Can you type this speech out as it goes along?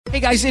Hey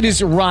guys, it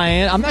is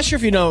Ryan. I'm not sure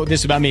if you know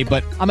this about me,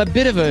 but I'm a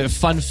bit of a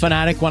fun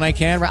fanatic when I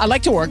can. I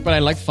like to work, but I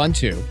like fun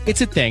too.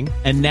 It's a thing.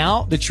 And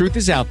now the truth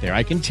is out there.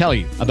 I can tell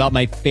you about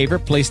my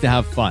favorite place to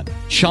have fun.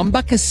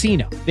 Chumba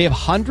Casino. They have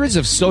hundreds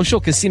of social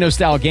casino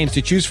style games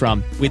to choose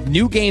from with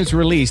new games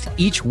released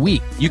each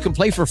week. You can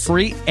play for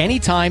free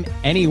anytime,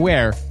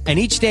 anywhere. And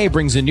each day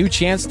brings a new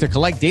chance to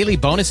collect daily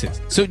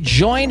bonuses. So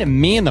join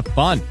me in the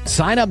fun.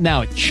 Sign up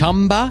now at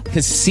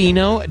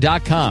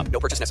ChumbaCasino.com. No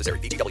purchase necessary.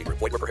 VGW.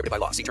 Void where prohibited by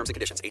law. See terms and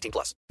conditions.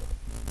 18+.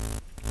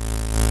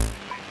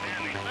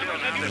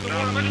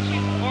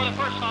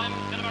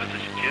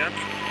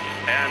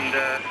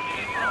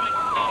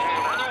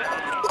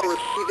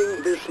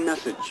 Receiving this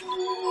message.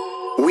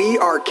 We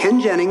are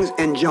Ken Jennings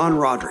and John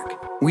Roderick.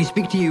 We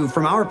speak to you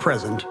from our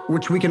present,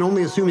 which we can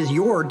only assume is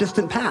your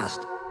distant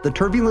past, the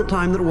turbulent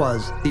time that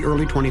was the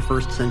early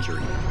 21st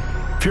century.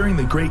 Fearing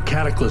the great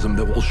cataclysm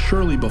that will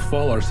surely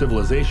befall our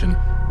civilization,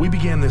 we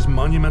began this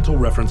monumental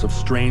reference of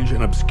strange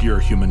and obscure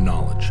human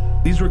knowledge.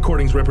 These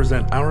recordings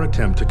represent our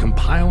attempt to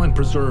compile and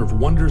preserve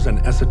wonders and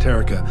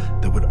esoterica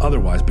that would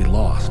otherwise be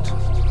lost.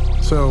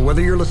 So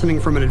whether you're listening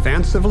from an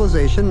advanced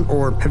civilization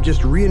or have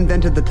just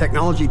reinvented the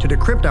technology to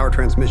decrypt our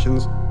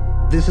transmissions,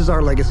 this is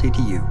our legacy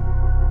to you.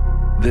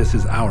 This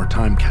is our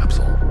time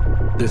capsule.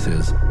 This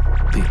is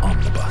the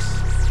Omnibus.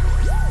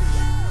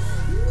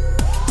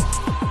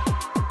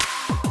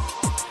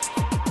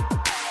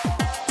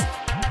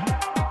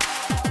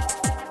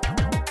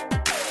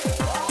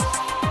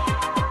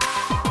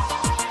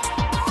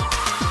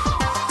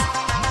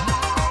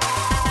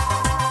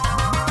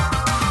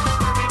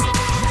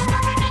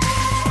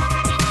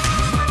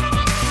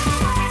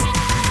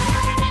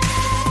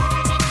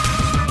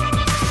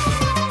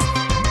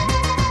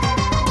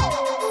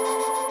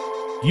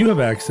 You have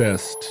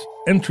accessed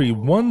entry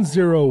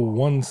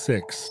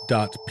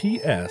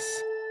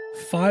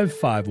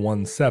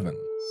 1016.PS5517,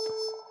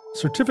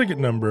 certificate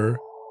number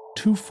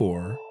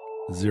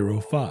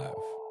 2405.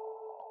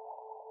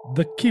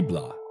 The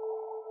Qibla.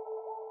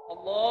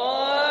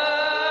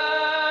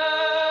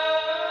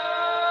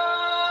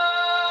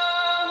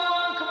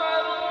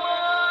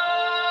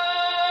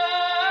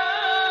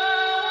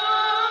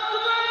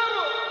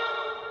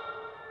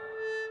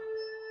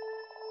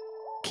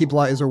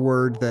 Qibla is a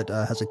word that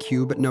has a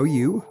Q but no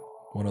U.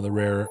 One of the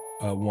rare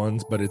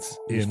ones, but it's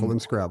useful in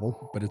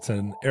Scrabble. But it's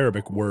an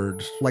Arabic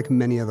word. Like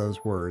many of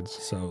those words.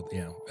 So,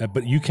 yeah.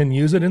 But you can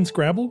use it in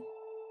Scrabble?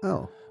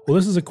 Oh. Well,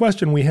 this is a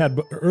question we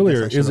had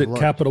earlier. Is it looked.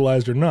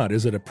 Capitalized or not?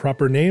 Is it a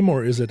proper name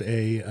or is it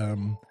a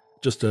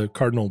just a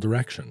cardinal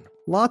direction?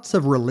 Lots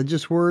of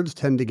religious words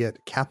tend to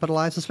get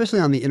capitalized,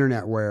 especially on the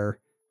internet where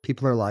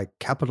people are like,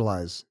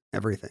 capitalize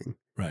everything.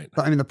 Right.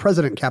 I mean, the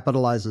president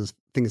capitalizes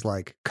things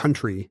like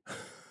country.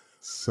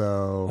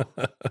 So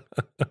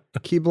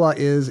Qibla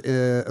is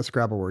a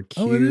Scrabble word.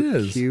 It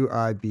is.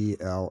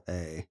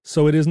 Qibla.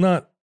 So it is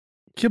not,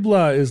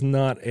 Qibla is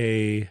not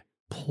a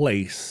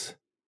place.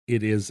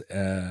 It is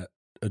a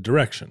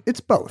direction. It's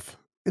both.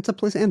 It's a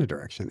place and a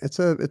direction. It's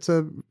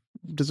a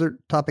dessert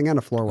topping and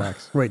a floor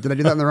wax. Wait, did I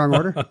do that in the wrong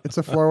order? It's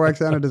a floor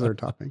wax and a dessert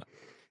topping.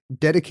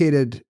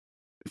 Dedicated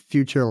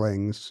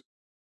futurelings,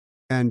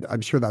 and I'm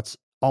sure that's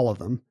all of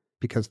them,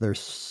 because they're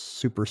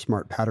super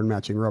smart pattern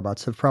matching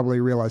robots, have probably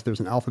realized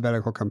there's an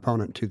alphabetical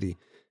component to the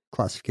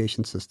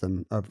classification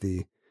system of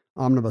the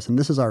omnibus. And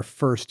this is our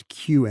first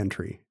Q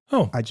entry.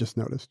 Oh, I just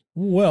noticed.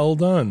 Well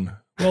done.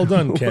 Well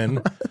done,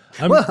 Ken.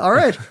 Well, all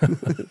right.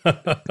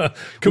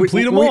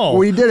 Complete them all.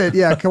 We did it.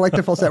 Yeah. Collect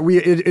a full set.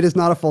 It is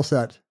not a full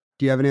set.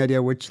 Do you have any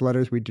idea which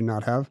letters we do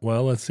not have?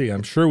 Well, let's see.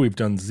 I'm sure we've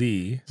done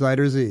Z. Z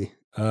or Z.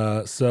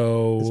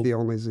 So it's the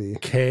only Z.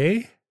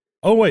 K.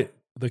 Oh, wait.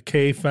 The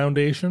K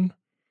Foundation.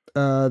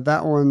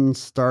 That one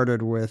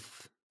started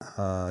with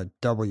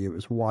W. It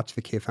was Watch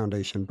the K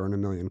Foundation Burn $1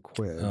 Million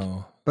Quid.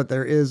 Oh. But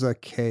there is a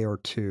K or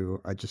two.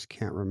 I just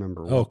can't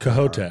remember. Oh,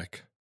 Cahotek.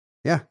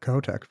 Yeah,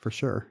 Cahotek for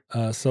sure.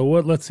 So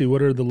what? Let's see.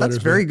 What are the letters?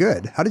 That's very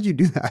good. How did you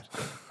do that?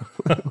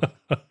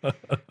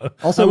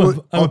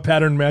 Also, I'm a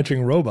pattern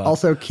matching robot.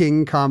 Also,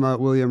 King,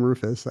 William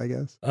Rufus, I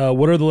guess.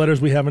 What are the letters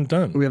we haven't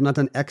done? We have not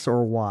done X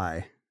or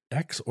Y.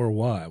 X or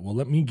Y. Well,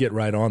 let me get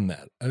right on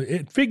that.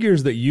 It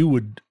figures that you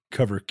would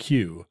cover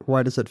Q.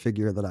 Why does it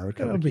figure that I would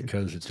cover Q?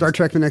 Because it's Star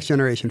Trek: The Next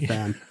Generation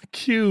fan.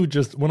 Q.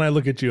 Just when I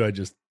look at you, I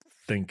just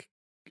think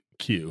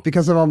Q.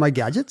 Because of all my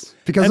gadgets?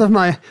 Because of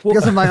my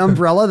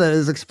umbrella that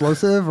is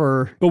explosive,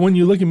 or? But when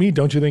you look at me,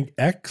 don't you think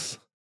X?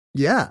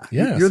 Yeah.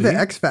 You're the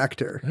X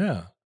factor.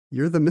 Yeah.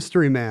 You're the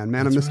mystery man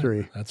of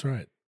mystery. Right. That's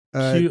right.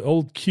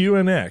 Old Q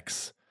and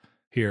X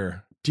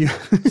here.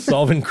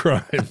 Solving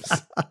crimes.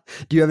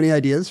 Do you have any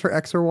ideas for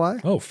X or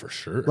Y? Oh, for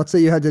sure. Let's say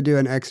you had to do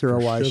an X or a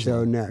Y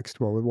show next.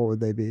 What would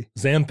they be?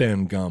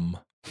 Xanthan gum.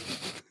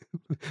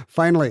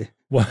 Finally.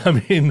 Well,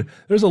 I mean,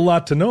 there's a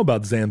lot to know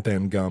about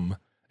xanthan gum.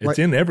 It's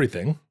in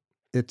everything.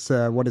 It's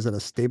what is it?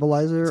 A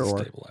stabilizer? It's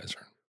a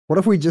stabilizer. What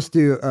if we just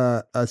do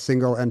a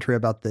single entry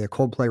about the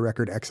Coldplay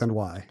record X and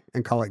Y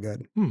and call it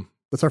good?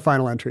 That's our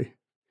final entry.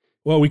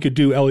 Well, we could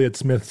do Elliott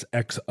Smith's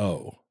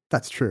XO.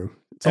 That's true.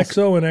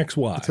 XO and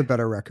XY. It's a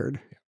better record.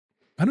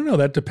 I don't know.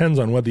 That depends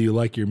on whether you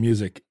like your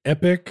music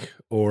epic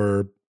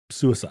or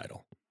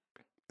suicidal.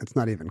 It's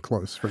not even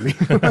close for me.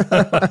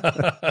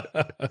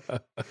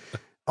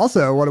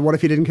 Also, what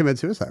if he didn't commit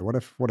suicide? What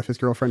if his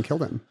girlfriend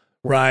killed him?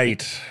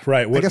 Right.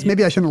 I guess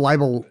maybe I shouldn't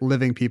libel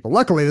living people.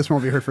 Luckily, this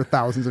won't be heard for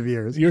thousands of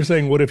years. You're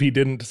saying, what if he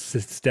didn't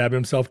stab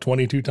himself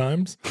 22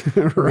 times?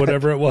 Right.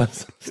 Whatever it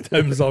was.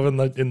 Stab himself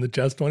in the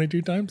chest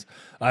 22 times?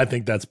 I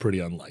think that's pretty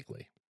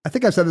unlikely. I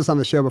think I've said this on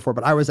the show before,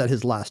 but I was at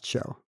his last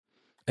show.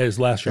 His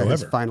last show ever?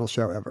 His final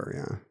show ever,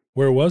 yeah.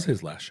 Where was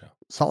his last show?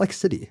 Salt Lake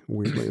City,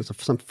 weirdly. It was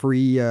some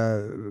free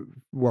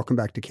welcome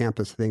back to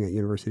campus thing at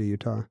University of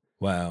Utah.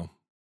 Wow.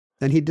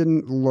 And he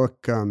didn't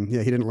look, he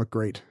didn't look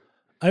great.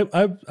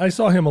 I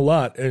saw him a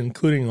lot,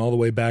 including all the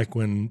way back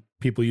when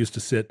people used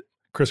to sit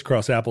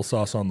crisscross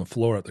applesauce on the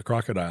floor at the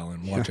Crocodile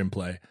and watch him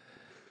play.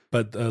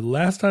 But the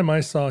last time I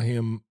saw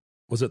him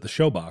was at the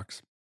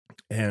Showbox,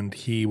 and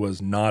he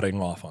was nodding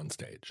off on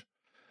stage.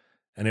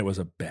 And it was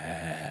a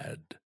bad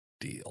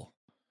deal.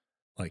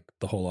 Like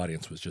the whole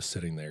audience was just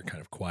sitting there kind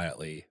of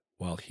quietly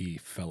while he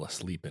fell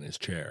asleep in his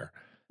chair.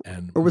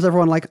 And or was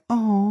everyone like,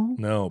 oh?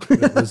 No,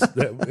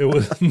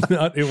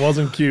 it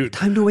wasn't cute.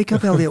 Time to wake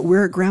up, Elliot.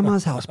 We're at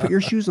grandma's house. Put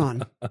your shoes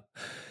on.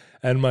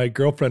 And my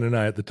girlfriend and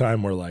I at the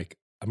time were like,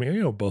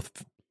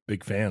 both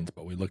big fans,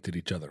 but we looked at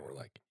each other and we're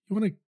like, you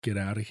want to get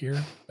out of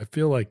here? I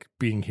feel like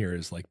being here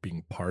is like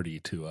being party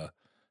to a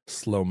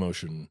slow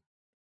motion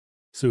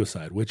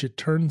suicide, which it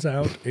turns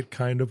out it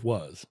kind of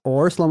was.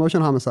 Or slow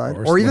motion homicide.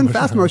 Or even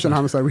fast motion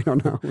homicide. We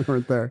don't know. We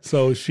weren't there.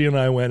 So she and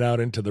I went out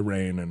into the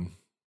rain and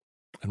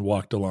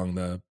walked along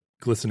the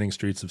glistening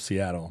streets of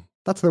Seattle.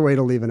 That's the way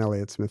to leave an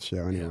Elliott Smith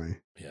show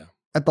anyway. Yeah.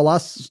 At the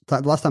last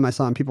time I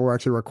saw him, people were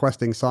actually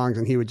requesting songs,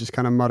 and he would just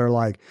kind of mutter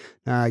like,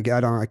 I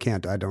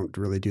don't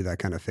really do that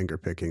kind of finger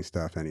picking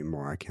stuff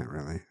anymore. I can't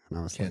really. And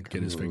I was can't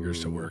get his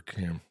fingers to work.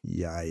 Yeah.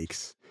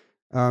 Yikes.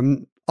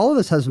 All of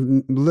this has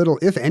little,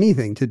 if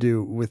anything, to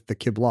do with the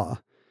Qibla.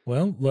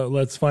 Well,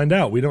 let's find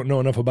out. We don't know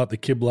enough about the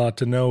Qibla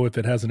to know if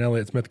it has an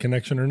Elliott Smith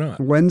connection or not.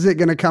 When's it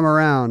going to come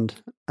around?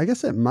 I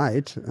guess it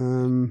might.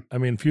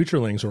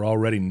 Futurelings are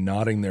already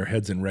nodding their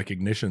heads in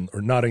recognition,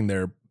 or nodding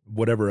their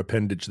whatever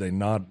appendage they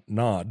nod.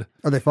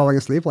 Are they falling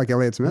asleep like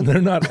Elliott Smith?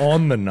 They're not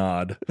on the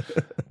nod,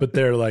 but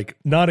they're like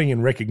nodding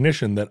in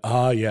recognition that,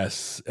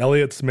 yes,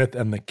 Elliott Smith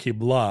and the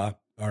Qibla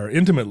are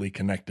intimately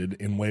connected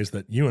in ways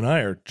that you and I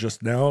are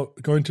just now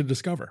going to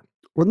discover.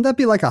 Wouldn't that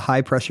be like a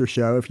high pressure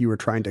show if you were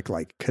trying to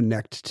like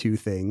connect two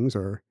things?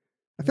 Or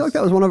I feel like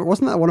that was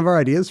wasn't that one of our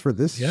ideas for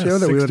this show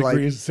that we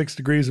would 6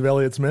 degrees of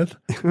Elliott Smith.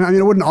 I mean,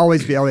 it wouldn't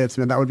always be Elliott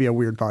Smith. That would be a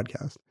weird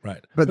podcast.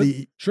 Right. But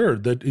sure.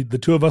 The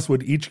two of us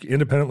would each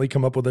independently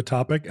come up with a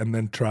topic and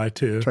then try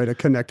to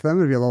connect them.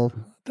 It'd be a little,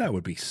 that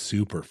would be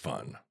super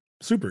fun.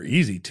 Super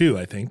easy too,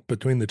 I think,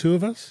 between the two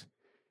of us.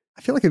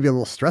 I feel like it'd be a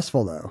little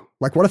stressful though.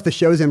 Like what if the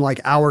show's in like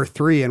hour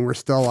 3 and we're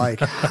still like,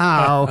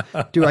 how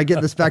do I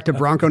get this back to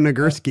Bronco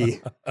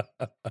Nagurski?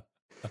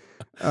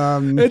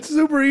 It's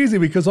super easy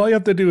because all you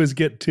have to do is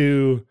get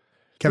to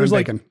Kevin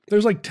Bacon.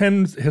 There's like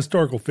 10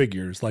 historical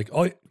figures. Like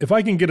if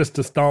I can get us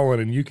to Stalin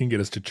and you can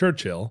get us to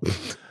Churchill,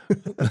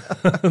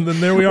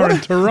 then there we are in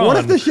Tehran. What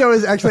if the show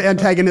is actually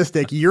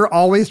antagonistic? You're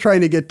always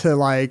trying to get to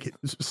like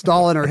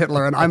Stalin or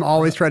Hitler, and I'm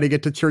always trying to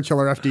get to Churchill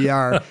or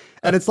FDR.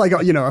 And it's like,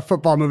 a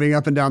football moving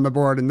up and down the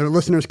board, and the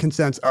listeners can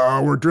sense,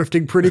 we're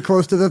drifting pretty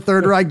close to the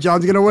Third Reich.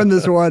 John's going to win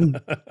this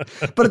one.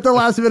 But at the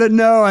last minute,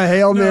 no, a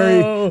Hail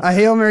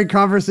Mary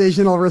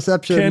conversational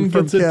reception. Ken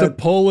gets it to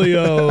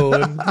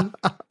polio, and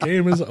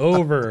game is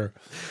over.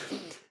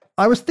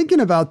 I was thinking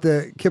about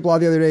the Qibla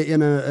the other day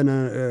in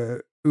a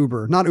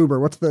Uber, not Uber.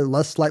 What's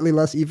the slightly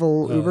less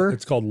evil Uber?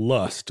 It's called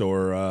Lust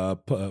or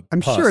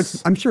I'm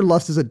sure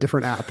Lust is a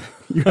different app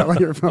you have on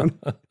your phone.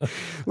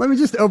 Let me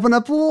just open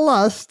up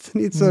Lust.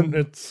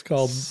 It's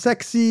called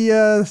sexy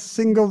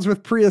singles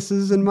with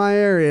Priuses in my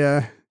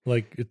area.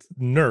 Like it's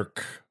Nurk.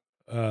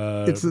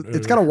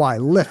 It's got a Y.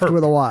 Lift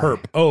with a Y.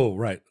 Herp. Oh,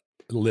 right.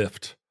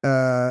 Lift.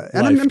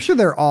 And I'm sure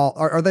they're all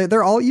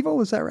they're all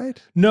evil. Is that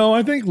right? No,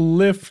 I think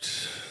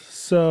Lyft.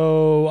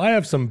 So I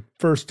have some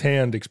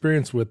firsthand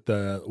experience with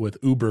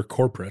Uber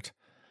corporate.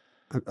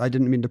 I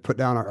didn't mean to put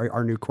down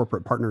our new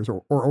corporate partners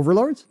or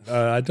overlords.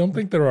 I don't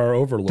think there are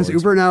overlords. Does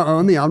Uber now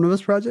own the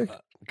Omnibus Project?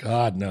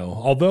 God, no.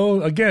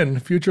 Although, again,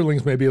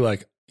 Futurelings may be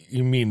like,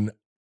 you mean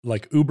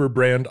like Uber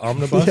brand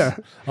Omnibus? Yeah.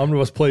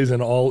 Omnibus plays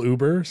in all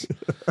Ubers.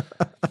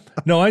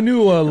 No, I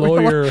knew a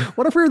lawyer.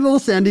 What if we were little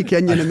Sandy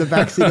Kenyon in the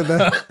backseat of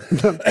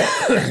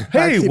the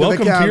Hey,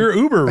 welcome to your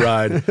Uber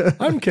ride.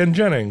 I'm Ken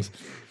Jennings.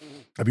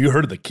 Have you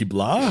heard of the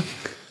Qibla?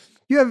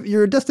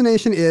 Your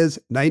destination is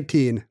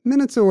 19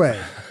 minutes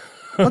away.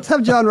 Let's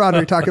have John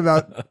Roderick talk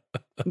about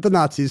the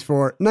Nazis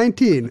for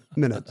 19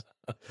 minutes.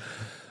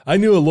 I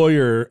knew a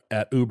lawyer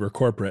at Uber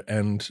corporate,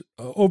 and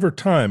over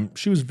time,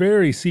 she was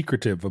very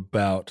secretive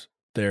about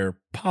their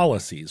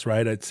policies,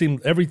 right? It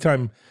seemed every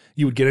time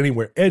you would get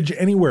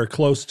anywhere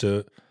close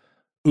to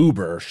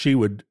Uber, she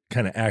would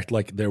kind of act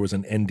like there was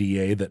an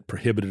NDA that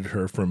prohibited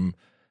her from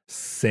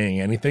saying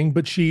anything,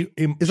 but Is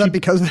that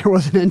because there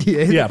was an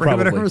NDA? Yeah, that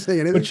prohibited her probably. from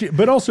saying anything?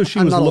 But also she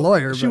I'm was not a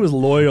lawyer. She but- was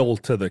loyal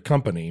to the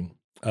company,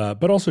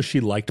 but also she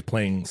liked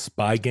playing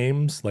spy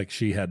games. Like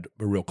she had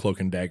a real cloak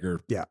and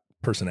dagger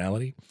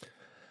personality.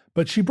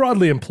 But she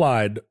broadly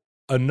implied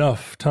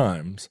enough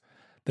times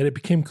that it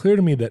became clear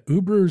to me that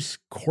Uber's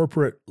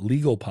corporate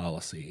legal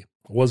policy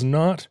was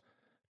not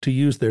to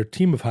use their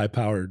team of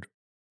high-powered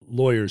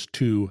lawyers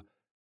to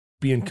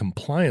be in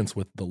compliance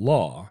with the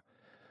law.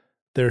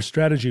 Their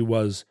strategy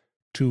was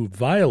to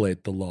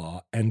violate the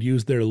law and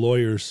use their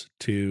lawyers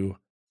to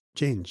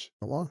change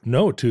the law.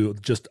 No, to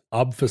just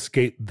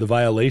obfuscate the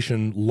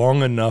violation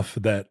long enough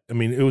that, I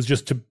mean, it was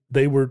just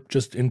they were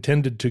just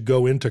intended to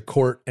go into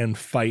court and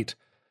fight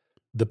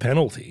the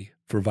penalty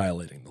for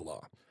violating the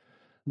law.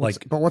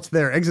 But what's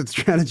their exit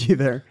strategy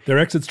there? Their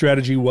exit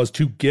strategy was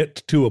to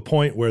get to a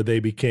point where they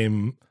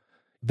became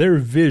their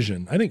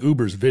vision. I think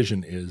Uber's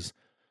vision is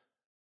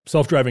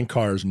self-driving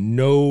cars.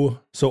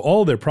 So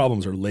all their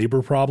problems are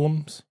labor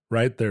problems,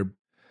 right?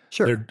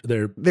 Sure.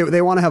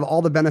 They want to have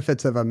all the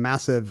benefits of a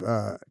massive,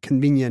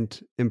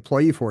 convenient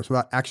employee force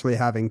without actually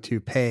having to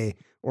pay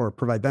or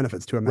provide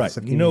benefits to a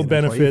massive no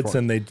benefits, force.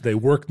 and they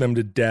work them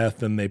to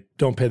death, and they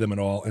don't pay them at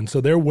all. And so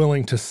they're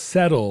willing to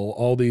settle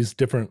all these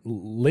different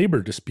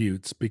labor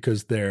disputes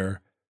because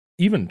their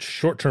even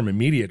short-term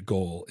immediate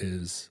goal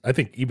is, I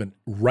think even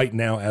right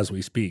now as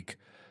we speak,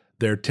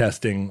 they're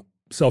testing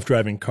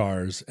self-driving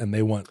cars, and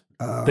they want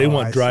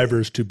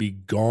drivers to be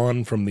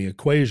gone from the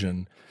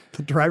equation.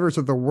 The drivers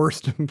are the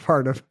worst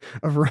part of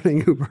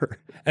running Uber.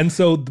 And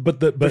so,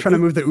 they're trying to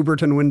move the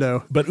Uberton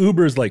window. But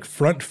Uber's like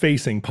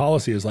front-facing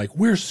policy is like,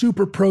 we're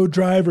super pro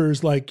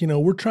drivers. Like,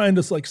 we're trying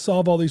to like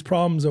solve all these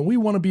problems and we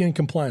want to be in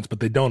compliance,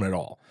 but they don't at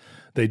all.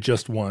 They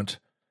just want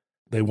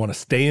to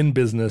stay in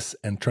business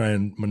and try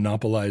and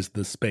monopolize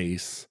the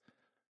space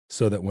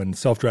so that when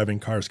self-driving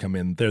cars come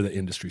in, they're the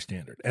industry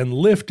standard. And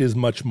Lyft is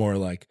much more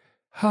like,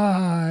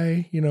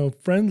 hi,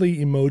 friendly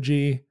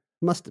emoji.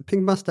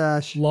 Pink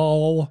mustache.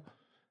 Lol.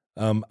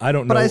 I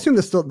don't know. But I assume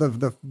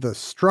the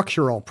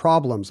structural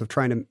problems of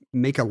trying to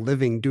make a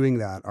living doing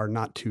that are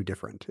not too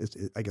different.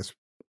 Is I guess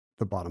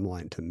the bottom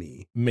line to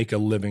me. Make a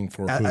living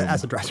for whom?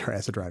 As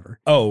a driver.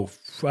 Oh,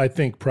 I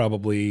think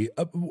probably.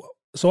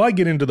 So I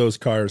get into those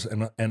cars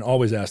and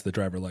always ask the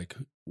driver, like,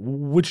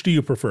 which do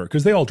you prefer?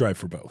 Because they all drive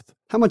for both.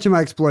 How much am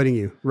I exploiting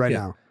you right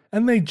now?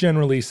 And they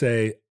generally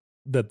say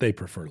that they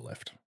prefer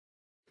Lyft.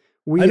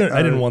 I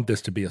didn't want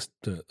this to be a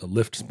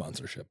Lyft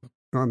sponsorship.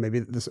 Or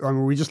maybe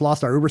we just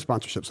lost our Uber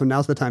sponsorship, so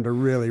now's the time to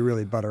really,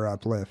 really butter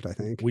up Lyft, I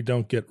think. We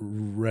don't get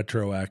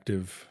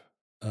retroactive,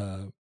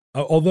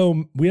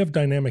 although we have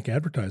dynamic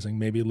advertising,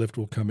 maybe Lyft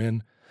will come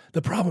in.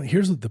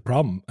 Here's the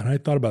problem, and I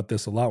thought about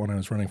this a lot when I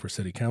was running for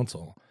city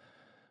council.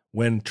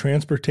 When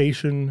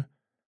transportation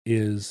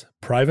is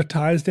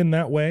privatized in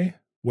that way,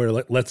 where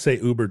let's say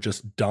Uber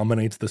just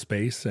dominates the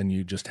space and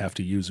you just have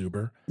to use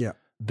Uber,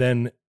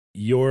 then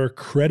your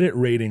credit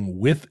rating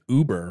with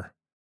Uber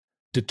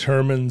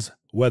determines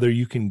whether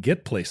you can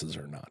get places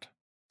or not.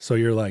 So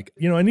you're like,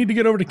 I need to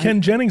get over to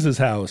Ken Jennings'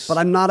 house. But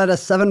I'm not at a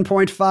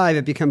 7.5.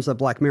 It becomes a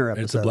Black Mirror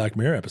episode. It's a Black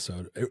Mirror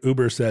episode.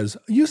 Uber says,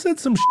 you said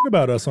some shit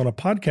about us on a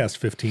podcast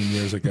 15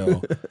 years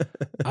ago.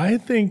 I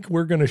think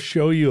we're going to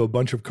show you a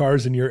bunch of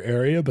cars in your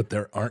area, but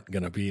there aren't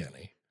going to be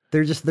any.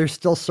 They're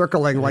still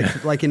circling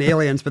like in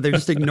Aliens, but they're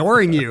just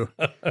ignoring you.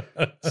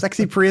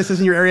 Sexy Priuses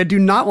in your area do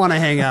not want to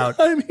hang out.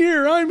 I'm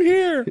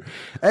here.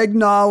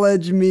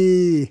 Acknowledge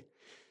me.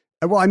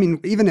 Well, I mean,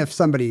 even if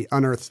somebody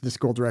unearths this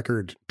gold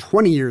record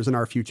 20 years in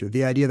our future,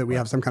 the idea that we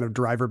have some kind of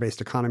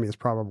driver-based economy is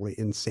probably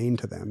insane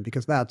to them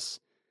because that's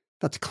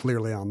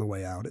clearly on the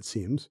way out, it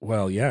seems.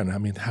 Well, yeah. And I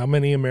mean, how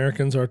many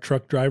Americans are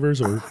truck drivers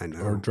or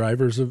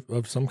drivers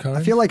of some kind?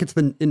 I feel like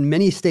in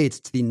many states,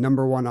 it's the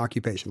number one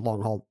occupation,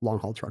 long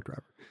haul truck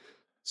driver.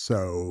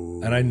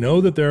 So, and I know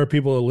that there are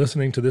people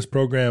listening to this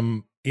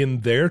program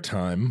in their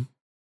time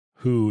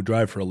who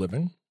drive for a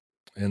living.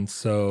 And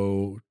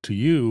so to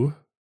you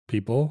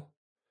people,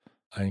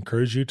 I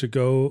encourage you to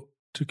go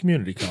to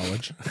community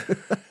college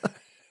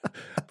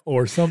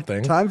or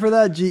something. Time for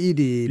that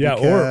GED. Yeah,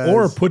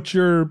 or put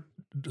your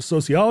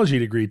sociology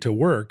degree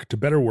to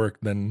better work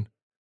than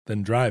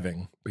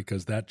driving,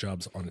 because that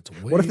job's on its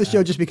way. What if the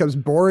show just becomes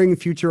boring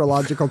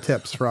futurological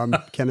tips from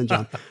Ken and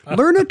John?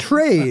 Learn a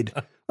trade.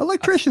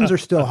 Electricians are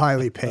still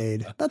highly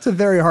paid. That's a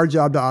very hard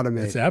job to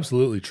automate. It's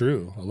absolutely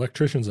true.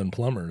 Electricians and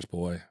plumbers,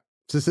 boy.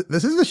 This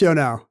is the show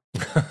now.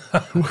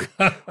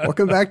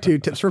 Welcome back to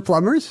Tips for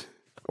Plumbers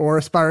or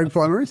Aspiring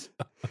Plumbers.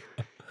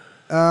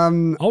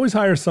 Always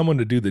hire someone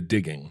to do the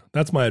digging.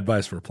 That's my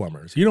advice for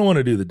plumbers. You don't want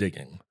to do the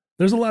digging.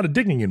 There's a lot of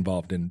digging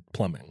involved in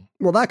plumbing.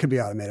 Well, that could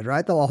be automated,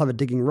 right? They'll all have a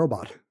digging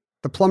robot.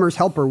 The plumber's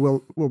helper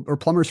or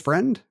plumber's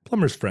friend?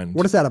 Plumber's friend.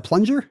 What is that, a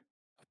plunger?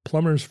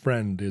 Plumber's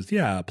friend is,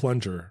 a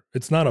plunger.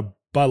 It's not a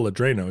bottle of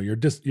Drano.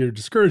 You're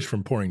discouraged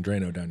from pouring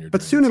Drano down your drains.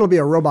 But soon it'll be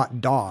a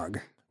robot dog.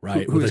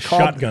 right? Who's With a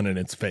called- shotgun in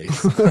its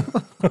face.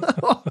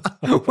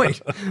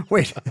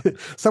 Wait.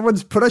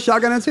 Someone's put a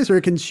shotgun in its face, or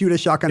it can shoot a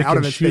shotgun out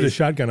of its shoot a face?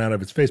 shotgun out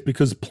of its face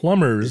because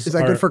plumbers Is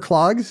that good for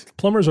clogs?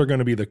 plumbers are going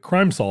to be the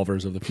crime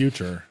solvers of the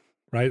future,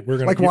 right? We're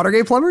going Like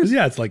Watergate plumbers?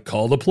 Yeah, it's like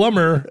call the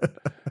plumber.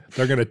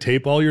 They're going to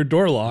tape all your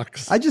door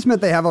locks. I just meant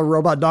they have a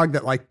robot dog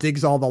that like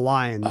digs all the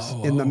lines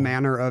in the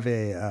manner of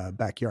a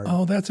backyard.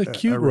 Oh, that's a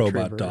cute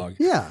robot retriever. dog.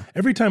 Yeah.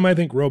 Every time I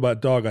think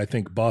robot dog, I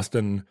think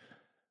Boston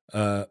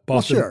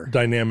sure.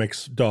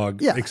 Dynamics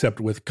dog, Yeah. except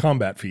with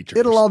combat features.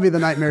 It'll all be the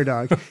nightmare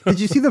dog. Did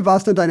you see the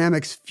Boston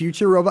Dynamics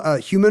future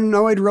robot,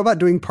 humanoid robot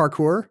doing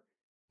parkour?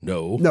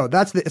 No. No,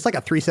 it's like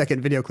a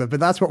 3-second video clip,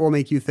 but that's what will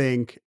make you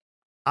think,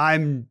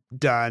 I'm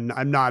done.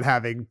 I'm not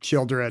having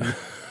children.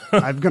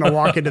 I'm going to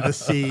walk into the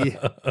sea.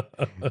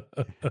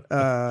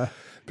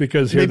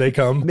 Because here they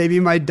come. Maybe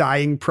my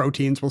dying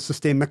proteins will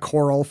sustain the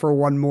coral for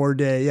one more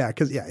day. Yeah,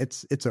 because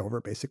it's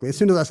over basically. As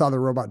soon as I saw the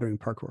robot doing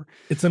parkour.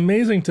 It's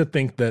amazing to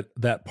think that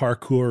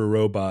parkour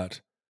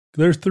robot,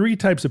 there's 3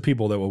 types of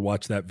people that will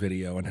watch that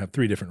video and have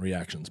 3 different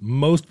reactions.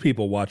 Most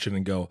people watch it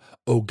and go,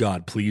 oh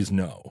God, please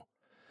no.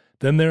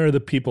 Then there are the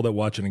people that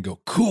watch it and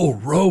go, cool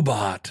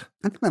robot.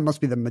 I think that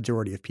must be the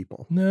majority of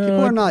people. No,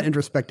 People are not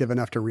introspective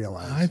enough to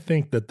realize. I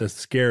think that the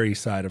scary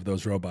side of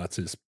those robots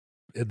is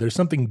there's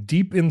something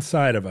deep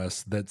inside of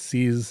us that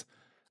sees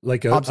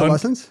like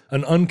Obsolescence?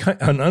 an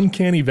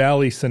uncanny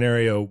valley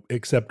scenario,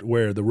 except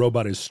where the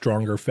robot is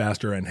stronger,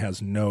 faster, and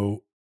has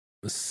no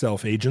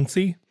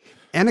self-agency.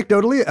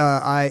 Anecdotally,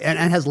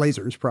 and has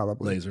lasers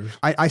probably. Lasers.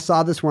 I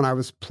saw this when I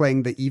was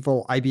playing the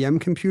evil IBM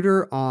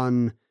computer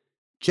on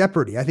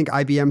Jeopardy. I think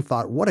IBM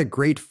thought, what a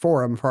great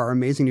forum for our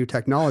amazing new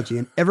technology.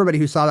 And everybody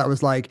who saw that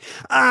was like,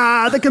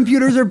 the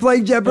computers are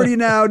playing Jeopardy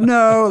now.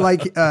 No,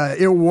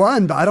 it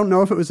won, but I don't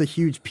know if it was a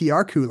huge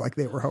PR coup like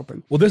they were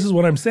hoping. Well, this is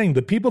what I'm saying.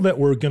 The people that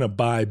were going to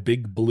buy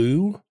Big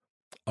Blue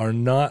are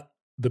not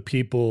the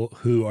people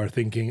who are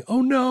thinking,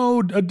 oh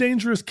no, a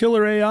dangerous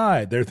killer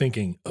AI. They're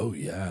thinking, oh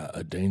yeah,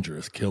 a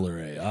dangerous killer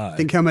AI.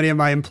 Think how many of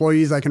my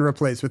employees I can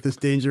replace with this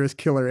dangerous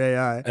killer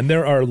AI. And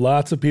there are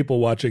lots of people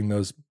watching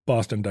those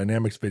Boston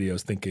Dynamics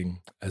videos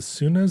thinking, as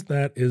soon as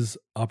that is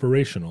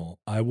operational,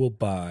 I will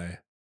buy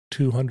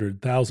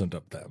 200,000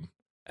 of them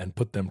and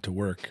put them to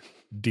work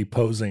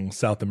deposing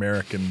South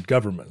American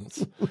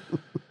governments.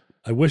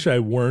 I wish I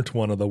weren't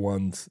one of the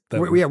ones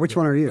that... Which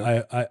one are you?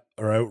 I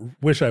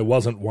wish I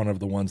wasn't one of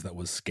the ones that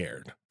was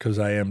scared, because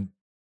I am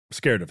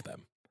scared of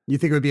them. You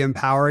think it would be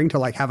empowering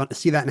to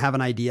see that and have an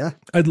idea?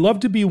 I'd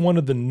love to be one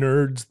of the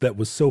nerds that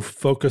was so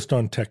focused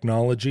on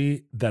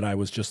technology that I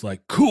was just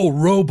like, cool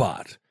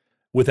robot,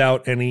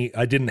 without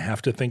I didn't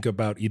have to think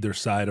about either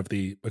side of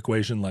the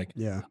equation. Like,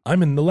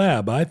 I'm in the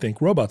lab. I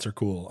think robots are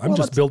cool. I'm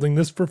just building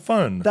this for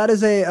fun. That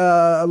is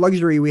a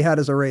luxury we had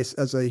as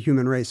a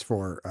human race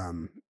for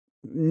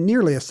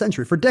nearly a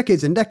century. For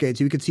decades and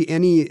decades, you could see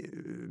any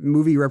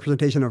movie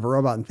representation of a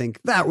robot and think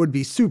that would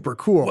be super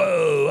cool.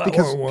 Whoa,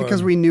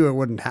 because we knew it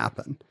wouldn't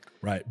happen.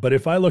 Right. But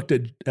if I looked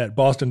at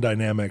Boston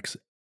Dynamics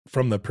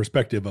from the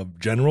perspective of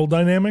General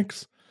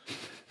Dynamics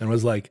and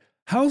was like,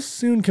 how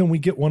soon can we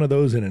get one of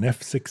those in an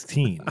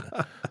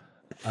F-16?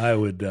 I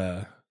would,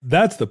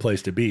 that's the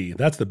place to be.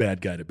 That's the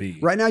bad guy to be.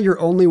 Right now, your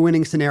only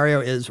winning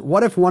scenario is,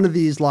 what if one of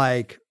these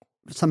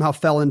somehow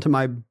fell into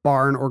my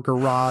barn or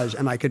garage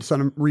and I could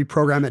sort of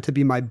reprogram it to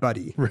be my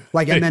buddy.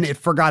 Right. And then it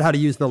forgot how to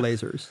use the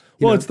lasers.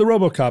 Well, it's the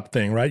RoboCop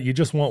thing, right? You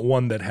just want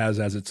one that has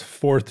as its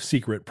 4th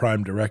secret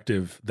prime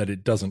directive that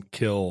it doesn't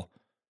kill,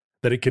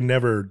 that it can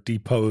never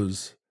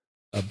depose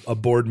a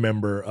board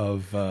member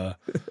of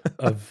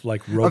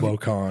like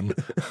RoboCon.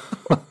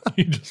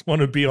 You just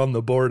want to be on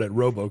the board at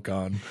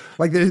RoboCon.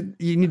 Like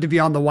you need to be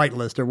on the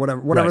whitelist or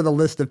whatever the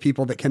list of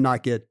people that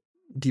cannot get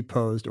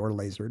deposed or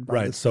lasered.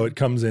 Right. So it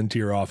comes into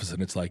your office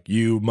and it's like,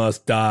 you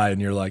must die.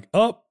 And you're like,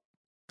 oh,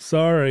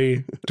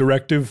 sorry.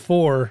 Directive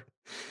 4.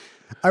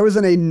 I was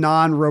in a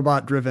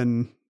non-robot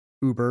driven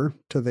Uber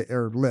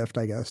or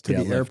Lyft, I guess, to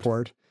the Lyft.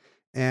 airport.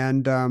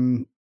 And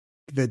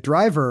the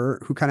driver,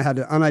 who kind of had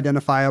an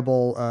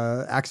unidentifiable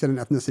accent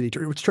and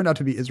ethnicity, which turned out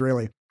to be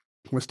Israeli,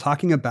 was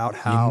talking about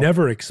how you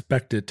never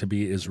expect it to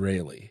be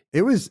Israeli.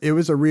 It was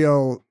a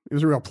real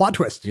plot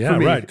twist. Yeah, for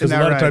me, right. Because a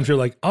lot of times you're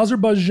like,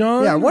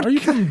 Azerbaijan? Yeah, are you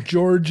from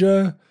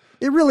Georgia?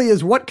 It really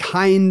is. What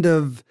kind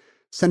of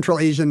Central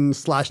Asian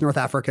 / North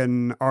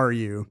African are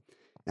you?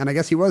 And I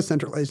guess he was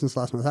Central Asian /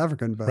 North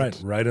African,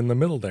 but right in the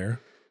middle there.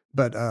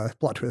 But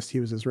plot twist, he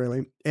was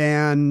Israeli.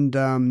 And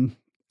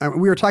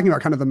we were talking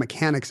about kind of the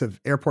mechanics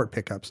of airport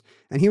pickups.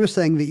 And he was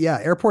saying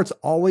that, airports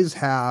always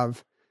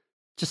have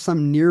just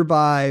some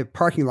nearby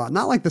parking lot,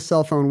 not like the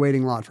cell phone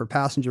waiting lot for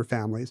passenger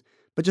families,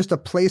 but just a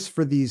place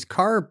for these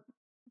car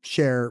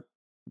share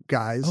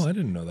guys. Oh, I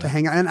didn't know that. To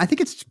hang out. And I think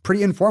it's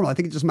pretty informal. I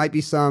think it just might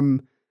be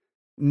some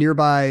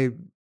nearby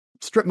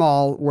strip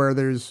mall where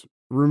there's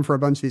room for a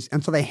bunch of these.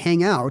 And so they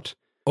hang out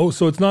Oh,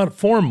 so it's not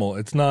formal.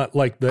 It's not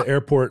like the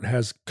airport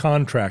has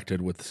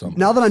contracted with someone.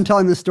 Now that I'm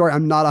telling this story,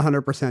 I'm not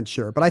 100%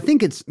 sure, but I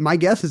think my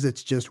guess is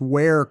it's just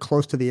where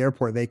close to the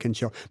airport they can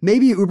chill.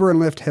 Maybe Uber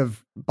and Lyft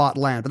have bought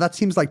land, but that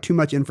seems like too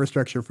much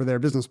infrastructure for their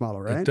business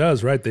model, right? It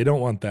does, right? They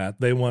don't want that.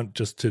 They want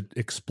just to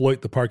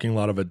exploit the parking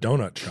lot of a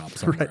donut shop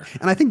somewhere.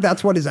 Right. And I think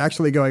that's what is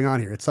actually going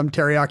on here. It's some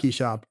teriyaki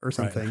shop or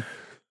something. Right.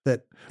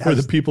 That where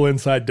the people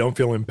inside don't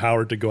feel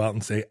empowered to go out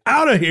and say,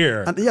 out of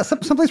here. Yeah,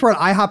 someplace where an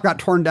IHOP got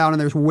torn down and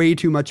there's way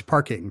too much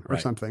parking or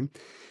something.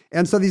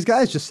 And so these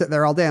guys just sit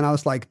there all day. And I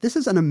was like, this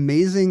is an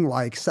amazing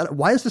setup.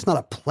 Why is this not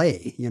a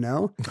play, you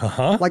know?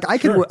 Uh-huh. Like I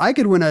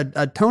could win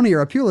a Tony or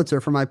a Pulitzer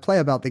for my play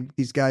about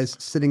these guys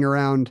sitting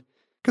around.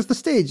 Because the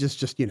stage is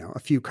just, a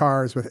few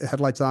cars with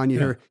headlights on.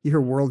 You hear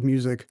world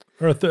music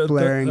or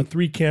blaring. a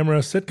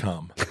 3-camera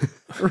sitcom.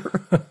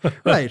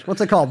 Right.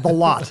 What's it called? The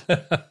Lot.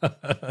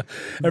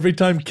 Every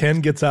time Ken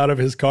gets out of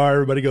his car,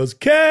 everybody goes,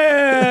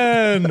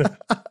 Ken!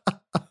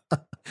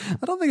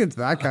 I don't think it's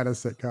that kind of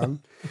sitcom.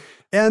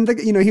 And,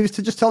 he was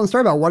just telling a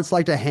story about what it's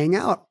like to hang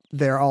out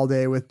there all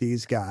day with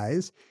these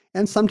guys.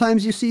 And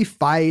sometimes you see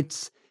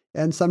fights.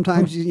 And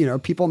sometimes,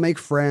 people make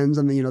friends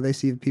and, they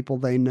see people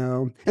they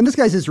know. And this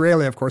guy's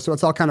Israeli, of course. So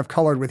it's all kind of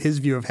colored with his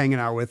view of hanging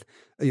out with,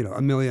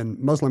 a million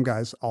Muslim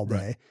guys all day.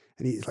 Right.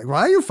 And he's like, why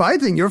are you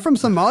fighting? You're from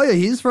Somalia.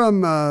 He's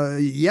from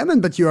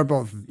Yemen, but you're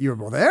both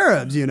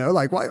Arabs,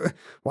 like, why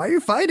are you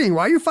fighting?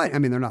 Why are you fighting? I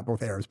mean, they're not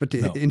both Arabs, but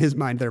in his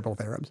mind, they're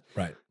both Arabs.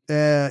 Right.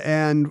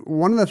 And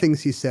one of the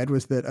things he said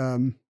was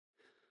that,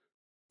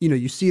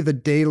 you see the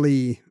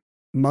daily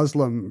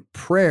Muslim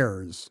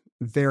prayers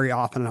very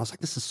often. And I was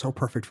like, this is so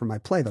perfect for my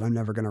play that I'm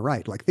never going to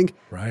write. Like, think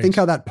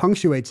how that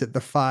punctuates it. The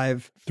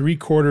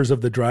 3/4 of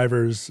the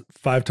drivers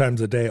 5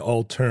 times a day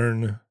all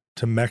turn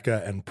to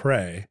Mecca and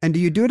pray. And do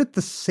you do it at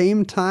the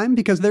same time?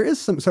 Because there is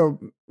so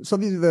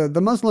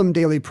the Muslim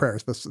daily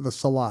prayers, the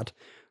Salat,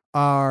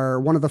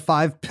 are one of the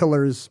 5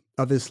 pillars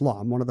of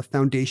Islam, one of the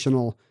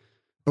foundational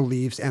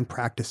beliefs and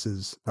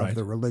practices of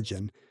the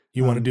religion.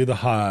 You want to do the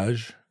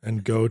Hajj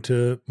and go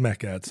to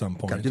Mecca at some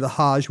point. Got to do the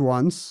Hajj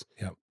once.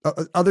 Yep.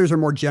 Others are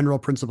more general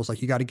principles,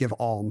 like you got to give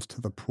alms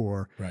to the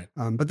poor. Right.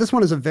 But this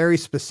one is a very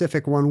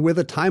specific one with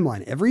a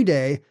timeline. Every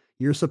day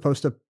you're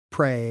supposed to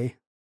pray,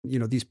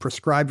 these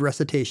prescribed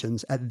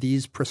recitations at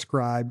these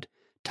prescribed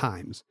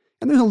times.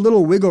 And there's a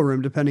little wiggle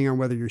room depending on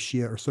whether you're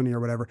Shia or Sunni or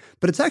whatever,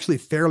 but it's actually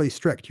fairly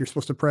strict. You're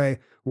supposed to pray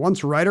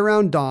once right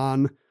around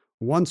dawn,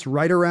 once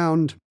right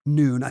around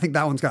noon. I think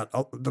that one's got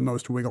the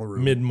most wiggle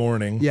room.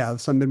 Mid-morning. Yeah,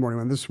 some mid-morning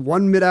one. There's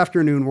one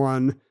mid-afternoon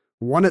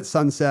one at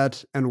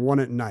sunset, and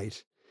one at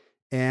night.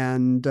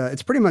 And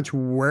it's pretty much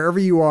wherever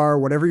you are,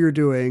 whatever you're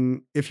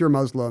doing, if you're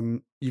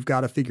Muslim, you've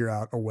got to figure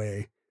out a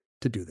way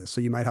to do this. So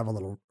you might have a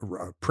little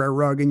prayer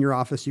rug in your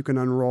office you can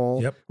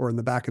unroll, or in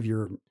the back of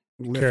your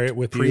Lyft Carry it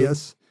with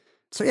Prius. You.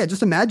 So yeah,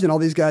 just imagine all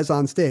these guys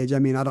on stage. I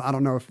mean, I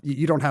don't know if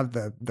you don't have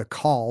the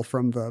call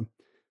from the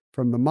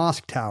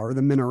mosque tower,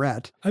 the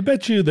minaret. I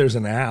bet you there's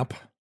an app.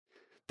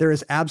 There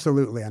is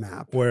absolutely an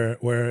app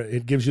where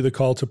it gives you the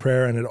call to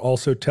prayer, and it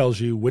also tells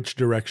you which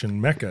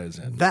direction Mecca is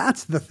in.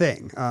 That's the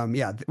thing.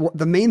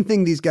 The main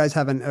thing these guys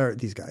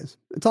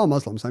it's all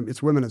Muslims.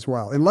 It's women as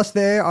well, unless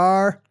they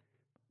are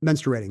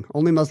menstruating.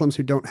 Only adult Muslims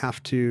who don't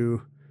have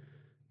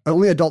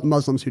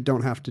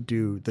to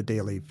do the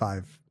daily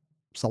 5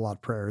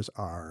 Salat prayers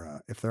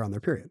are if they're on their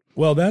period.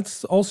 Well,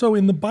 that's also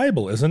in the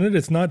Bible, isn't it?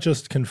 It's not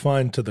just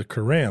confined to the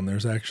Quran.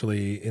 There's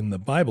actually in the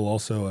Bible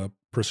also a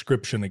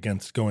prescription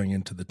against going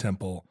into the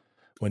temple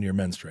when you're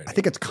menstruating. I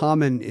think it's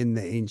common in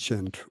the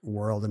ancient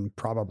world, and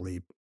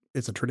probably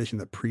it's a tradition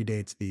that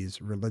predates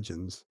these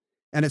religions.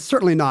 And it's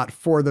certainly not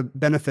for the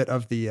benefit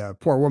of the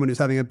poor woman who's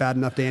having a bad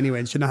enough day anyway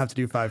and should not have to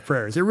do 5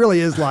 prayers. It really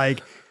is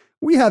like,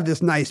 we have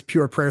this nice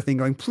pure prayer thing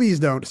going. Please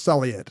don't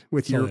sully it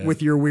with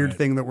your weird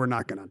thing that we're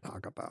not going to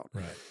talk about.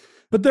 Right.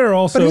 But there are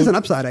also... But it is an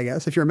upside, I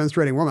guess. If you're a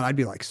menstruating woman, I'd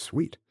be like,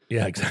 sweet.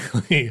 Yeah,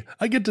 exactly.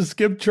 I get to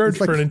skip church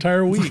for an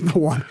entire week.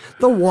 Like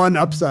the one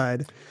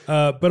upside.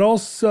 But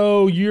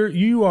also,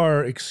 you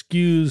are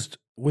excused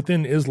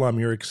within Islam.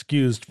 You're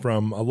excused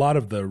from a lot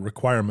of the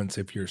requirements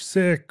if you're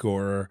sick,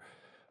 or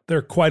there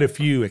are quite a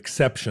few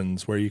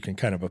exceptions where you can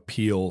kind of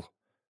appeal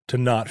to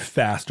not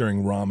fast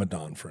during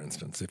Ramadan, for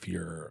instance, if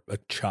you're a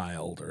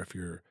child or if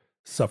you're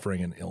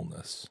suffering an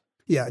illness.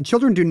 Yeah, and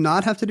children do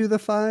not have to do the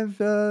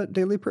 5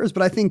 daily prayers,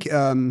 but I think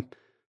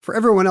for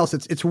everyone else,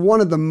 it's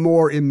one of the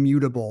more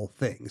immutable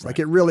things. Right. Like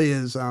it really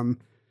is, and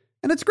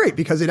it's great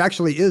because it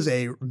actually is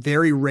a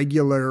very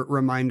regular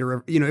reminder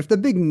of, if the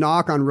big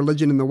knock on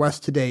religion in the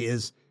West today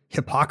is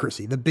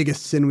hypocrisy, the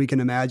biggest sin we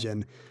can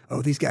imagine.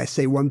 Oh, these guys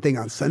say one thing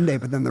on Sunday,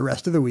 but then the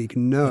rest of the week,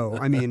 no.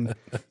 I mean,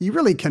 you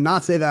really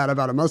cannot say that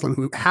about a Muslim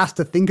who has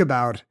to think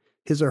about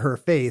his or her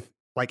faith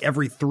like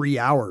every 3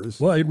 hours.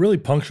 Well, it really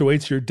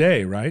punctuates your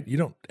day, right? You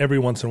don't every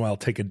once in a while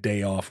take a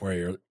day off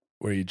where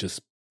you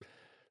just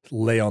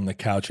lay on the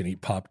couch and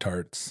eat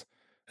Pop-Tarts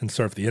and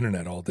surf the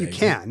internet all day. You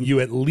can. You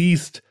at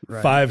least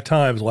 5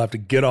 times will have to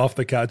get off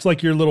the couch. It's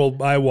like your little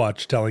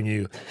iWatch telling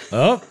you,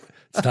 oh,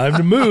 it's time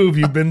to move.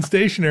 You've been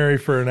stationary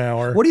for an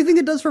hour. What do you think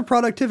it does for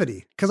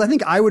productivity? Because I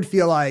think I would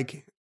feel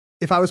like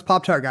if I was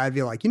Pop-Tart guy, I'd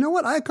be like, you know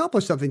what? I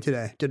accomplished something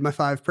today. Did my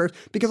 5 prayers.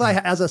 Because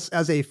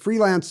as a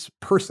freelance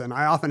person,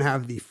 I often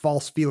have the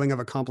false feeling of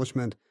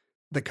accomplishment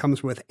that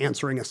comes with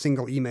answering a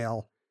single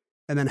email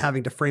and then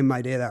having to frame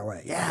my day that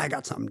way. Yeah, I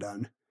got something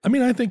done. I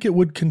mean, I think it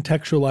would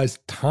contextualize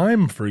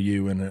time for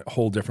you in a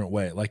whole different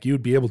way. Like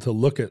you'd be able to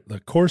look at the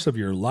course of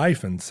your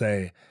life and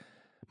say,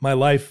 my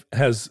life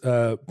has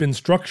been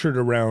structured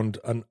around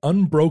an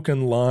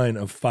unbroken line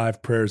of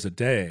 5 prayers a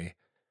day.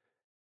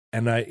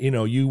 And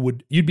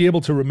you'd be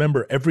able to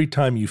remember every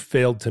time you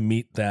failed to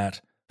meet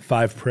that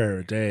 5 prayer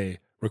a day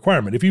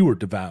requirement if you were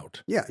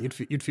devout. Yeah,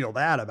 you'd feel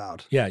bad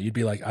about. Yeah, you'd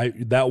be like,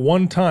 that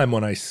one time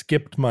when I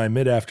skipped my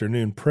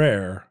mid-afternoon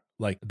prayer,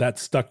 like that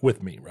stuck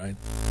with me, right?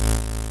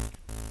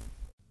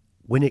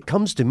 When it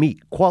comes to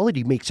meat,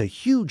 quality makes a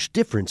huge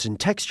difference in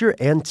texture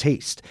and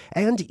taste.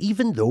 And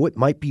even though it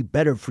might be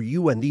better for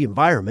you and the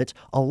environment,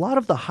 a lot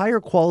of the higher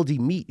quality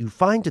meat you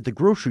find at the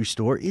grocery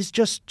store is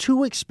just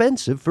too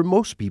expensive for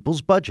most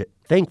people's budget.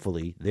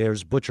 Thankfully,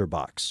 there's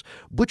ButcherBox.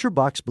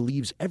 ButcherBox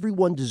believes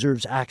everyone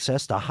deserves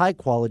access to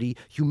high-quality,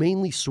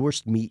 humanely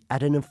sourced meat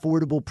at an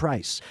affordable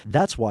price.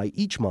 That's why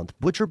each month,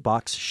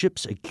 ButcherBox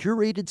ships a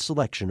curated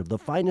selection of the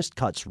finest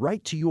cuts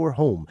right to your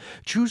home.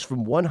 Choose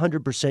from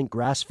 100%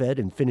 grass-fed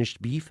and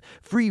finished beef,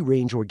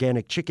 free-range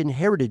organic chicken,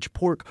 heritage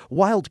pork,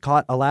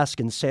 wild-caught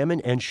Alaskan salmon,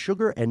 and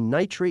sugar and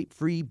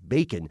nitrate-free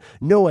bacon.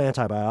 No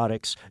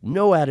antibiotics,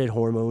 no added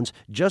hormones,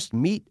 just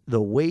meat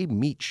the way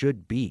meat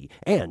should be.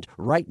 And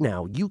right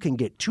now, you can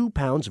get 2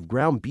 pounds of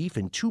ground beef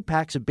and 2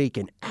 packs of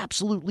bacon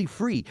absolutely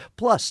free,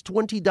 plus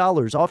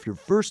 $20 off your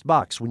first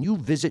box when you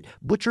visit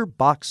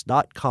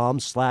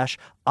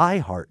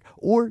butcherbox.com/iHeart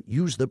or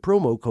use the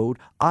promo code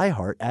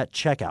iHeart at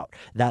checkout.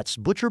 That's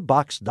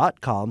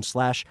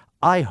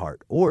butcherbox.com/iHeart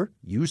or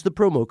use the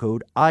promo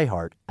code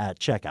iHeart at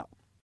checkout.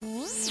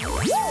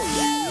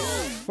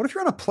 What if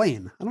you're on a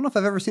plane? I don't know if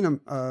I've ever seen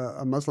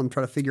a Muslim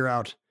try to figure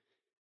out,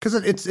 because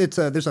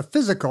there's a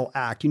physical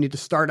act. You need to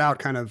start out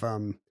kind of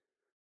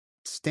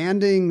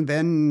standing,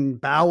 then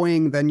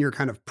bowing, then you're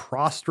kind of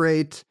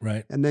prostrate,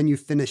 right, and then you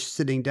finish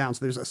sitting down.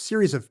 So there's a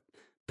series of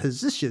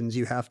positions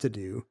you have to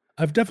do.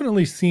 I've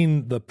definitely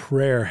seen the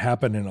prayer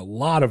happen in a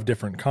lot of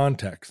different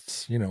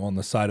contexts, on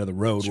the side of the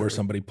road where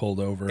somebody pulled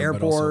over.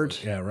 Airport. But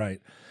also, yeah,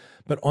 right.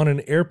 But on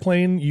an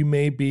airplane, you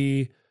may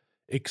be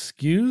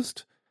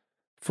excused.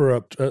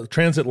 For a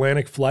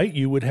transatlantic flight,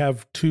 you would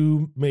have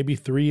 2, maybe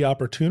 3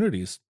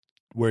 opportunities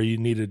where you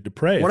needed to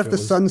pray. What if the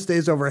sun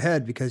stays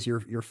overhead because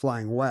you're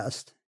flying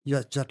west? You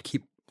just have to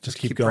keep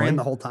going praying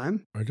the whole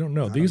time? I don't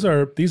know. These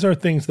are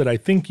things that I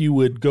think you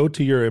would go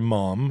to your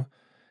imam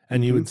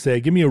and you would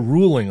say, give me a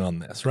ruling on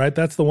this, right?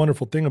 That's the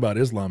wonderful thing about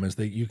Islam is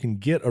that you can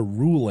get a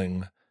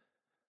ruling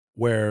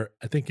where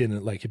I think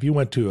if you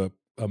went to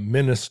a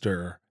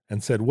minister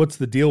and said, what's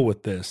the deal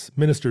with this?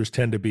 Ministers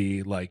tend to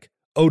be like,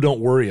 oh, don't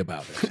worry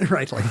about it.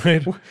 Right.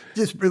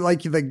 Just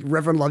like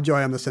Reverend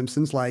Lovejoy on The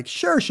Simpsons, like,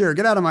 sure,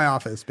 get out of my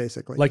office,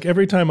 basically. Like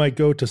every time I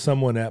go to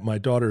someone at my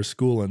daughter's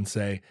school and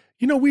say,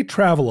 we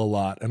travel a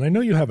lot, and I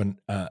know you have an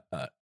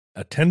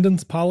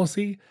attendance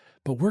policy,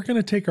 but we're going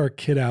to take our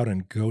kid out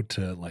and go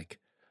to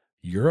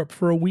Europe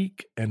for a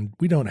week, and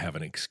we don't have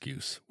an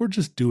excuse. We're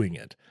just doing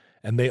it.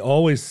 And they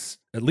always,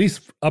 at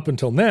least up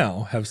until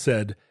now, have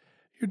said,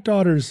 your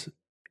daughter's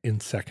in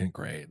 2nd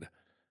grade.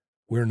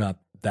 We're not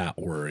that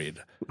worried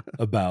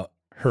about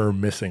her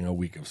missing a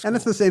week of school. And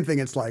it's the same thing.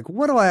 It's like,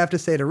 what do I have to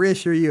say to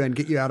reassure you and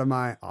get you out of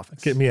my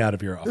office? Get me out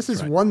of your office.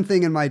 This is one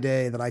thing in my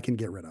day that I can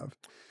get rid of.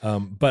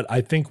 But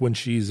I think when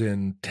she's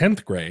in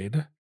 10th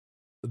grade,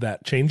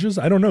 that changes.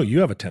 I don't know. You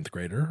have a 10th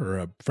grader or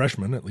a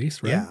freshman at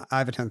least, right? Yeah, I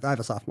have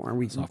a sophomore.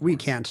 We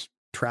can't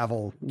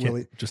travel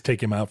really. Just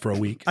take him out for a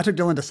week. I took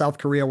Dylan to South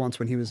Korea once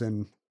when he was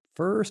in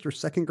 1st or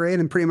 2nd grade,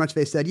 and pretty much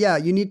they said, yeah,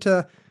 you need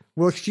to,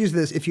 we'll excuse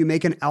this if you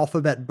make an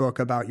alphabet book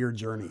about your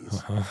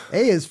journeys.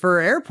 A is for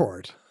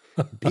airport.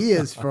 B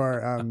is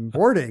for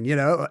boarding,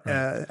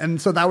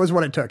 and so that was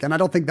what it took. And I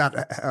don't think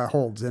that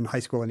holds in high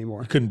school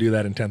anymore. You couldn't do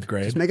that in 10th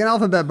grade. Just make an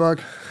alphabet book.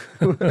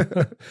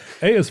 A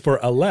is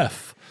for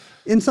Aleph.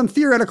 In some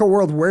theoretical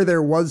world where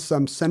there was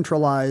some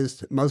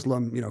centralized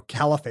Muslim,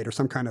 caliphate or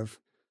some kind of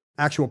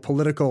actual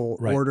political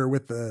order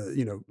with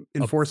the,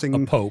 enforcing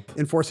a pope,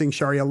 enforcing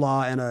Sharia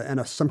law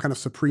and some kind of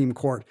Supreme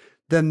Court,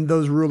 then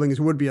those rulings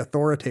would be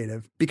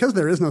authoritative. Because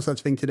there is no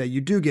such thing today, you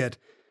do get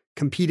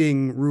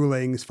competing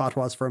rulings,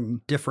 fatwas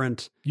from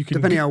different,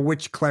 depending on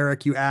which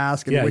cleric you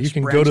ask and which you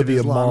can branch go to of the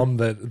Islam.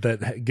 imam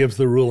that gives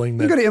the ruling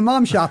that you go to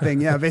imam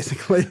shopping,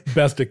 basically.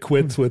 Best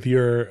acquits with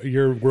your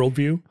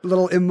worldview.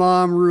 Little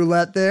imam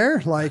roulette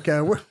there, like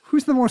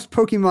who's the most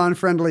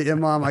Pokemon-friendly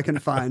imam I can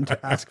find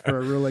to ask for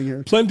a ruling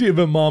here? Plenty of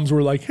imams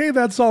were like, hey,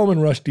 that Solomon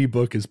Rushdie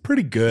book is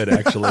pretty good,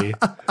 actually.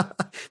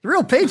 The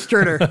real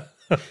page-turner.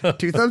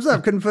 2 thumbs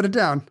up, couldn't put it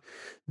down.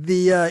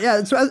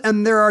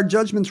 And there are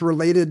judgments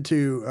related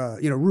to,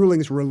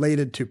 rulings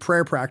related to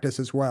prayer practice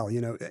as well,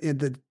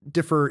 that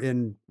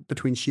differ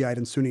between Shiite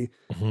and Sunni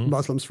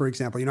Muslims, for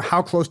example.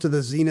 How close to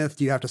the zenith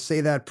do you have to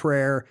say that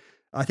prayer?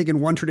 I think in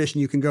one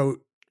tradition you can go,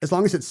 as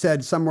long as it's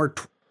said somewhere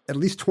at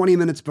least 20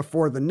 minutes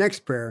before the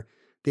next prayer,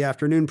 The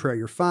afternoon prayer,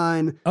 you're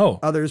fine. Oh,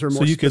 others are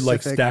more so you could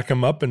like specific. stack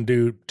them up and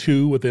do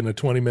 2 within a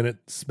 20-minute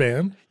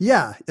span?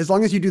 Yeah, as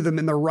long as you do them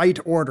in the right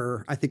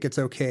order, I think it's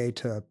okay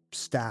to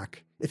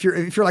stack. If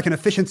you're like an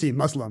efficiency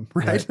Muslim,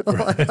 right?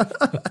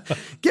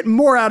 Get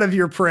more out of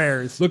your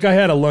prayers. Look, I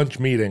had a lunch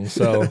meeting,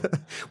 so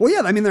Well,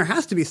 yeah, I mean, there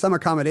has to be some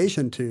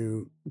accommodation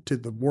to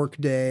the work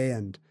day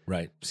and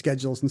right.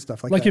 schedules and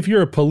stuff like Like that. if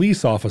you're a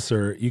police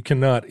officer, you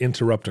cannot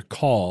interrupt a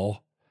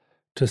call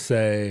to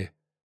say,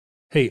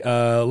 hey,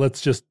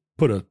 let's just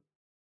put a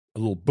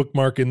little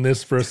bookmark in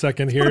this for a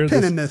second here. Put a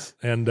pin in this.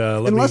 And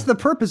Unless the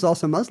perp is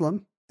also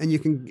Muslim and you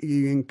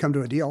can come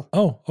to a deal.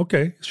 Oh,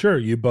 okay. Sure.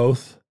 You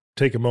both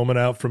take a moment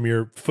out from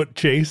your foot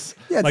chase.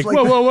 Yeah, it's like,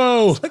 like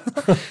whoa.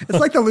 It's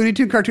like the Looney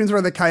Tune cartoons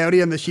where the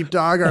coyote and the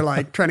sheepdog are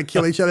like trying to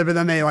kill each other, but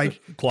then they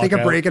like Clock take a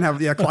out. break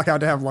and clock out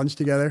to have lunch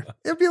together.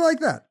 It'd be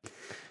like that.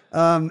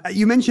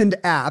 You mentioned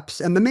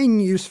apps, and the main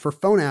use for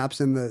phone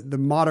apps in the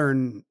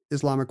modern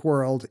Islamic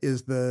world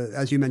is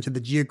as you mentioned, the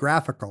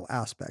geographical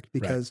aspect,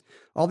 because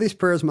all these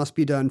prayers must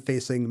be done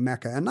facing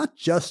Mecca, and not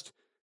just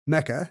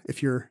Mecca.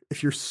 If you're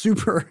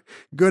super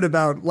good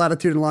about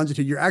latitude and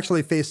longitude, you're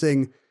actually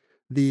facing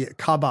the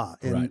Kaaba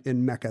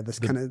in Mecca. This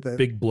kind of the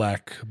big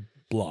black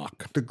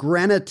block. the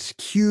granite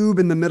cube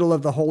in the middle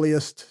of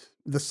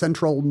the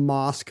central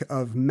mosque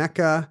of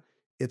Mecca.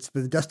 It's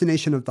the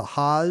destination of the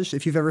Hajj.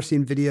 If you've ever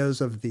seen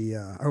videos of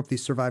I hope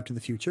these survive to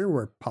the future,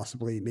 where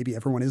possibly maybe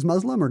everyone is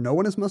Muslim or no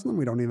one is Muslim.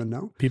 We don't even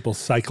know. People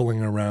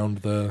cycling around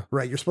the...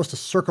 Right. You're supposed to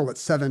circle it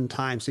 7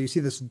 times. So you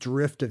see this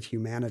drift of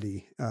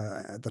humanity.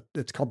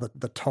 It's called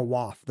the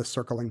tawaf, the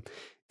circling.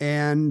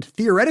 And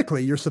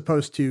theoretically, you're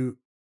supposed to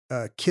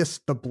kiss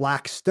the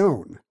black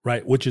stone.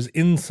 Right, which is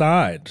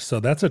inside. So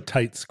that's a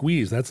tight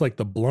squeeze. That's like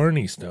the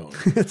Blarney Stone.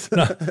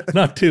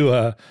 not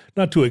to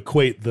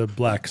equate the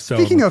black stone.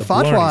 Speaking with of the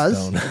Blarney fatwas,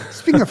 Stone.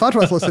 speaking of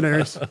fatwas,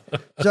 listeners,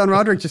 John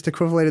Roderick just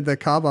equated the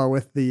Kaaba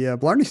with the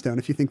Blarney Stone.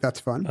 If you think that's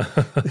fun,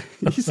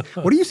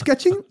 what are you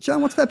sketching,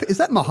 John? What's that? Is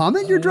that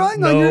Muhammad you're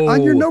drawing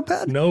on your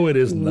notepad? No, it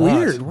is not.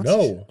 Weird.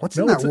 What's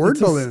in that word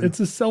balloon? It's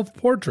a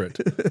self-portrait.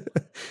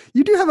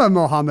 You do have a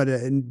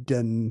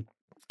Mohammedan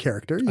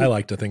character. I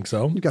like to think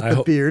so. You got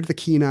the beard, the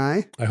keen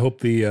eye, I hope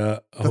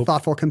the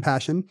thoughtful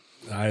compassion.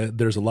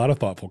 there's a lot of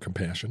thoughtful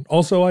compassion.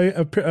 Also, I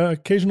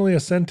occasionally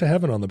ascend to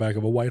heaven on the back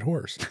of a white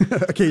horse.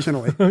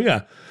 Occasionally.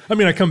 Yeah. I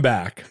mean, I come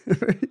back.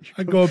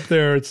 I go up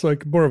there. It's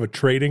like more of a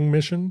trading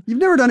mission. You've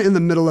never done it in the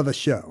middle of a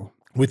show.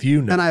 With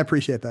you, no. And I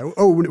appreciate that.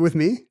 Oh, with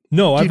me?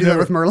 No, Do you do that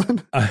with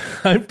Merlin?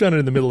 I've done it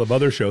in the middle of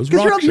other shows.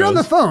 Because you're on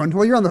the phone.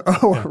 Well, you're on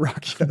the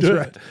rock shows,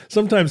 right?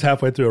 Sometimes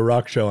halfway through a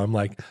rock show, I'm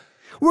like,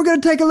 we're going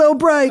to take a little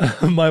break.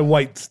 my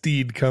white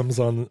steed comes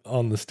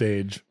on the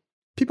stage.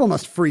 People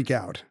must freak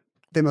out.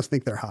 They must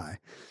think they're high.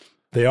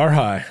 They are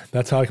high.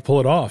 That's how I can pull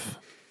it off.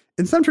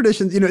 In some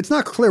traditions, it's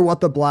not clear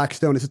what the black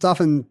stone is. It's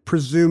often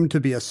presumed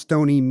to be a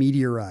stony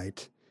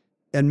meteorite,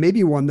 and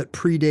maybe one that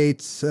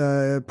predates,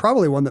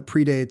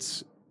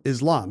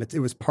 Islam. It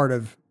was part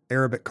of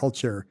Arabic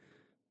culture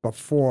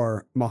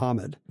before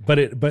Muhammad. But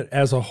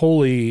as a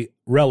holy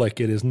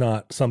relic, it is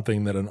not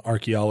something that an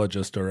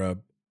archaeologist or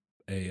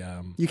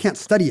you can't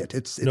study it.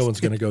 No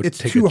one's going to go. It's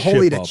take too a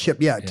holy chip to off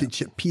chip. it. To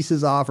chip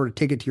pieces off or to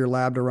take it to your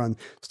lab to run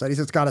studies.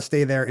 It's got to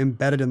stay there,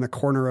 embedded in the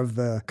corner of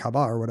the Kaaba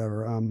or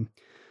whatever.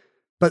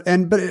 But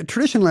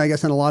traditionally, I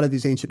guess in a lot of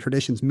these ancient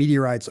traditions,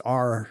 meteorites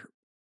are,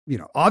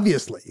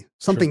 obviously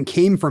something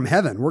came from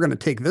heaven. We're going to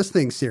take this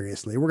thing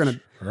seriously. We're going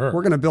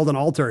to build an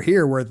altar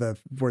here where the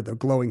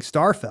glowing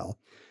star fell.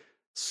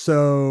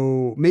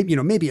 So maybe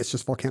it's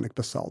just volcanic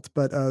basalt,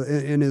 but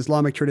in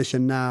Islamic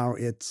tradition now,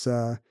 it's.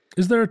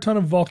 Is there a ton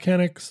of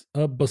volcanic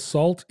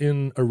basalt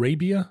in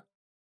Arabia?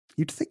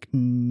 You'd think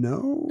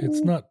no.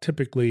 It's not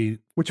typically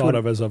thought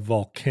of as a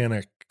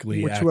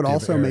volcanically which active would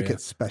also area. make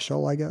it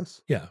special, I guess.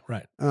 Yeah,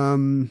 right.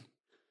 The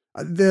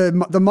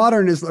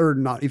modern is, or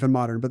not even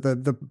modern, but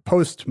the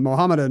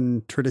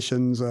post-Mohammedan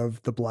traditions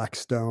of the Black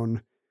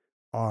Stone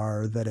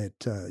are that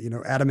it,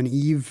 Adam and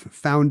Eve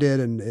found it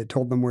and it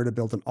told them where to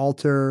build an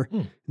altar.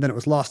 Then it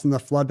was lost in the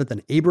flood, but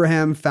then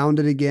Abraham found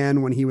it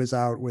again when he was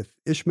out with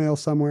Ishmael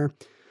somewhere.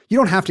 You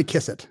don't have to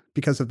kiss it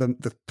because of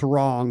the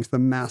throngs, the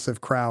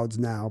massive crowds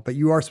now, but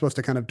you are supposed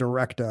to kind of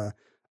direct a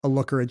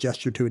look or a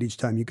gesture to it each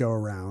time you go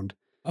around.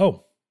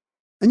 Oh.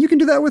 And you can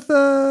do that with,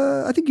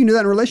 I think you can do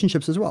that in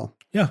relationships as well.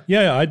 Yeah,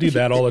 I do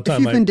that all the time.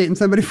 If you've been dating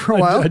somebody for a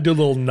while. I do a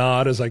little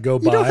nod as I go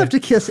by. You don't have to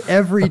kiss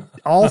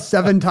all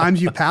 7 times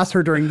you pass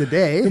her during the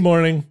day. Good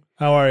morning.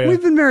 How are you?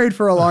 We've been married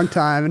for a long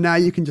time, and now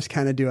you can just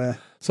kind of do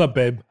What's up,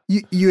 babe?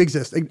 You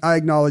exist. I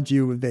acknowledge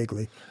you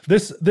vaguely.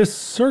 This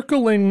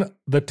circling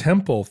the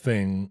temple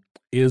thing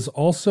is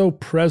also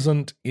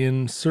present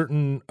in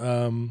certain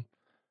Christian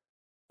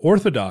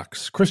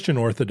Orthodox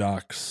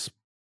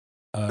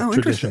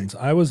traditions.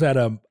 I was at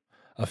a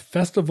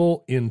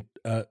festival in,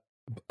 and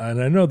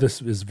I know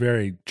this is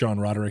very John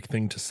Roderick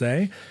thing to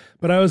say,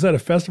 but I was at a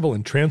festival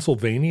in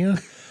Transylvania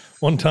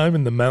one time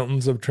in the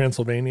mountains of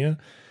Transylvania.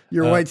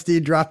 Your white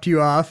steed dropped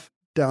you off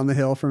down the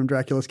hill from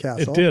Dracula's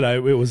castle. It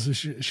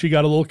did. She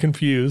got a little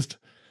confused.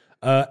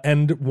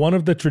 And one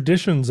of the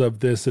traditions of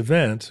this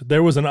event,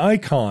 there was an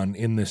icon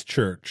in this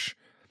church.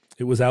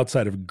 It was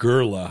outside of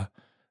Gurla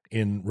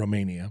in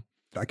Romania.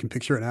 I can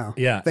picture it now.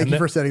 Yeah. Thank you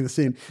for setting the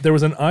scene. There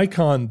was an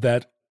icon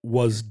that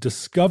was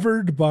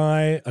discovered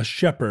by a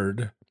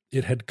shepherd.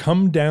 It had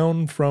come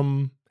down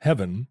from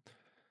heaven.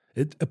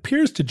 It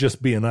appears to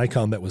just be an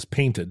icon that was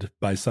painted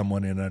by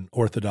someone in an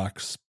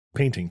Orthodox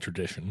painting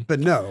tradition. But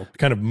no.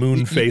 Kind of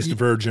moon-faced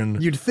virgin.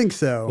 You'd think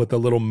so. With a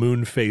little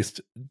moon-faced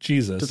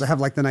Jesus. Does it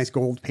have like the nice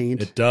gold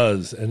paint? It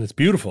does, and it's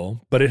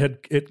beautiful. But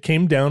it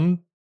came down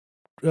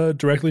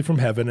directly from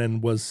heaven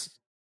and was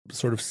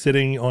sort of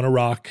sitting on a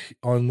rock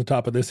on the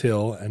top of this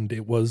hill, and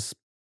it was,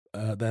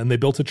 then they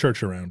built a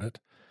church around it.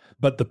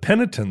 But the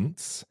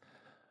penitents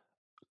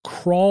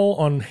crawl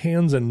on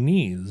hands and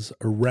knees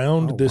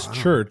around this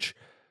church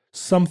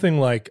something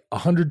like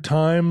 100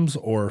 times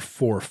or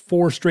for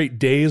 4 straight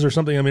days or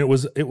something. I mean,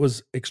 it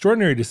was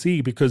extraordinary to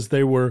see because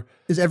they were...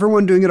 Is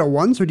everyone doing it at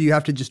once, or do you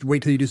have to just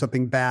wait till you do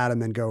something bad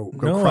and then go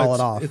crawl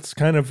it off? It's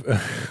kind of...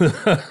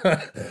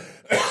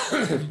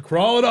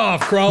 crawl it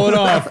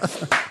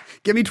off.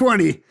 Give me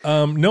 20.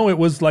 No, it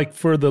was like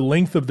for the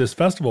length of this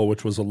festival,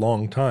 which was a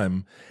long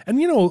time.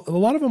 And, a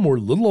lot of them were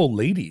little old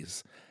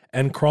ladies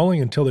and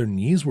crawling until their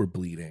knees were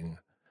bleeding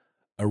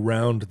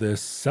around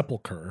this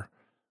sepulcher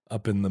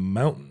up in the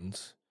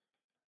mountains.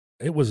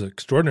 It was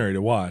extraordinary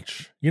to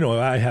watch.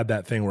 I had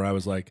that thing where I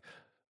was like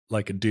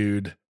a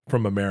dude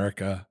from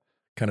America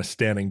kind of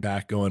standing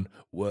back going,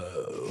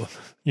 whoa,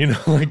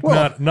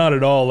 not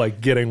at all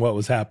like getting what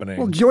was happening.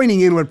 Well,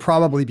 joining in would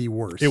probably be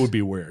worse. It would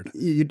be weird.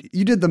 You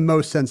did the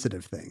most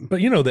sensitive thing. But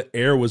the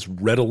air was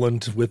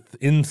redolent with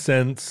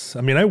incense.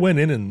 I mean, I went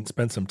in and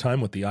spent some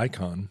time with the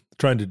icon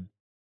trying to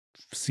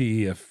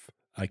see if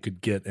I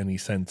could get any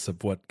sense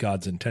of what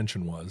God's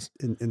intention was.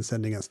 In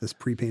sending us this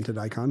pre-painted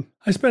icon?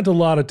 I spent a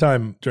lot of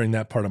time during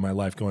that part of my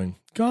life going,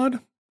 God,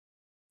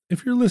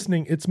 if you're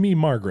listening, it's me,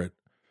 Margaret.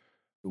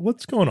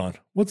 What's going on?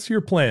 What's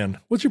your plan?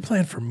 What's your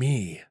plan for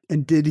me?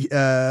 And did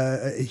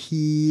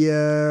he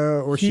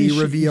or she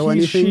reveal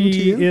anything to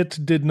you?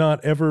 It did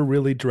not ever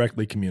really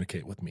directly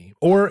communicate with me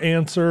or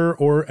answer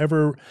or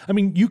ever. I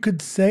mean, you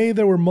could say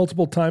there were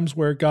multiple times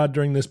where God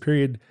during this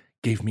period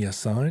gave me a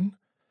sign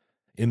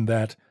in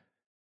that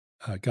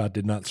God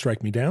did not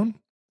strike me down.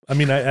 I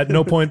mean, at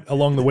no point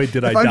along the way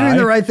did I die. If I'm doing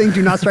the right thing,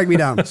 do not strike me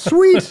down.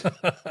 Sweet.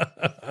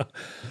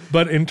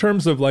 But in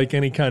terms of like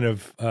any kind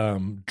of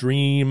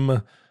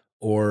dream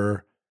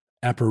or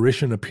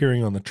apparition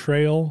appearing on the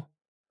trail,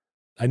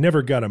 I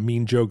never got a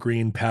Mean Joe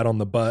Green pat on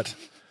the butt.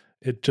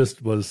 It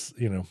just was,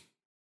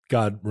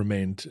 God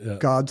remained.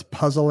 God's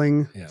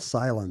puzzling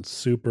silence.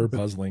 Super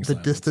puzzling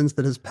silence. The distance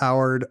that has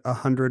powered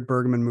 100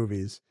 Bergman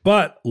movies.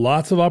 But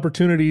lots of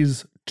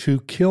opportunities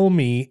to kill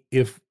me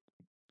if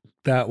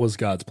that was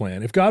God's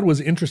plan. If God was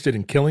interested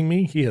in killing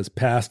me, he has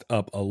passed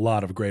up a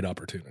lot of great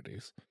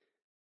opportunities.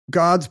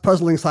 God's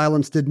puzzling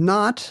silence did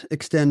not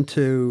extend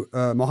to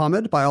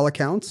Muhammad, by all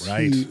accounts.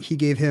 Right. He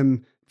gave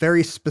him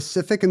very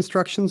specific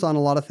instructions on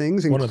a lot of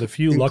things. One of the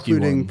few lucky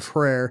ones. Including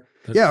prayer.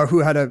 Yeah, who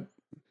had a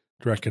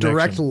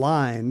direct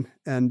line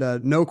and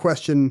no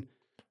question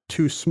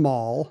too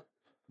small,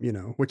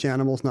 which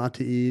animals not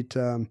to eat.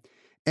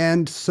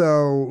 And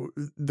so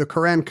the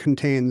Quran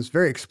contains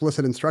very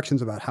explicit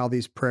instructions about how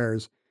these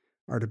prayers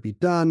are to be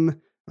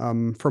done.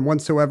 From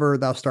whensoever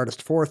thou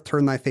startest forth,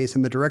 turn thy face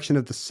in the direction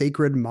of the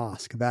sacred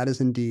mosque. That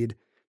is indeed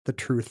the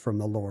truth from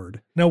the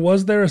Lord. Now,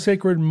 was there a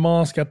sacred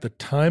mosque at the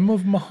time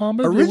of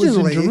Muhammad?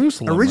 Originally, it was in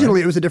Jerusalem, originally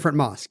right? It was a different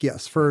mosque,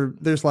 yes.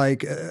 There's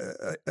like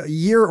a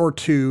year or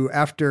two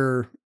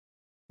after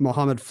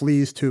Muhammad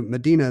flees to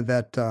Medina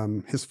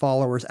that his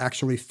followers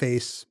actually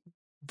face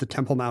the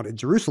Temple Mount in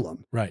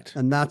Jerusalem. Right.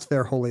 And that's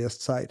their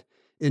holiest site.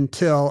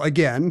 Until,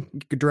 again,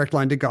 direct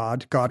line to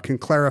God, God can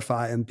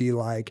clarify and be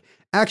like,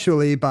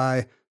 actually,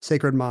 by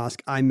sacred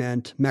mosque, I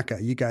meant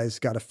Mecca. You guys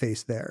got to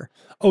face there.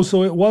 Oh,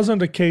 so it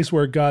wasn't a case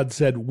where God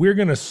said, we're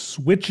going to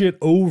switch it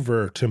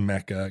over to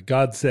Mecca.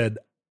 God said,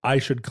 I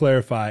should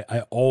clarify,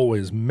 I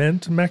always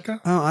meant Mecca?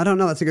 Oh, I don't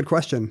know. That's a good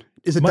question.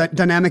 Is it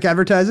dynamic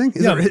advertising?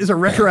 Is it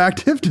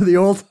retroactive to the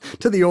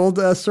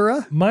old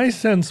surah? My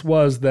sense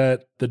was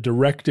that the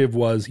directive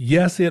was,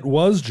 yes, it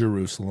was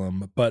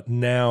Jerusalem, but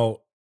now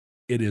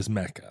it is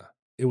Mecca.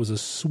 It was a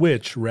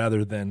switch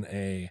rather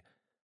than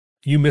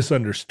you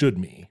misunderstood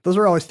me. Those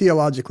are always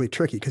theologically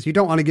tricky because you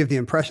don't want to give the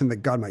impression that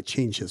God might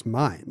change his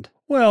mind.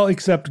 Well,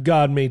 except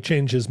God may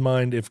change his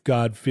mind if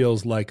God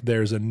feels like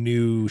there's a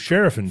new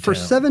sheriff in town. For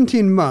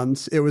 17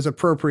 months, it was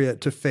appropriate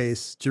to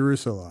face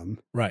Jerusalem.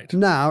 Right.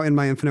 Now, in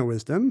my infinite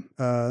wisdom...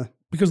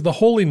 because the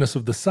holiness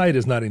of the site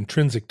is not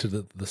intrinsic to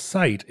the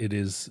site. It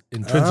is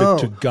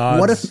intrinsic to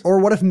God's...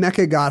 What if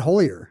Mecca got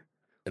holier?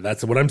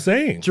 That's what I'm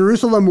saying.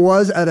 Jerusalem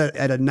was at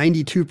a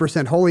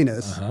 92%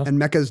 holiness, and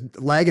Mecca's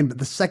lagging. But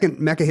the second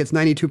Mecca hits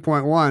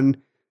 92.1,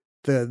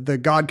 the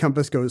God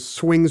compass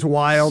swings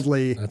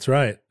wildly. That's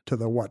right. To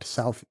the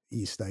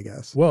southeast, I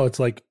guess. Well, it's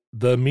like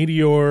the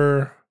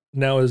meteor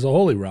now is a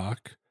holy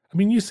rock. I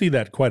mean, you see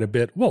that quite a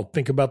bit. Well,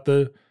 think about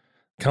the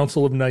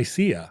Council of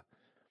Nicaea.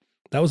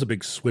 That was a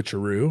big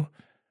switcheroo.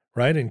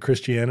 right? In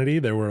Christianity,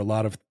 there were a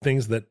lot of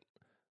things that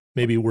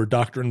maybe were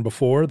doctrine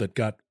before that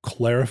got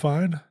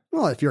clarified.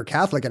 Well, if you're a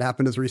Catholic, it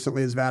happened as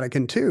recently as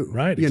Vatican II.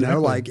 Right, You know,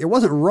 exactly. like it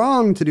wasn't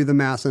wrong to do the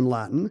Mass in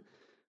Latin,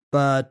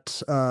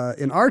 but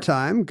in our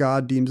time,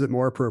 God deems it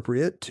more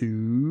appropriate to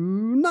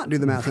not do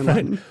the Mass in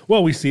Latin.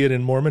 Well, we see it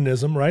in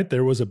Mormonism, right?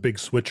 There was a big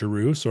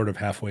switcheroo sort of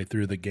halfway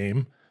through the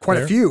game. Quite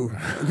there. a few.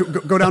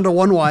 Go down to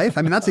one wife.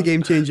 I mean, that's a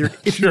game changer.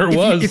 If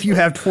you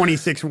have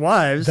 26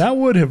 wives. That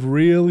would have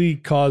really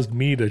caused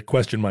me to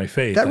question my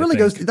faith. That really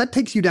that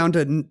takes you down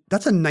to,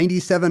 that's a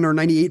 97 or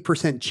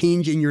 98%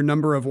 change in your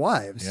number of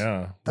wives.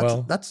 Yeah.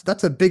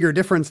 That's a bigger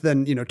difference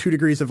than, 2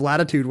 degrees of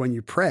latitude when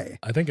you pray.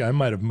 I think I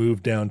might have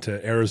moved down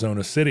to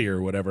Arizona City or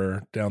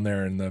whatever down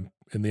there in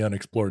the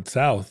unexplored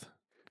South.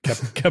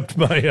 Kept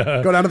my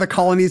go down to the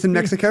colonies in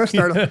Mexico,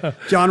 start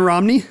John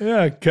Romney.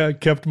 Yeah,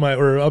 kept my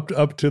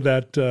up to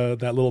that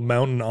little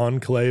mountain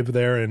enclave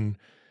there in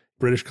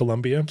British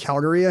Columbia,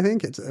 Calgary, I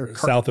think it's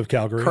south of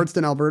Calgary,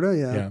 Cardston, Alberta.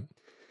 Yeah.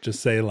 Just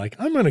say like,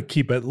 I'm going to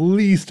keep at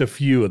least a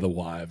few of the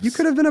wives. You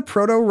could have been a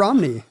proto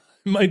Romney.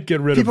 Might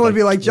get rid of. People would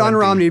be like 20. John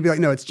Romney. Would be like,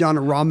 no, it's John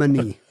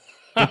Romney.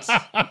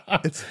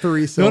 It's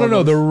 3 syllables.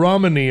 No. The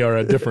Romney are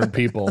a different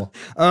people.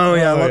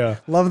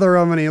 Love the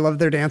Romani, love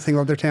their dancing,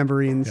 love their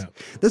tambourines. Yeah.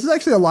 This is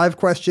actually a live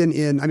question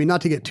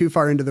not to get too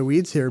far into the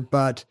weeds here,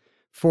 but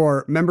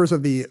for members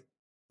of the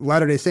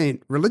Latter-day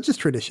Saint religious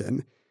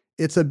tradition,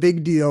 it's a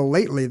big deal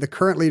lately. The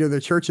current leader of the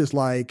church is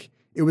like,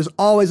 it was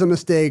always a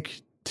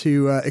mistake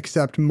to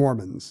accept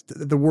Mormons,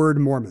 the word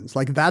Mormons.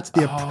 Like that's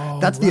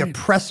the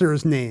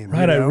oppressor's name.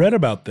 Right, I read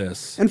about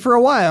this. And for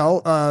a while,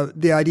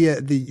 the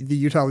idea, the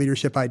Utah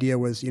leadership idea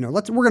was, we're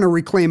going to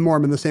reclaim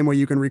Mormon the same way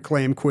you can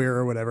reclaim queer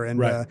or whatever.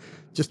 And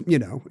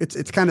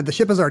it's kind of, the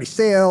ship has already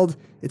sailed.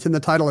 It's in the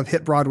title of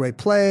hit Broadway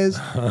plays.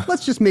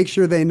 Let's just make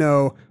sure they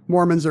know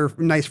Mormons are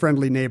nice,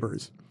 friendly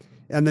neighbors.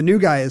 And the new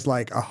guy is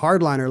like a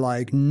hardliner,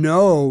 like,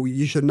 no,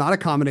 you should not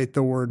accommodate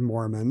the word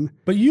Mormon.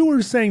 But you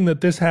were saying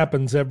that this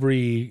happens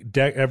every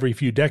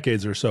few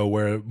decades or so,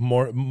 where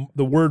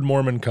the word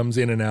Mormon comes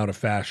in and out of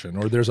fashion,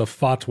 or there's a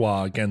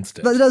fatwa against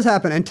it. That does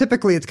happen, and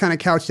typically it's kind of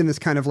couched in this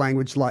kind of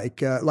language,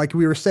 like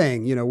we were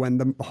saying, when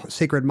the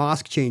sacred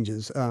mosque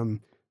changes.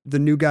 The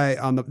new guy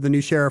the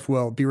new sheriff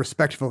will be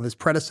respectful of his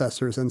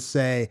predecessors and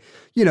say,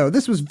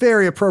 this was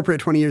very appropriate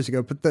 20 years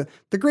ago. But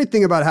the great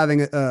thing about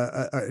having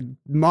a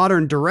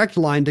modern direct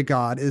line to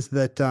God is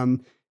that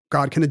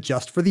God can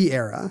adjust for the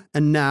era.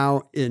 And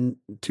now in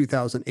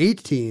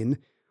 2018,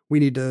 we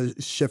need to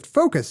shift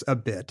focus a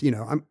bit. He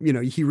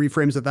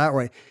reframes it that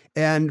way.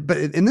 But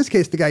in this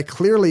case, the guy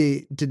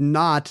clearly did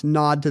not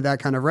nod to that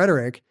kind of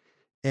rhetoric.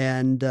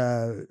 And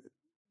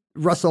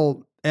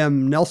Russell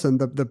M. Nelson,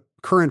 the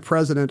current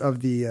president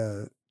of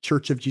the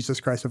Church of Jesus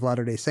Christ of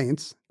Latter-day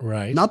Saints,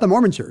 right? Not the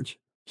Mormon Church.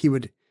 He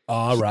would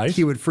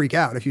freak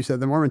out if you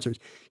said the Mormon Church.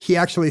 He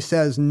actually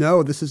says,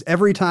 no, this is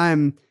every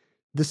time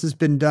this has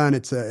been done,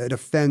 it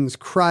offends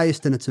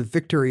Christ and it's a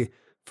victory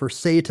for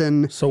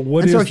Satan. So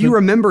if you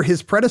remember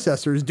his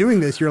predecessors doing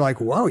this, you're like,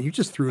 whoa, you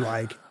just threw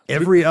like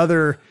every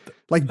other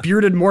like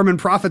bearded Mormon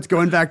prophets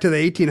going back to the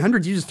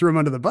 1800s. You just threw them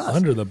under the bus.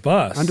 Under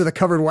the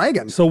covered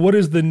wagon. So what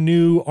is the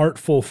new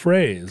artful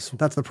phrase?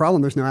 That's the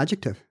problem. There's no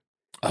adjective.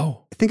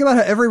 Oh. Think about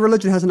how every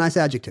religion has a nice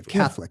adjective.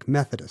 Catholic,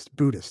 Methodist,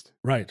 Buddhist.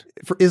 Right.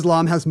 For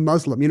Islam has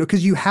Muslim,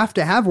 because you have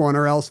to have one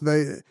or else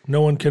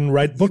no one can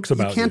write books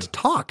about it. You can't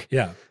talk.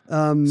 Yeah.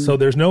 So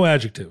there's no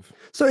adjective.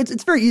 So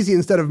it's very easy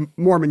instead of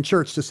Mormon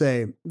church to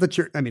say the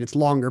church. I mean, it's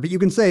longer, but you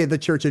can say the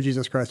Church of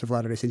Jesus Christ of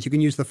Latter-day Saints. You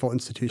can use the full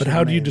institution. But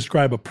how do you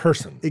describe a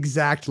person?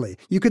 Exactly.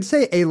 You could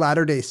say a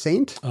Latter-day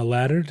Saint. A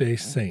Latter-day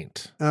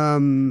Saint.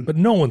 But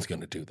no one's going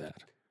to do that.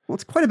 Well,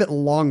 it's quite a bit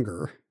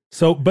longer.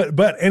 So,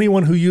 but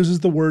anyone who uses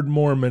the word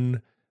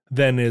Mormon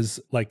then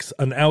is like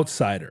an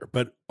outsider.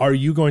 But are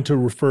you going to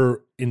refer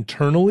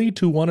internally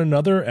to one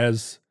another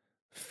as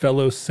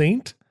fellow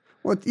saint?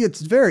 Well,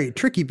 it's very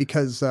tricky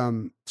because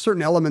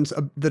certain elements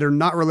that are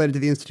not related to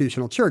the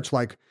institutional church,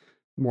 like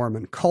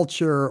Mormon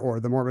culture or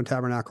the Mormon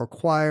Tabernacle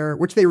Choir,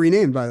 which they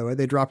renamed, by the way.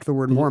 They dropped the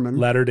word Mormon.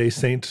 Latter-day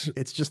Saint.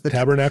 It's just the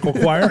Tabernacle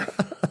Choir.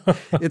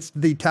 It's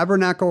the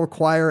Tabernacle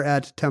Choir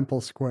at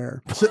Temple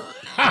Square. So,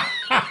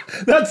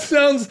 that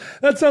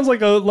sounds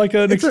like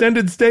an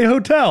extended stay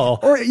hotel.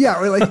 Or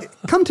like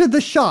come to the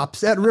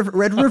shops at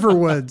Red River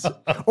Woods.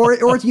 Or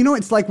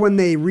it's like when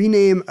they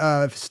rename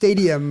a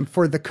stadium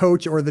for the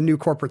coach or the new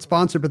corporate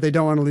sponsor, but they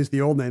don't want to lose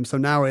the old name. So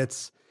now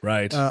it's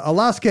right.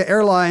 Alaska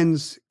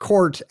Airlines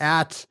Court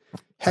at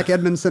Heck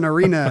Edmondson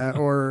Arena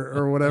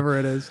or whatever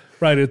it is.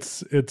 Right.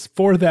 It's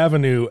 4th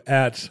Avenue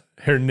at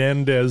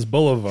Hernandez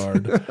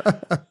Boulevard.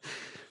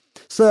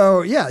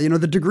 So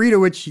the degree to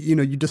which,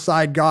 you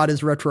decide God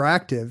is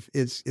retroactive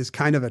is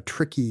kind of a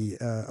tricky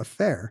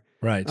affair.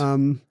 Right.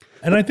 And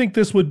I think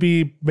this would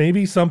be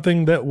maybe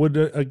something that would,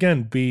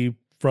 again, be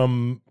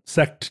from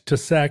sect to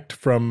sect,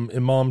 from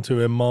imam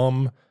to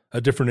imam, a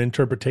different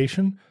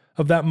interpretation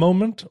of that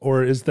moment?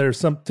 Or is there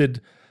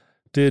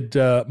did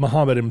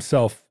Muhammad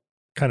himself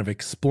kind of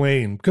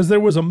explain? Because there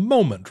was a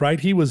moment, right?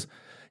 He was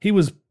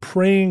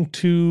praying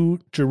to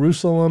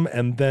Jerusalem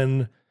and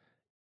then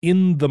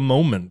in the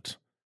moment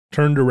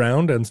turned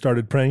around and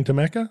started praying to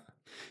Mecca?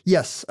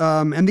 Yes,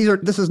 and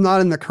this is not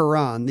in the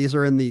Quran. These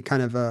are in the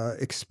kind of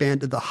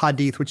expanded, the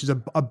Hadith, which is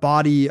a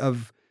body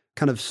of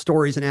kind of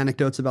stories and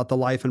anecdotes about the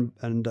life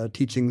and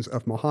teachings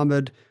of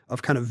Muhammad,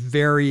 of kind of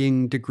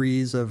varying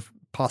degrees of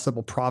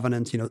possible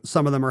provenance.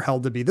 Some of them are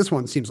held to be, this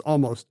one seems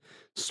almost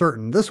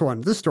certain. This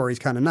story is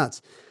kind of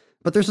nuts.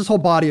 But there's this whole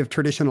body of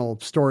traditional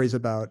stories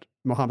about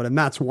Muhammad, and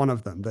that's one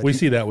of them. We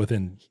see that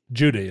within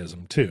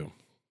Judaism too.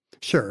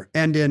 Sure,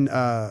 and in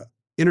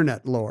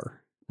internet lore.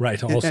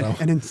 Right, also.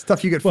 And in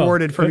stuff you get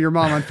forwarded from your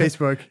mom on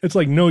Facebook. It's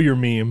like Know Your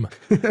Meme.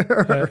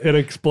 It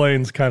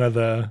explains kind of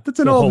it's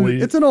an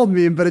old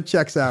meme, but it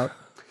checks out.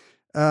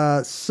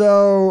 It's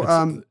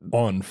on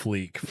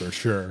fleek for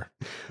sure.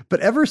 But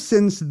ever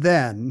since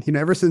then,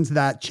 ever since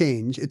that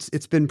change,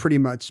 it's been pretty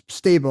much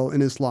stable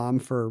in Islam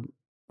for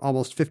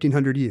almost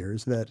 1,500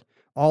 years that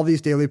all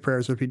these daily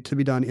prayers are to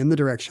be done in the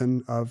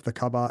direction of the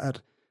Kaaba at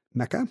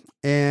Mecca.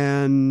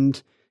 And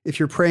if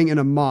you're praying in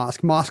a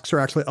mosque, mosques are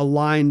actually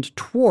aligned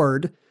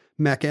toward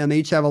Mecca, and they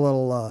each have a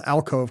little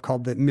alcove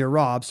called the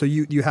mihrab. So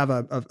you have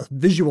a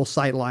visual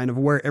sight line of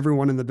where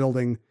everyone in the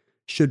building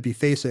should be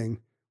facing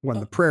when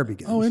the prayer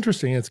begins. Oh,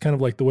 interesting. It's kind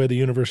of like the way the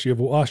University of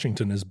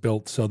Washington is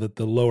built, so that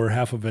the lower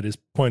half of it is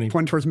pointing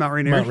towards Mount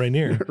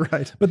Rainier.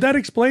 Right. But that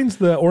explains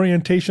the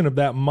orientation of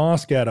that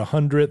mosque at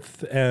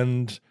 100th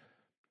and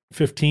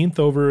 15th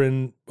over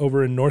in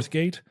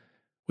Northgate.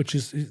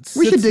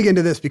 We should dig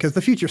into this because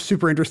the future's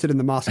super interested in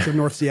the mosques of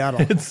North Seattle.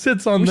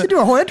 We should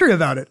do a whole entry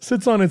about it.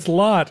 Sits on its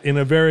lot in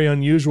a very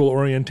unusual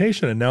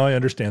orientation, and now I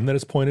understand that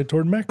it's pointed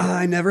toward Mecca.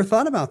 I never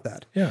thought about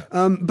that. Yeah.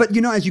 But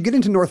as you get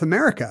into North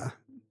America,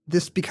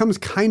 this becomes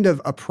kind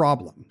of a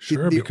problem.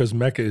 Sure, because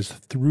Mecca is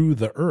through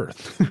the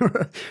earth.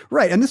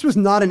 Right, and this was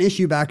not an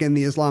issue back in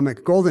the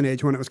Islamic Golden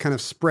Age when it was kind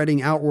of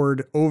spreading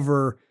outward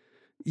over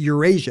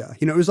Eurasia.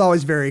 It was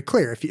always very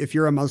clear. If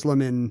you're a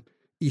Muslim in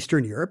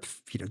Eastern Europe,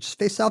 just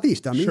face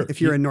southeast. Sure.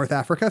 If you're in North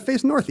Africa,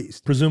 face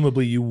northeast.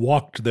 Presumably you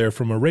walked there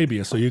from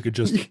Arabia, so you could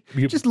just...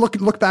 just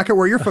look back at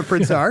where your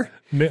footprints are.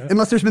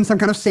 Unless there's been some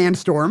kind of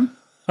sandstorm,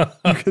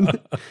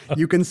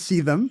 you can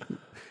see them.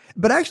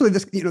 But actually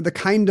this, the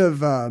kind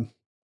of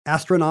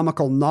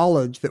astronomical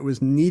knowledge that was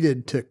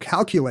needed to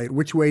calculate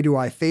which way do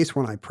I face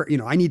when I pray.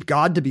 I need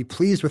God to be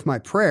pleased with my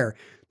prayer.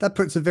 That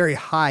puts a very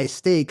high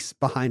stakes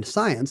behind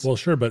science. Well,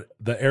 sure, but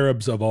the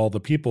Arabs of all the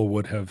people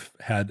would have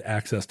had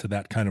access to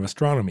that kind of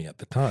astronomy at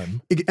the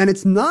time. And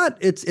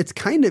it's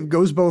kind of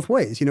goes both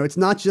ways. It's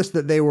not just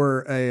that they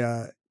were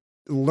a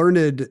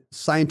learned,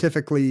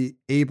 scientifically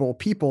able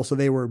people, so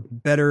they were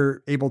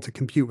better able to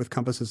compute with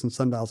compasses and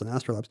sundials and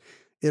astrolabes.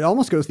 It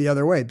almost goes the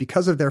other way.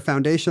 Because of their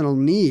foundational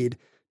need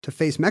to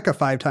face Mecca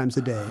 5 times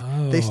a day,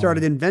 they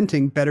started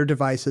inventing better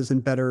devices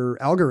and better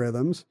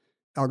algorithms.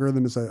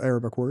 Algorithm is an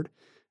Arabic word.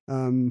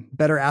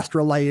 Better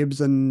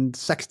astrolabes and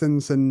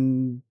sextants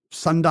and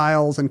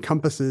sundials and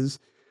compasses.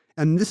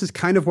 And this is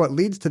kind of what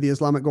leads to the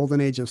Islamic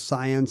Golden Age of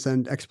science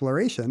and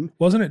exploration.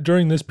 Wasn't it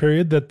during this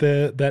period that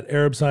that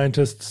Arab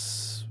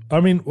scientists, wait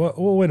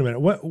a minute.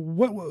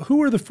 Who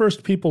were the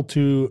first people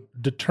to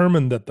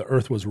determine that the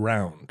earth was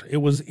round? It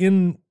was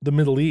in the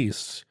Middle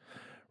East,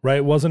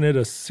 right? Wasn't it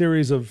a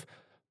series of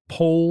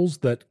poles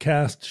that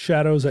cast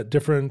shadows at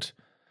different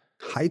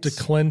heights,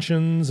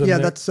 declensions? And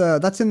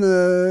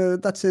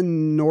that's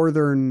in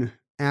northern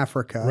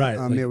Africa. Right.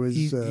 It was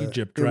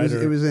Egypt, right?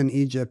 It was in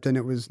Egypt, and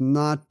it was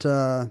not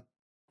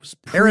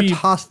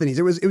Eratosthenes.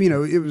 That was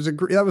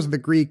the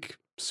Greek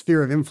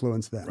sphere of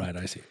influence then. Right,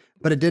 I see.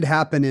 But it did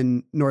happen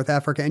in North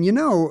Africa.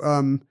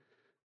 And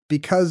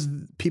because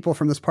people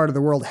from this part of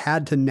the world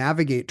had to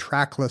navigate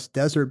trackless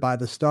desert by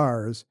the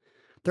stars,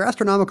 their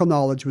astronomical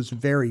knowledge was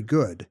very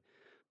good.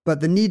 But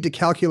the need to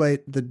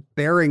calculate the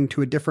bearing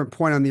to a different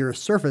point on the Earth's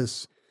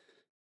surface,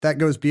 that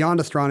goes beyond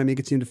astronomy,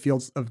 gets you into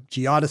fields of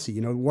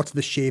geodesy. What's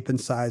the shape and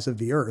size of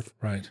the Earth?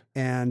 Right.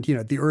 And,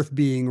 the Earth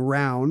being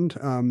round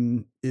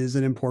is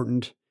an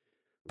important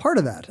part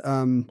of that.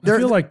 I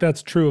feel like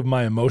that's true of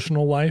my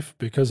emotional life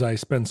because I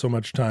spend so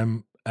much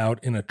time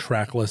out in a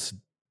trackless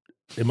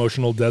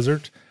emotional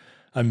desert.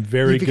 I'm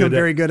very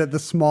good at the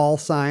small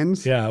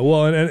signs. Yeah.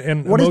 Well,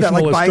 and what emotional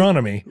is that, like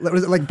astronomy.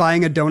 Is it like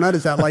buying a donut?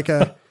 Is that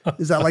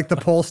like the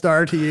pole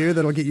star to you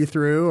that'll get you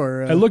through?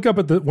 Or I look up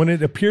at when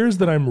it appears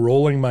that I'm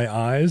rolling my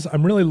eyes,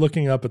 I'm really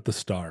looking up at the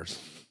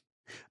stars.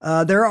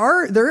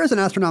 There is an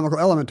astronomical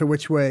element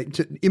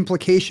to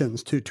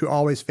implications to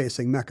always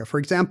facing Mecca. For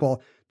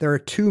example, there are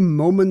 2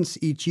 moments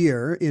each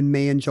year in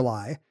May and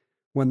July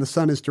when the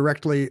sun is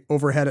directly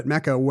overhead at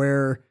Mecca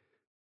where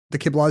the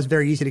Qibla is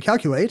very easy to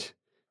calculate.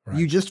 Right.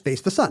 You just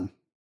face the sun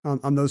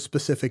on those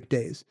specific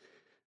days.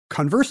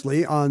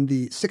 Conversely, on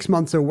the 6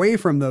 months away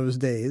from those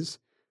days,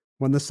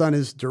 when the sun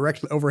is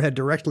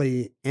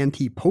directly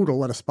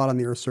antipodal at a spot on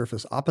the Earth's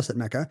surface opposite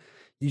Mecca,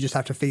 you just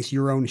have to face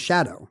your own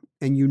shadow,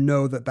 and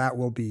that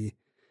will be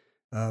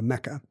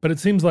Mecca. But it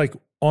seems like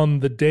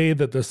on the day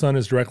that the sun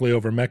is directly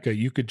over Mecca,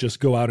 you could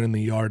just go out in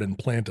the yard and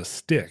plant a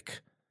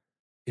stick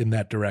in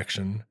that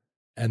direction,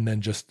 and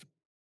then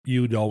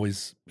you'd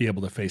always be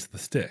able to face the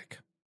stick.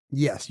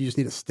 Yes, you just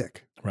need a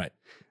stick. Right.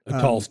 A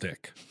tall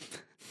stick.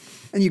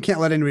 And you can't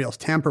let anybody else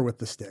tamper with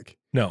the stick.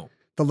 No.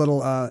 The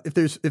little, if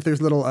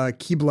there's little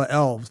Qibla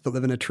elves that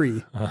live in a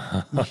tree,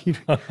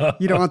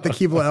 you don't want the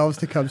Qibla elves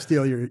to come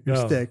steal your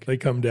stick. They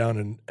come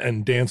down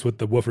and dance with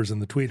the woofers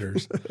and the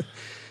tweeters.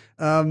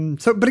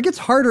 But it gets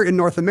harder in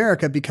North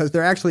America because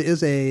there actually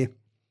is a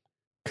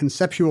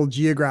conceptual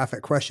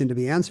geographic question to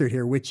be answered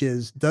here, which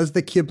is, does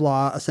the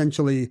Qibla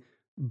essentially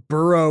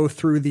burrow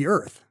through the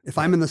earth? If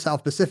I'm in the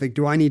South Pacific,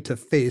 do I need to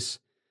face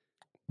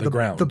the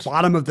ground, the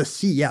bottom of the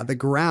sea? Yeah, the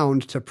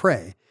ground to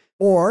pray.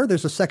 Or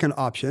there's a second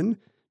option.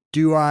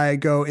 Do I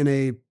go in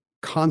a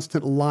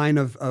constant line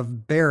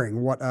of bearing?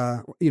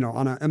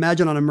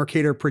 Imagine on a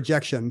Mercator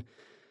projection.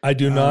 I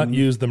do not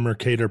use the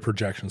Mercator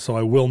projection, so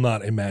I will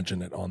not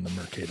imagine it on the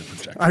Mercator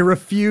projection. I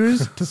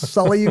refuse to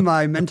sully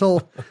my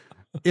mental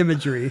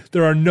imagery.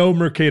 There are no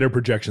Mercator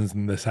projections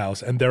in this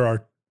house, and there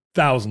are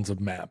thousands of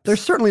maps.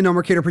 There's certainly no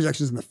Mercator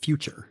projections in the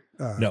future.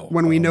 No.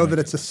 When we know that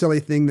it's a silly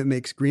thing that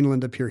makes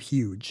Greenland appear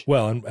huge.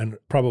 Well, and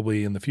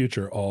probably in the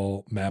future,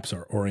 all maps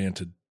are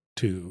oriented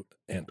to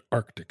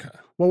Antarctica.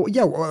 Well,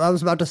 yeah, I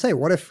was about to say,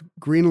 what if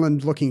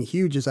Greenland looking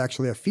huge is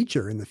actually a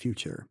feature in the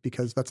future?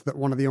 Because that's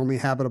one of the only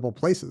habitable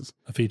places.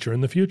 A feature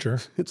in the future.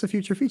 It's a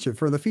feature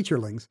for the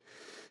featurelings.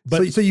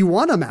 But so you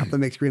want a map that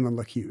makes Greenland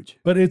look huge.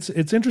 But it's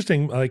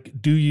interesting.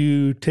 Like, do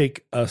you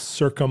take a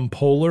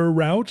circumpolar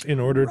route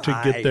in order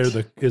to get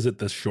there? Is it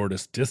the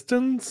shortest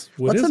distance?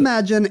 Let's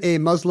imagine a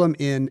Muslim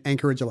in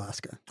Anchorage,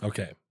 Alaska.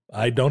 Okay.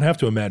 I don't have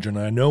to imagine.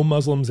 I know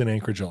Muslims in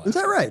Anchorage, Alaska. Is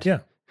that right?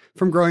 Yeah.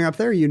 From growing up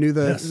there, you knew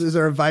Yes. Is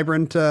there a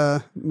vibrant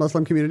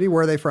Muslim community?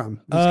 Where are they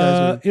from?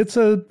 It's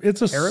a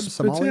Arab,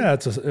 Somali?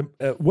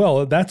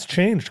 Well, that's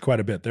changed quite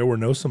a bit. There were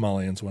no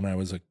Somalians when I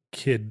was a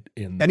kid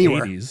in the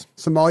 80s.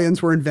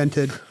 Somalians were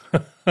invented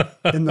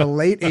in the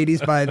late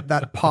 80s by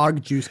that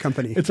Pog juice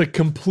company. It's a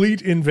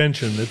complete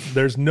invention.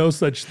 There's no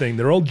such thing.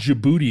 They're all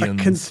Djiboutians.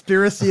 A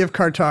conspiracy of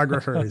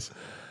cartographers.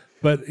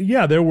 But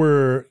yeah, there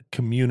were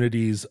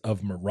communities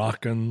of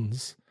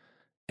Moroccans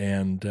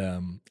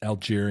and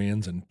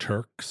Algerians and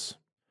Turks,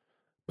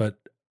 but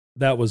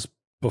that was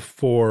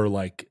before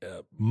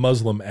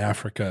Muslim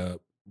Africa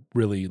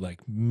really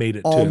made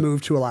it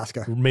moved to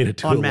Alaska. Made it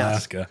to En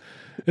Alaska. masse.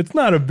 It's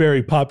not a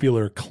very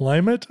popular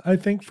climate, I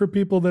think, for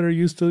people that are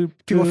used to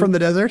People from the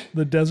desert?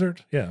 The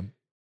desert, yeah.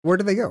 Where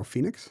do they go?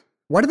 Phoenix?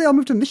 Why did they all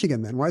move to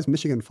Michigan then? Why is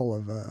Michigan full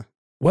of?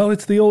 Well,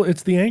 it's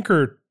the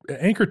anchor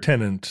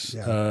tenant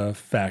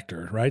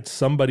factor, right?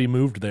 Somebody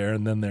moved there,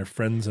 and then their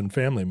friends and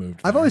family moved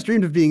there. I've always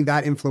dreamed of being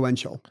that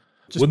influential.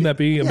 Wouldn't that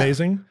be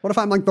amazing? What if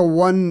I'm like the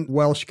one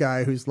Welsh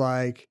guy who's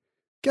like,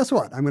 guess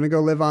what? I'm going to go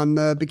live on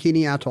the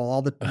Bikini Atoll.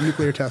 All the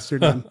nuclear tests are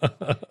done.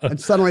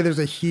 And suddenly there's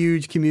a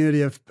huge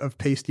community of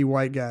pasty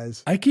white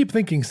guys. I keep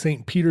thinking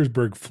St.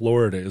 Petersburg,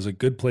 Florida is a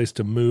good place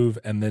to move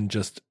and then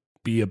just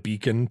be a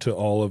beacon to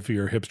all of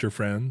your hipster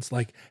friends.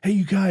 Like, hey,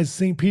 you guys,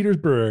 St.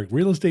 Petersburg,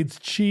 real estate's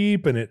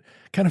cheap, and it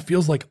kind of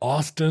feels like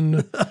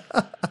Austin.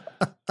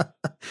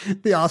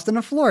 The Austin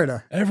of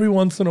Florida. Every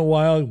once in a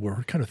while,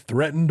 we're kind of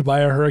threatened by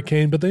a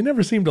hurricane, but they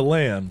never seem to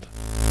land.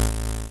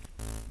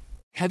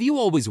 Have you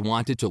always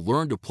wanted to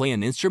learn to play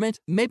an instrument?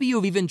 Maybe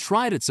you've even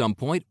tried at some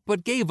point,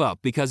 but gave up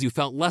because you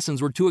felt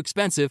lessons were too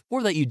expensive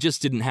or that you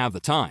just didn't have the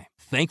time.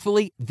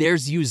 Thankfully,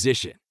 there's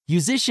Musician.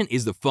 Musician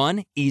is the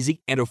fun,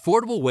 easy, and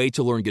affordable way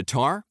to learn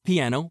guitar,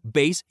 piano,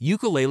 bass,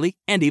 ukulele,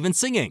 and even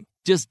singing.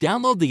 Just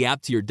download the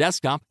app to your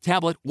desktop,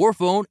 tablet, or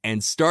phone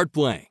and start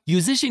playing.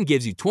 Musician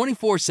gives you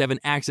 24/7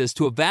 access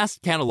to a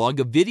vast catalog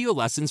of video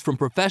lessons from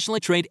professionally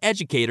trained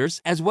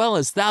educators, as well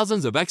as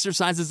thousands of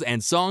exercises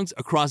and songs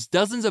across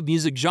dozens of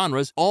music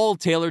genres, all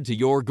tailored to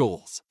your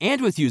goals.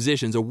 And with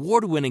Musician's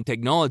award-winning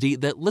technology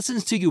that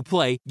listens to you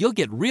play, you'll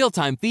get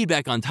real-time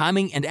feedback on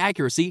timing and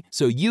accuracy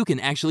so you can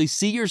actually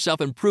see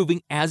yourself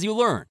improving as you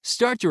learn.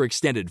 Start your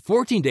extended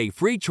 14-day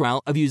free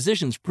trial of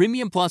Musician's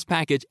Premium Plus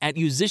package at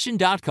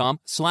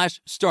musician.com/start.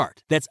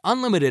 That's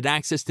unlimited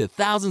access to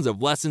thousands of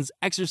lessons,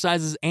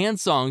 exercises, and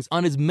songs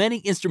on as many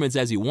instruments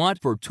as you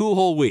want for 2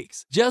 whole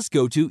weeks. Just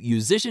go to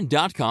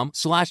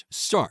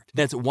musician.com/start.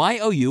 That's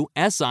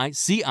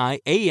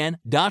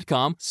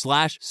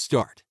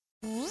YOUSICIAN.com/start.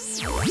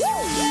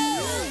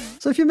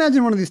 So if you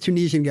imagine one of these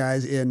Tunisian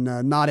guys in,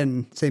 not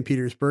in St.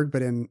 Petersburg,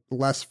 but in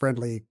less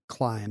friendly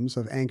climes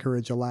of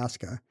Anchorage,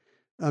 Alaska,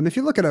 if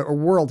you look at a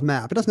world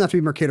map, it doesn't have to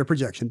be Mercator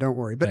projection, don't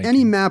worry, but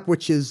any map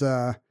which is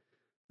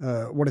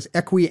what is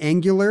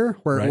equiangular,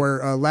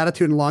 where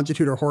latitude and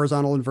longitude are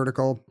horizontal and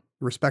vertical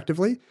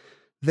respectively,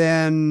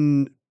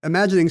 then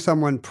imagining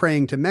someone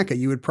praying to Mecca,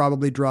 you would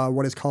probably draw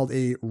what is called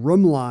a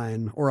room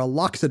line or a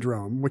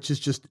loxodrome, which is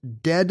just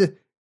dead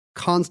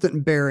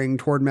constant bearing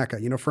toward Mecca.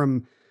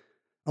 From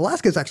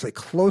Alaska is actually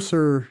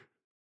closer.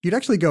 You'd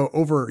actually go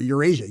over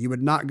Eurasia. You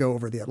would not go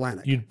over the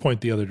Atlantic. You'd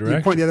point the other direction.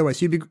 You'd point the other way.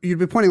 So you'd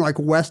be pointing like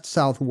west,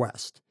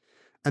 southwest.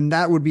 And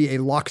that would be a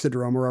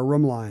loxodrome or a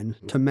room line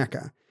to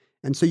Mecca.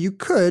 And so you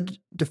could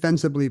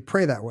defensively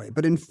pray that way.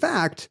 But in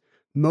fact,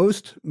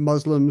 most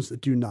Muslims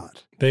do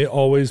not. They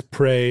always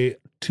pray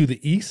to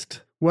the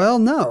east? Well,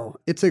 no.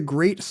 It's a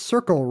great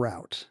circle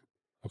route.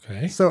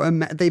 Okay. So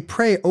they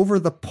pray over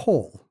the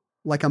pole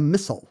like a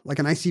missile, like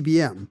an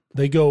ICBM.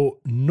 They go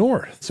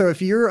north. So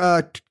if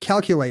you're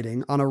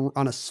calculating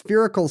on a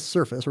spherical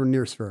surface or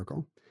near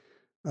spherical,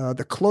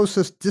 the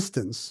closest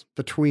distance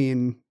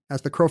between,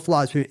 as the crow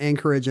flies, between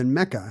Anchorage and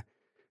Mecca,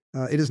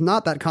 it is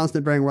not that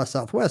constant bearing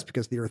west-southwest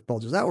because the Earth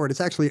bulges outward.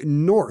 It's actually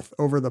north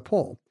over the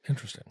pole.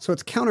 Interesting. So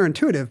it's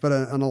counterintuitive, but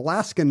an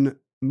Alaskan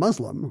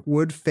Muslim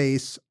would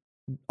face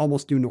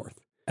almost due north.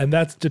 And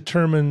that's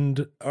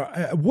determined.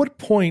 At what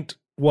point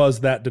was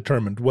that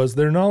determined? Was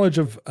their knowledge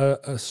of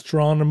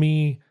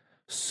astronomy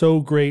so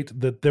great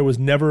that there was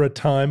never a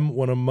time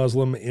when a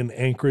Muslim in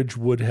Anchorage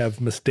would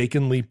have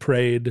mistakenly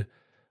prayed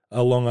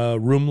along a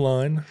room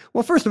line?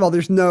 Well, first of all,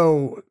 there's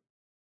no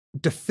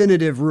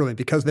definitive ruling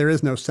because there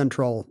is no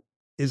central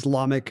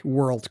Islamic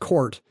world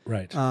court.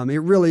 Right. It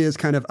really is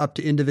kind of up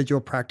to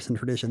individual practice and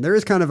tradition. There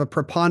is kind of a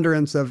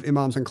preponderance of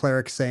imams and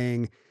clerics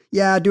saying,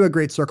 yeah, do a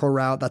great circle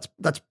route.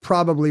 That's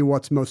probably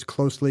what's most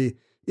closely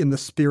in the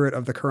spirit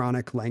of the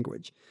Quranic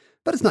language.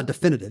 But it's not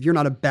definitive. You're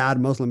not a bad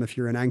Muslim if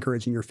you're in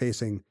Anchorage and you're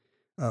facing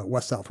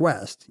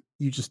west-southwest.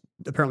 You just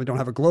apparently don't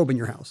have a globe in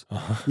your house.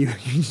 Uh-huh. You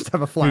just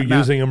have a flat You're map.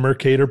 using a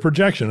Mercator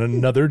projection,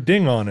 another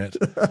ding on it.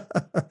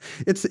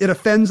 It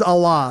offends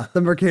Allah,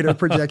 the Mercator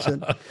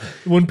projection.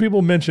 When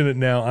people mention it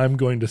now, I'm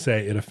going to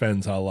say it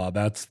offends Allah.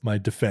 That's my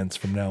defense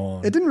from now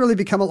on. It didn't really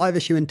become a live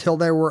issue until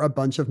there were a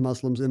bunch of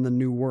Muslims in the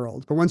New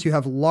World. But once you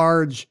have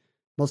large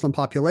Muslim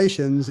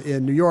populations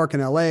in New York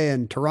and LA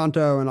and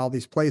Toronto and all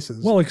these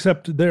places. Well,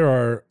 except there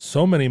are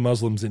so many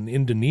Muslims in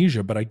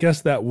Indonesia, but I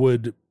guess that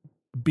would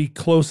be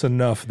close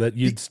enough that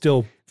you'd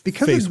still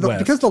face west.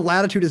 Because the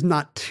latitude is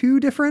not too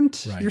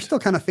different, Right. You're still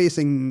kind of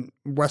facing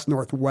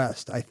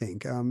west-northwest, I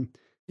think.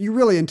 You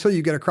really, until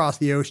you get across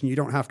the ocean, you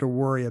don't have to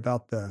worry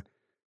about the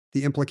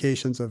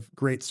implications of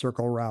great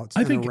circle routes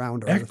I think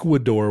around Earth.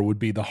 Ecuador would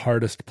be the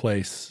hardest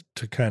place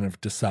to kind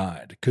of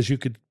decide because you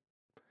could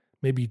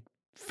maybe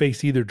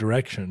face either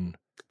direction.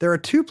 There are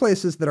two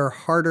places that are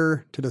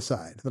harder to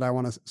decide that I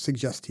want to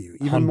suggest to you,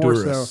 even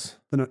Honduras.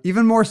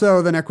 more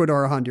so than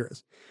Ecuador or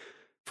Honduras.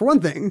 For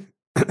one thing,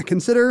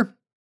 consider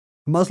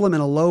Muslim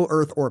in a low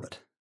Earth orbit.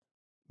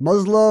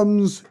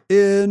 Muslims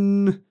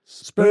in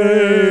space.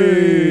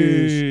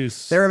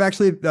 There have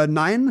actually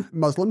 9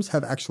 Muslims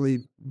have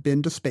actually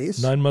been to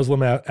space. 9 Muslim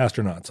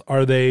astronauts.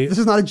 Are they? This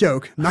is not a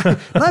joke. 9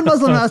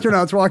 Muslim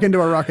astronauts walk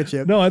into a rocket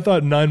ship. No, I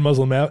thought 9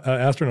 Muslim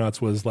astronauts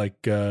was like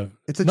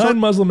it's a 9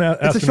 Muslim astronauts.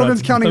 It's a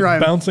children's counting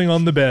rhyme. Bouncing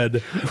on the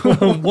bed.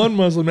 One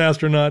Muslim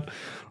astronaut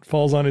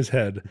falls on his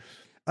head.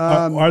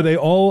 Are they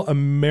all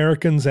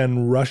Americans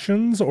and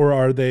Russians, or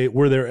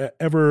were there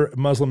ever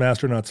Muslim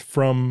astronauts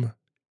from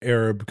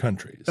Arab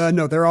countries?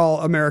 No, they're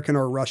all American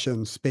or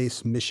Russian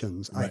space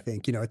missions. Right. I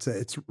think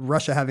it's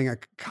Russia having a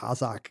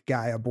Kazakh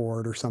guy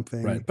aboard or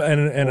something. Right,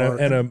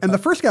 and the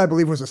first guy I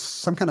believe was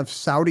some kind of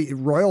Saudi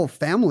royal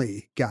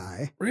family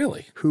guy.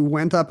 Really, who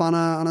went up on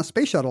a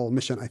space shuttle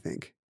mission. I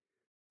think.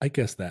 I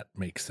guess that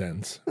makes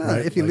sense.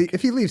 Right? If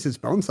he leaves his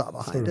bone saw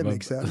behind, it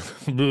makes sense.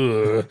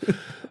 Hang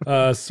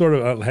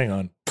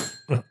on.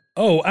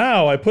 Oh,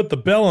 ow, I put the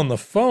bell on the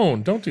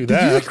phone. Don't do that.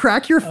 Did you just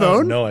crack your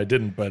phone? No, I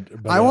didn't, but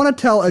I want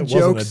to tell a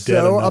joke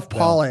so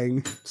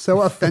appalling,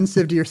 so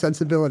offensive to your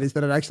sensibilities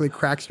that it actually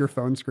cracks your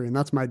phone screen.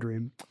 That's my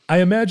dream. I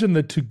imagine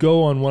that to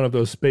go on one of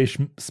those space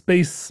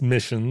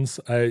missions,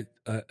 say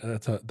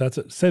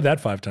that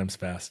 5 times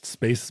fast.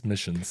 Space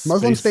missions.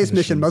 Muslim space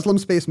mission. Muslim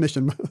space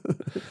mission.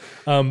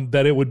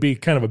 That it would be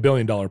kind of $1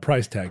 billion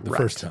price tag the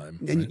first time.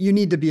 And right? you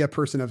need to be a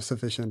person of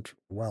sufficient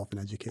wealth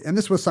and education. And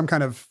this was some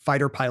kind of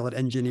fighter pilot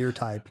engineer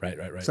type. Right.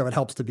 So it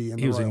helps to be in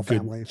the royal in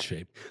family. Good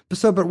shape.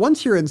 But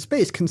once you're in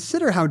space,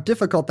 consider how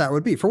difficult that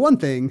would be. For one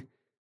thing,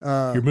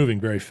 you're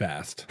moving very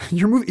fast.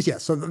 You're moving, yeah.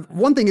 So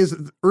one thing is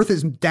Earth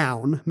is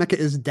down, Mecca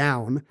is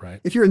down. Right.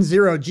 If you're in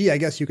 0G, I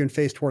guess you can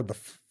face toward the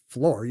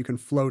floor. You can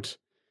float.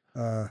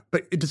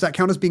 But does that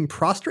count as being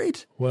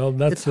prostrate? Well,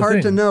 it's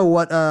hard to know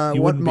what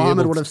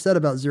Muhammad would have said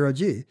about 0G.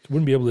 You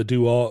wouldn't be able to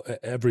do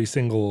every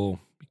single.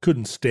 You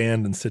couldn't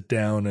stand and sit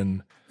down,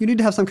 and you need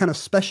to have some kind of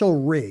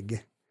special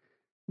rig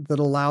that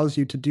allows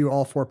you to do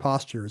all 4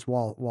 postures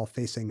while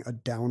facing a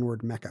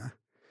downward Mecca.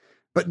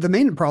 But the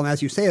main problem,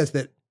 as you say, is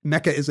that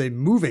Mecca is a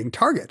moving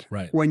target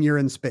when you're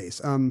in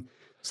space. Some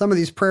of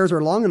these prayers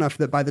are long enough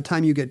that by the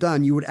time you get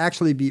done, you would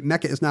actually be,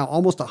 Mecca is now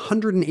almost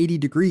 180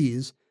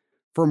 degrees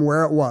from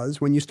where it was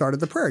when you started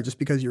the prayer, just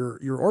because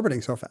you're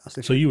orbiting so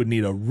fast. So you would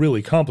need a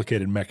really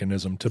complicated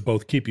mechanism to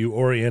both keep you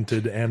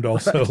oriented and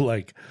also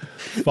like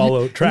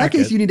follow track. In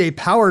that case, you need a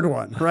powered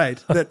one,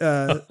 right? That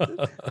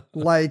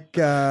like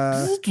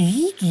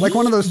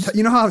one of those.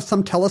 You know how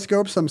some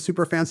telescopes, some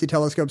super fancy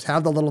telescopes,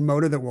 have the little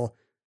motor that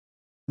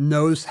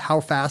knows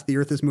how fast the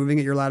Earth is moving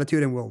at your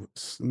latitude and will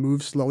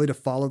move slowly to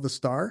follow the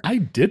star? I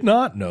did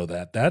not know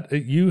that.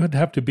 You would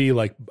have to be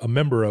like a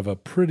member of a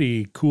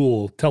pretty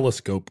cool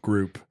telescope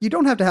group. You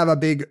don't have to have a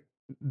big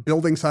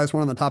building size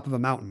one on the top of a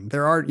mountain.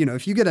 There are,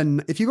 if you go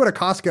to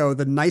Costco,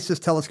 the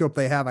nicest telescope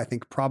they have, I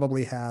think,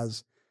 probably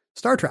has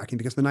star tracking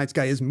because the night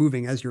sky is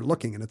moving as you're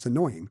looking and it's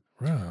annoying.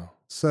 Wow.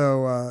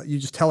 So you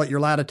just tell it your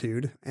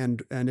latitude,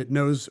 and it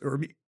knows, or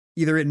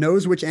either it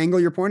knows which angle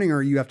you're pointing,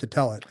 or you have to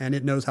tell it, and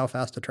it knows how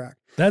fast to track.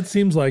 That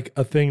seems like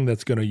a thing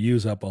that's going to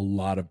use up a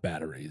lot of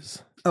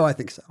batteries. Oh, I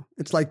think so.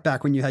 It's like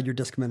back when you had your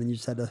Discman and you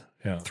just had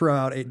to throw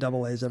out 8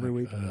 AA's every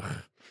week.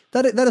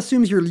 That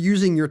assumes you're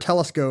using your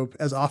telescope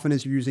as often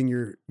as you're using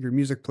your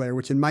music player,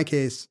 which in my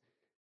case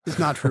is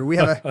not true. We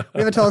have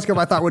a telescope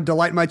I thought would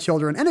delight my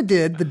children, and it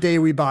did the day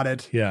we bought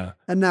it. Yeah.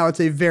 And now it's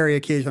a very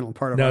occasional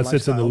part of our Now it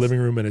sits in the lifestyles. living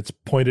room and it's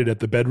pointed at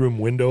the bedroom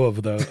window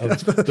of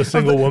the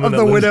single woman of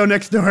the widow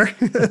next door.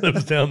 that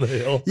lives down the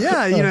hill.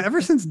 Yeah,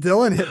 ever since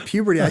Dylan hit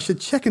puberty, I should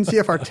check and see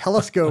if our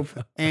telescope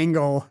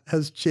angle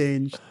has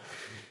changed.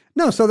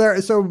 No,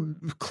 so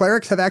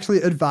clerics have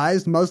actually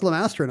advised Muslim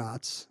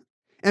astronauts,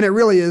 and it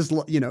really is,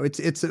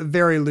 it's a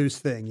very loose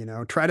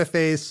thing. Try to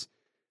face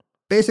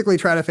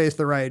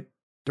the right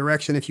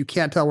direction. If you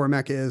can't tell where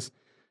Mecca is,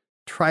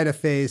 try to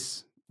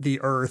face the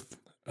Earth.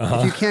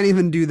 If you can't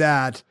even do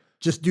that,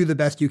 just do the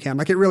best you can.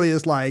 Like, it really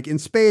is like, in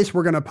space,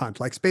 we're going to punt.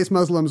 Like, space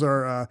Muslims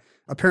are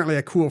apparently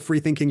a cool,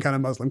 free-thinking kind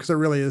of Muslim, because it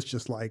really is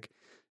just like,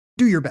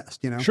 do your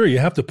best, Sure, you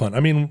have to punt. I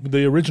mean,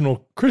 the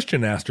original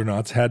Christian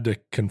astronauts had to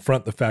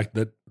confront the fact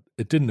that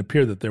it didn't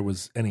appear that there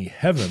was any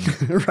heaven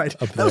right.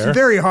 up That there. was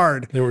very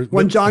hard.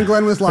 When John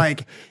Glenn was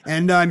like,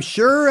 and I'm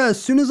sure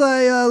as soon as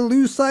I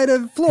lose sight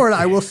of Florida,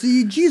 I will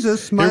see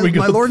Jesus, my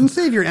Lord and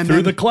Savior. And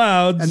through the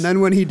clouds. And then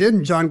when he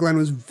didn't, John Glenn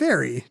was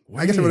I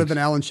guess it would have been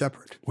Alan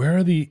Shepard. Where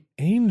are the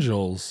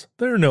angels?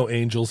 There are no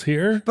angels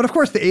here. But of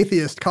course, the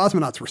atheist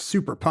cosmonauts were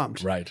super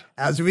pumped. Right.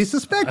 As we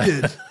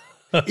suspected.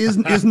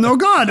 is no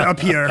God up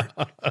here.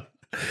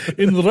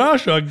 In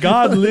Russia,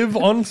 God live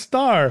on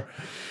star.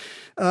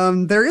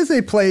 There is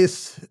a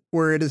place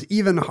where it is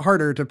even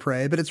harder to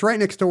pray, but it's right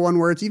next to one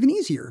where it's even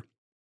easier.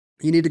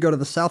 You need to go to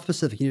the South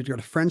Pacific. You need to go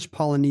to French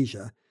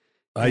Polynesia.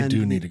 I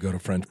do need to go to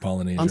French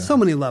Polynesia. On so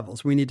many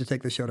levels, we need to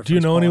take the show to French Do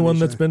you know anyone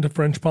Polynesia. that's been to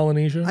French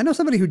Polynesia? I know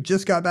somebody who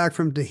just got back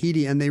from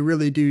Tahiti, and they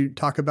really do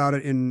talk about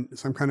it in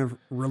some kind of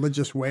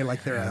religious way,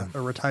 like they're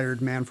a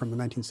retired man from the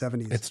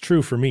 1970s. It's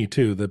true for me,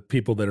 too. The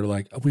people that are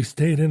like, we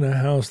stayed in a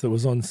house that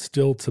was on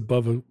stilts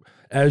above a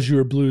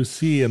azure blue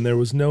sea, and there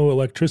was no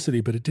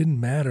electricity, but it didn't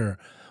matter.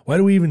 Why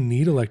do we even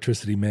need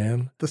electricity,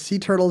 man? The sea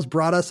turtles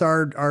brought us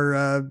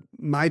our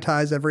Mai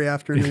Tais every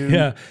afternoon.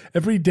 Yeah.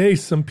 Every day,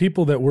 some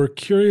people that were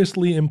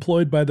curiously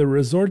employed by the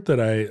resort that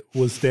I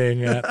was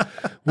staying at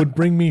would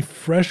bring me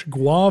fresh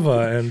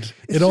guava, and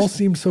it all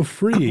seemed so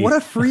free. What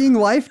a freeing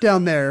life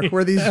down there,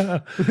 where these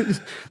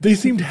they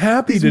seemed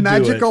happy to do it.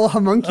 magical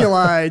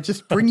homunculi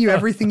just bring you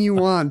everything you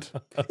want.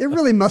 It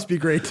really must be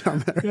great down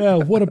there. Yeah,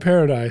 what a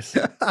paradise.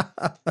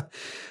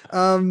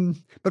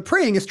 But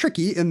praying is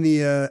tricky in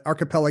the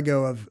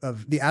archipelago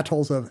of the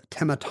atolls of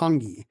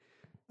Tematongi.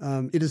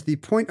 It is the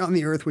point on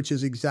the earth which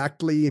is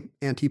exactly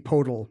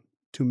antipodal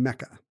to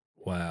Mecca.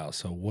 Wow,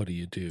 so what do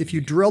you do? If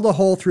you drilled a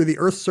hole through the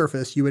earth's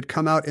surface, you would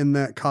come out in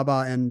the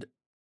Kaaba and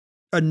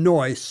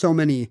annoy so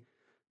many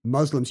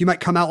Muslims. You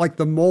might come out like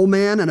the mole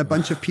man, and a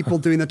bunch of people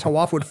doing the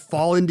tawaf would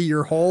fall into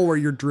your hole where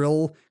your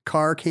drill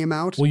car came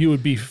out. Well, you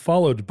would be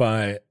followed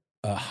by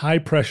a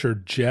high-pressure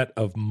jet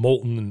of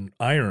molten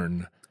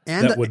iron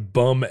that would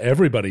bum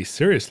everybody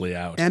seriously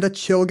out. And a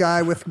chill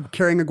guy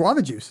carrying a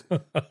guava juice,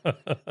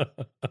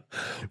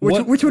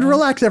 which would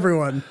relax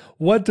everyone.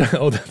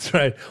 Oh, that's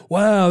right.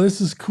 Wow, this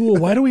is cool.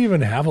 Why do we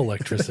even have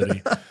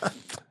electricity?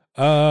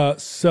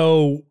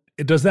 So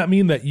does that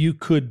mean that you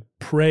could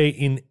pray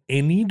in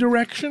any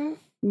direction?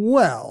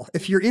 Well,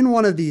 if you're in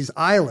one of these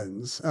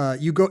islands,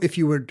 if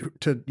you were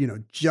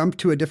to jump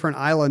to a different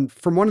island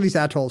from one of these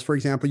atolls, for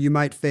example, you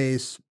might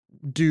face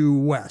due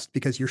west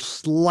because you're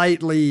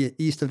slightly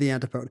east of the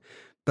antipode.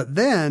 But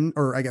then,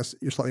 or I guess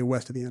you're slightly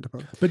west of the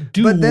antipode. But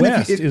due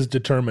west is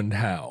determined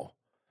how?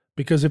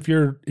 Because if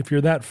you're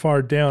that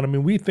far down, I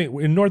mean, we think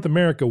in North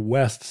America,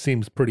 west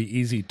seems pretty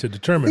easy to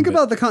determine. Think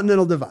about the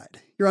Continental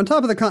Divide. You're on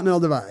top of the Continental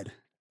Divide.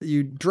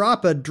 You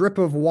drop a drip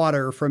of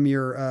water from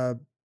your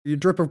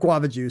drip of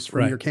guava juice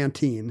from your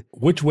canteen.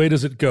 Which way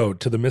does it go?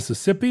 To the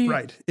Mississippi?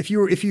 Right. If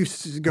you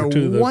go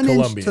to the 1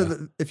 inch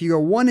Columbia? if you go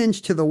 1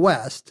 inch to the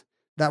west,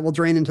 that will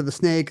drain into the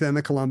Snake, then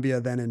the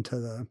Columbia, then into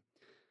the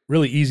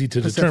really easy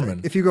to Pacific.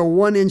 determine. If you go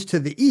 1 inch to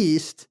the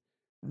east,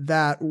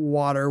 that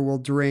water will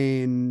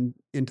drain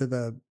into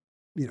the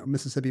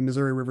Mississippi,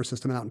 Missouri River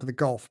system and out into the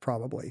Gulf,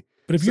 probably.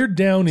 But if you're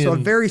down in... So a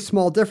very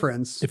small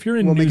difference if you're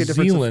in will New make a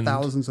difference Zealand, of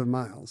thousands of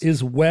miles.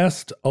 Is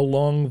west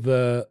along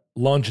the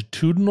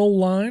longitudinal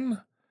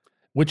line,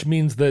 which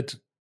means that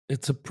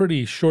it's a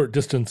pretty short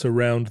distance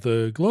around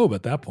the globe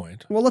at that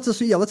point. Well, let's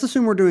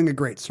assume we're doing a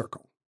great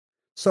circle.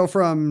 So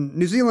from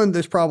New Zealand,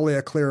 there's probably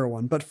a clearer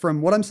one. But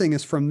from what I'm saying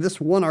is from this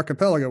one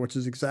archipelago, which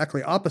is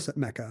exactly opposite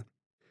Mecca,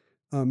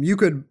 you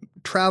could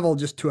travel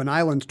just to an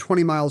island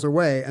 20 miles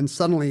away, and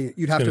suddenly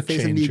you'd have to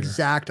face in the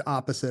exact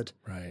opposite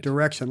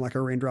direction, like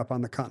a raindrop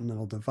on the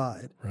Continental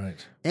Divide.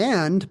 Right.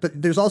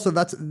 But there's also,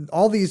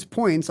 all these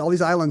points, all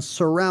these islands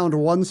surround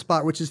one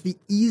spot, which is the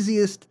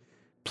easiest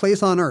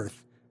place on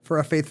earth for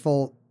a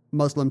faithful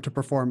Muslim to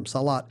perform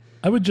salat.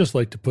 I would just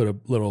like to put a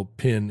little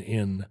pin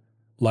in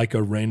like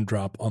a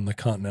raindrop on the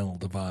Continental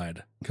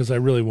Divide, because I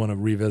really want to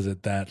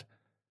revisit that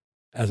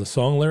as a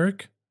song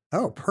lyric.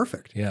 Oh,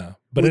 perfect. Yeah.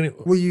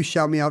 But will you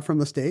shout me out from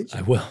the stage?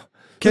 I will.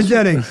 Ken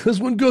Jennings. This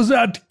one goes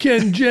out to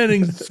Ken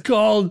Jennings. It's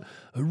called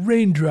A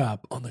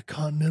Raindrop on the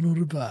Continental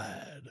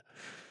Divide.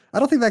 I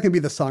don't think that can be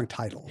the song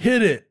title.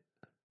 Hit it.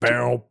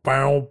 Bow,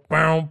 bow,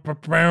 bow, bow,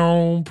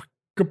 bow.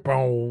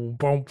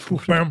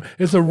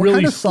 It's a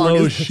really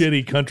slow,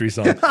 shitty country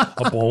song. If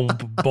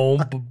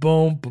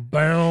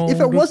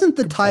it wasn't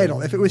the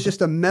title, if it was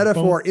just a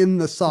metaphor in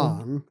the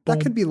song,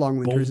 that could be Long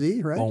Winter's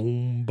Eve,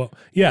 right?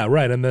 Yeah,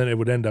 right. And then it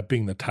would end up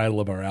being the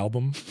title of our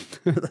album.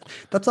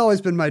 That's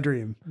always been my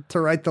dream, to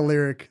write the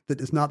lyric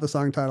that is not the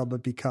song title,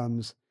 but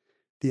becomes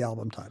the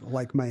album title,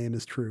 like My Aim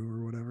is True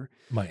or whatever.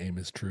 My Aim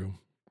is True.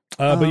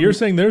 But you're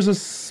saying there's a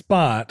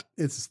spot.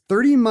 It's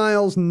 30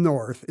 miles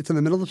north. It's in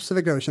the middle of the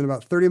Pacific Ocean,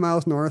 about 30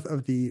 miles north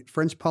of the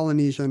French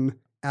Polynesian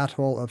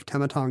atoll of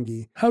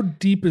Tamatongi. How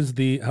deep is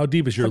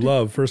your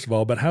love, first of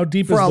all, but how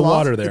deep is the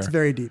water there? It's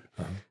very deep.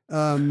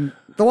 The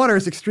water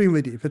is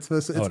extremely deep. It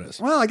is.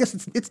 Well, I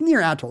guess it's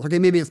near atolls. Okay,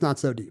 maybe it's not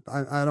so deep.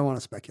 I don't want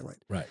to speculate.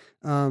 Right.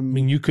 I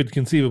mean, you could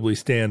conceivably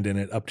stand in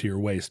it up to your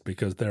waist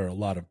because there are a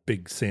lot of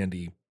big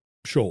sandy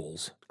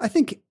shoals. I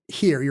think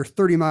here you're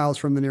 30 miles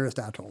from the nearest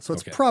atoll, so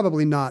it's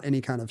probably not any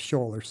kind of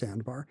shoal or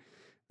sandbar.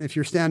 If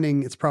you're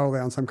standing, it's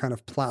probably on some kind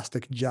of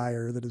plastic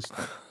gyre that is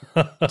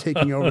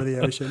taking over the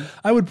ocean.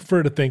 I would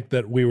prefer to think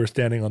that we were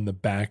standing on the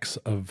backs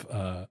of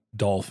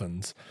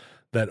dolphins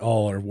that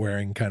all are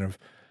wearing kind of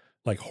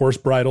like horse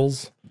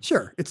bridles.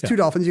 Sure, it's two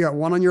dolphins. You got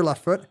one on your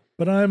left foot,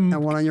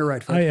 and one on your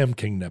right foot. I am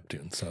King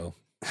Neptune, so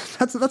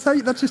that's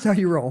just how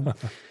you roll.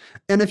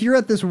 And if you're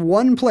at this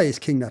one place,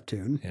 King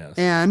Neptune, yes,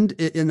 and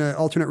in an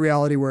alternate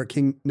reality where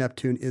King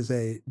Neptune is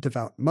a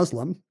devout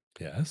Muslim,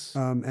 yes,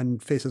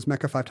 and faces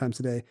Mecca 5 times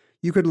a day,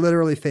 you could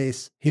literally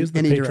face he is the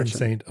any patron direction.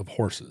 Saint of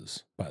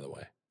horses, by the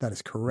way. That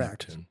is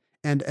correct.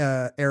 Neptune. And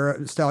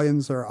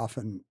stallions are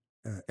often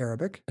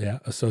Arabic. Yeah,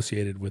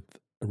 associated with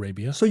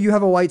Arabia. So you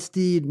have a white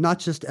steed, not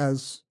just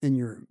as in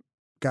your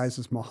guise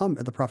as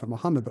Muhammad, the Prophet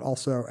Muhammad, but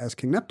also as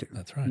King Neptune.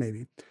 That's right.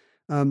 Maybe.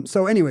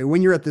 So anyway,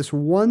 when you're at this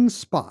one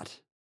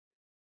spot,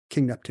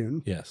 King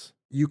Neptune, yes,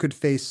 you could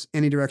face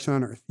any direction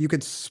on Earth. You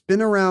could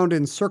spin around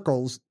in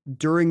circles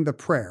during the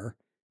prayer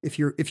if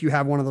you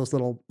have one of those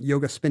little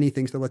yoga spinny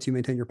things that lets you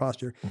maintain your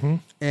posture,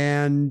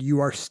 and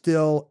you are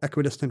still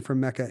equidistant from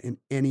Mecca in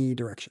any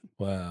direction.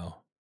 Wow.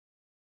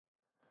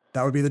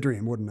 That would be the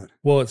dream, wouldn't it?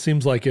 Well, it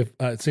seems like maybe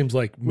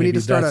we need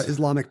to start an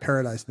Islamic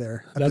paradise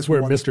there. That's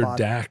where Mr. spot.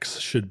 Dax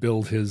should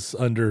build his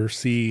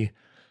undersea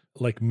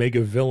like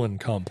mega villain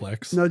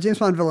complex. No, James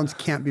Bond villains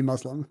can't be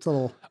Muslim. It's a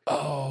little.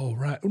 Oh,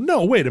 right.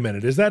 No, wait a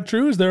minute. Is that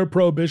true? Is there a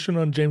prohibition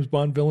on James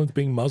Bond villains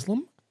being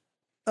Muslim?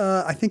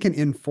 I think an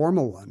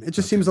informal one. It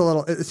just seems a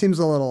little. It seems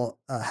a little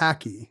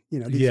hacky. You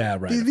know. Yeah,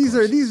 right. These.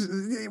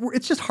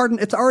 It's just hard.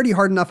 It's already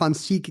hard enough on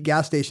Sikh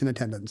gas station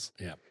attendants.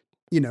 Yeah.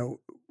 You know,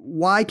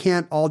 why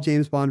can't all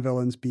James Bond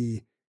villains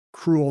be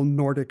cruel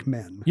Nordic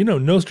men? You know,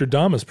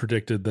 Nostradamus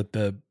predicted that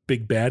the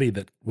big baddie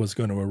that was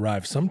going to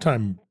arrive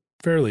sometime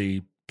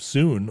fairly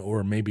soon,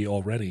 or maybe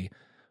already,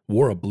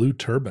 wore a blue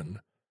turban.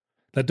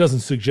 That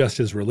doesn't suggest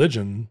his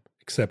religion,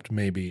 except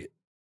maybe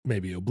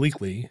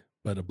obliquely,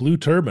 but a blue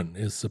turban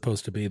is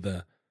supposed to be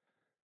the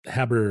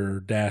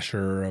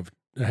haberdashery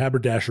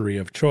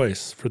of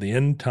choice for the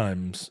end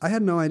times. I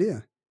had no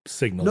idea.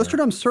 Signal.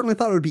 Nostradamus certainly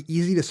thought it would be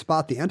easy to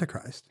spot the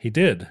Antichrist. He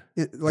did.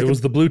 It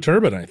was the blue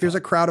turban, I thought. Here's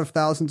a crowd of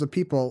thousands of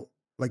people,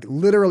 like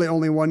literally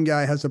only one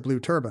guy has a blue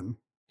turban.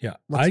 Yeah.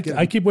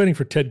 I keep waiting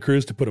for Ted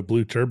Cruz to put a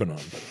blue turban on,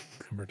 but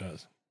never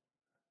does.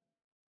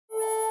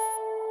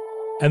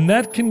 And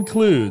that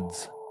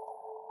concludes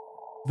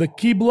the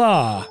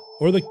Qibla,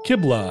 or the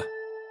Qibla,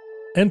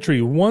 entry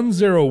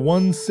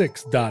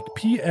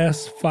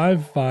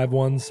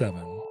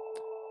 1016.PS5517.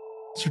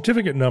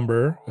 Certificate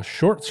number, a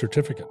short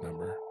certificate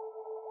number,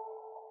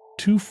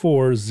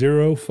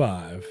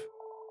 2405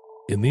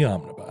 in the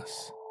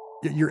omnibus.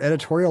 You're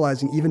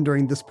editorializing even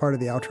during this part of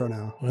the outro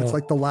now. Well, it's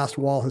like the last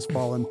wall has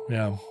fallen.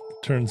 Yeah,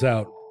 turns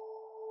out,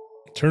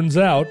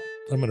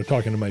 I'm going to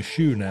talk into my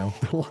shoe now.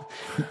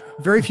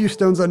 Very few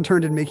stones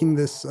unturned in making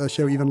this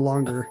show even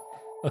longer.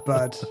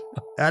 But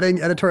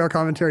adding editorial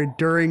commentary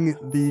during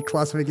the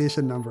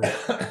classification number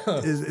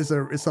is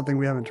something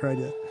we haven't tried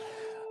yet.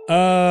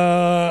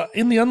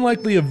 In the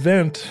unlikely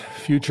event,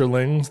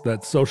 futurelings,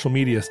 that social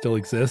media still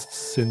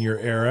exists in your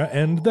era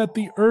and that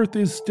the Earth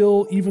is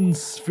still even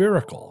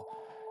spherical,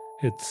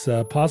 it's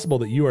possible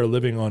that you are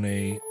living on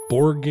a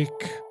Borgic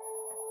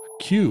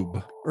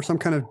cube. Or some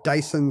kind of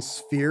Dyson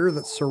sphere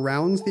that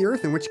surrounds the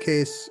Earth, in which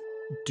case,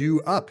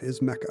 due up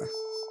is Mecca.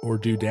 Or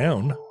due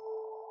down.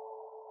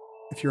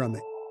 If you're on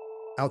the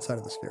outside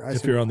of the sphere.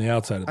 If you're on the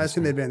outside of the sphere. I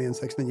assume they ban the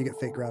insects, then you get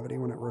fake gravity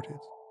when it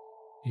rotates.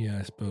 Yeah,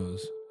 I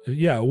suppose.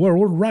 Yeah,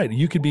 we're right.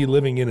 You could be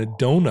living in a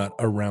donut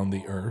around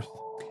the Earth.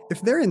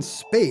 If they're in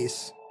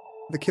space,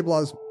 the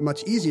Qibla is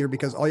much easier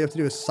because all you have to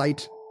do is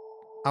sight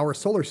our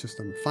solar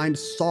system, find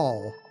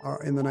Sol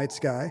in the night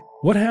sky.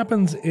 What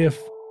happens if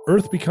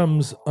Earth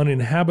becomes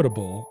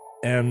uninhabitable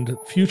and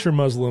future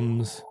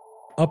Muslims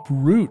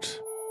uproot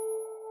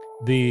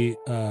the...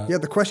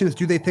 the question is,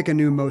 do they pick a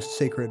new most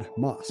sacred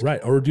mosque? Right,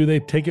 or do they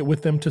take it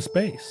with them to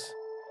space?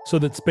 So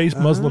that space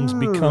Muslims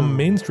become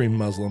mainstream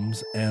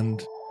Muslims,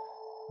 and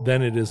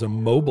then it is a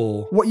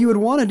mobile... What you would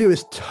want to do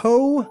is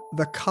tow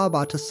the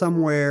Kaaba to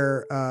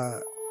somewhere...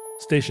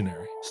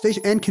 stationary.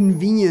 And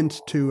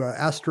convenient to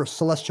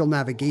celestial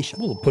navigation.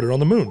 We'll put it on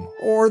the moon.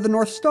 Or the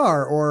North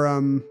Star, or...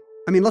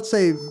 let's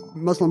say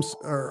Muslims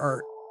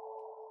are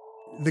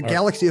the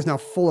galaxy is now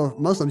full of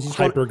Muslims.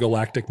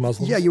 Hypergalactic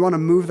Muslims? Yeah, you want to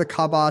move the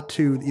Kaaba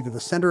to either the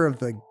center of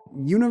the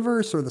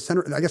universe or the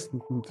center... I guess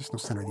there's no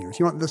center of the universe.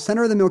 You want the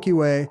center of the Milky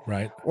Way.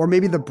 Right. Or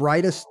maybe the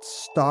brightest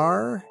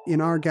star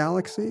in our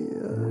galaxy.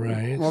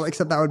 Right. Well,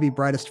 except that would be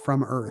brightest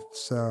from Earth,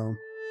 so...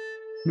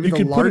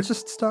 Maybe the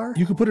largest star?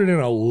 You could put it in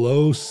a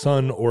low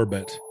sun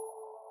orbit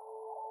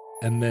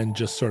and then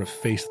just sort of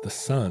face the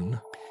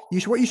sun.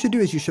 What you should do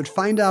is you should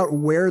find out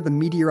where the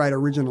meteorite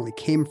originally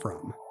came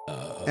from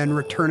and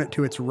return it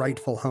to its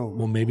rightful home.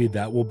 Well, maybe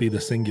that will be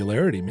the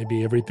singularity.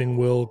 Maybe everything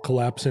will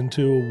collapse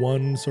into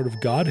one sort of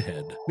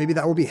godhead. Maybe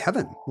that will be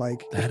heaven.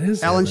 Like that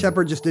is Alan heaven.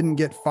 Shepard just didn't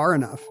get far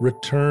enough.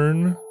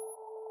 Return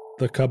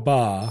the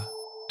Kaaba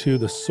to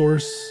the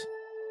source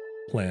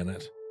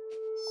planet,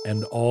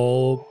 and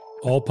all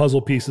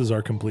puzzle pieces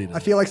are completed. I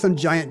feel like some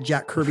giant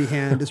Jack Kirby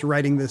hand is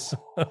writing this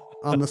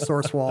on the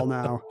source wall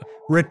now.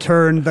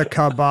 Return the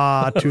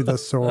Kaaba to the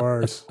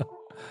source.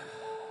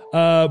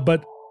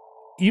 But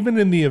even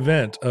in the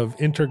event of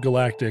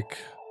intergalactic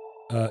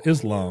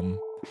Islam,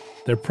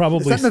 they're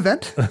probably... Is that an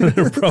event?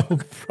 They're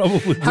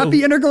probably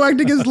Happy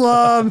intergalactic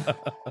Islam!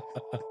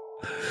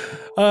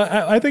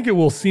 I think it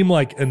will seem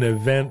like an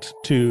event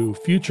to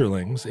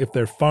futurelings if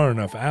they're far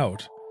enough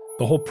out.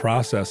 The whole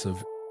process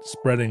of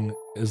spreading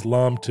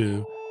Islam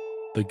to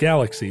the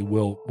galaxy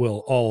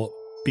will all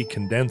be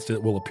condensed.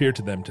 It will appear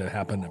to them to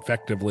happen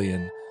effectively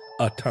in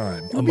a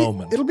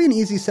moment. It'll be an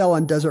easy sell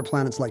on desert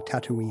planets like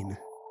Tatooine.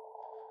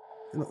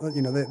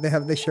 You know,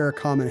 they share a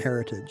common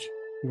heritage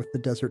with the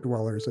desert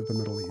dwellers of the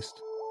Middle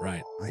East.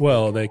 Right.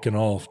 They can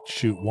all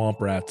shoot womp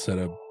rats at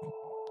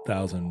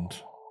 1,000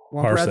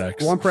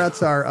 parsecs. Womp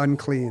rats are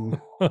unclean.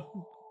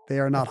 They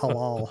are not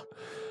halal.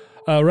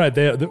 Right.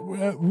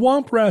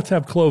 Womp rats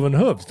have cloven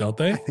hooves, don't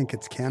they? I think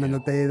it's canon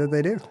that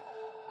they do.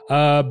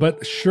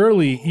 But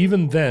surely,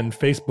 even then,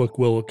 Facebook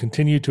will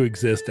continue to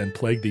exist and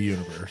plague the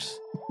universe.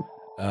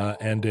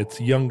 And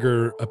its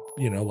younger,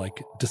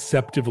 like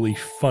deceptively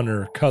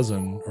funner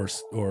cousin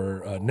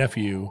or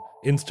nephew,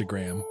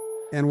 Instagram.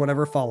 And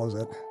whatever follows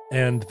it.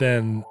 And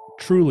then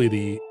truly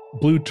the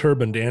blue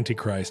turbaned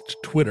Antichrist,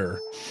 Twitter.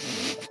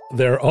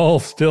 They're all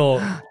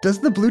still... Does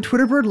the blue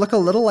Twitter bird look a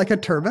little like a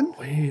turban?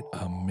 Wait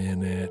a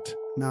minute.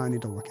 Now I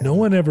need to look at it. No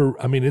one ever...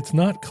 it's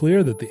not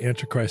clear that the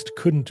Antichrist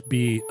couldn't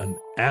be an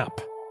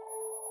app.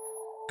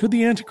 Could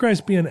the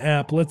Antichrist be an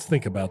app? Let's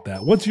think about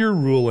that. What's your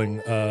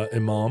ruling,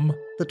 Imam?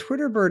 The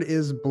Twitter bird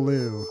is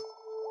blue.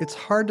 It's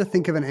hard to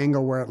think of an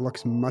angle where it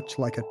looks much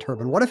like a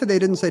turban. What if they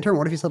didn't say turban?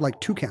 What if he said like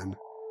toucan?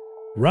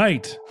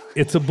 Right.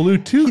 It's a blue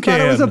toucan. He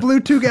thought it was a blue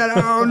toucan.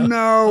 Oh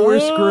no, we're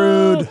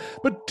screwed.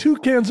 But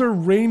toucans are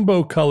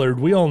rainbow colored.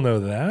 We all know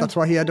that. That's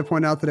why he had to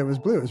point out that it was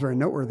blue. It was a very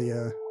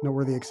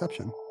noteworthy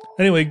exception.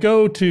 Anyway,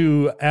 go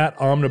to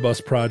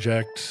 @Omnibus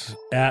Project,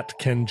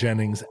 @Ken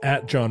Jennings,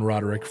 @John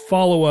Roderick.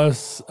 Follow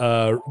us.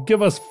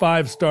 Give us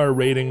 5-star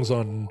ratings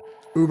on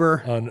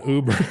Uber.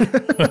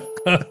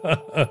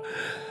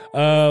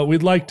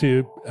 We'd like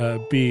to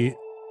be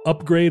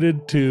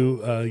upgraded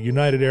to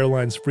United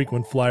Airlines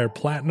frequent flyer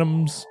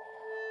platinums.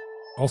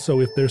 Also,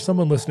 if there's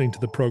someone listening to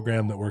the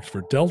program that works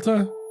for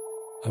Delta,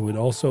 I would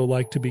also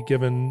like to be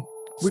given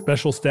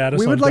special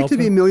status on Delta. We would like to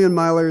be million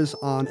milers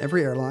on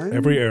every airline.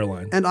 Every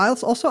airline. And I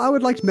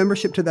would like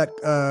membership to that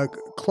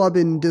club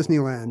in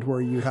Disneyland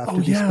where you have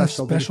to be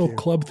special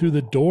club through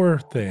the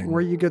door thing.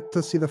 Where you get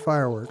to see the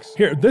fireworks.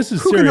 Here, this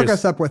is Who serious. Who can hook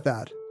us up with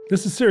that?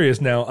 This is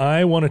serious now.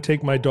 I want to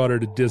take my daughter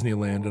to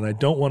Disneyland, and I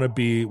don't want to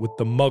be with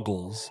the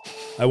muggles.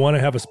 I want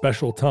to have a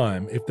special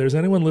time. If there's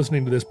anyone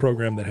listening to this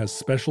program that has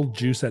special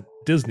juice at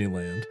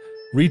Disneyland,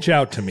 reach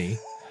out to me.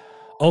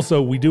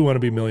 Also, we do want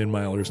to be million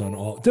milers on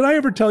all. Did I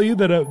ever tell you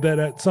that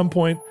at some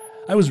point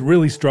I was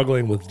really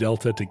struggling with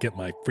Delta to get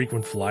my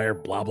frequent flyer,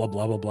 blah, blah,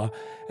 blah, blah, blah.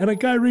 And a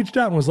guy reached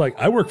out and was like,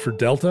 I work for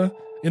Delta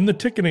in the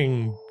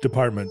ticketing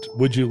department.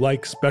 Would you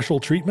like special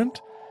treatment?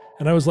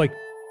 And I was like,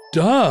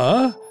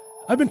 duh.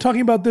 I've been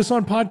talking about this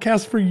on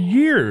podcasts for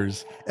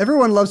years.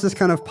 Everyone loves this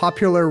kind of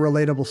popular,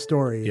 relatable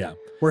story. Yeah.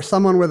 Where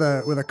someone with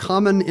a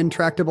common,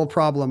 intractable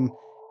problem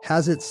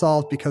has it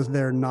solved because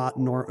they're not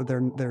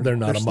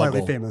they're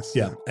slightly famous.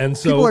 Yeah. And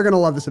so people are going to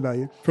love this about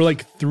you. For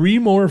like 3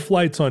 more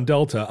flights on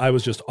Delta, I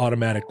was just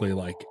automatically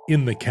like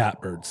in the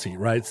catbird seat,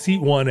 right?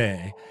 Seat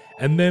 1A.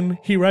 And then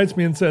he writes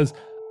me and says,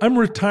 I'm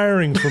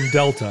retiring from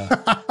Delta.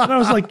 And I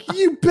was like,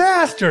 you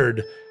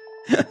bastard.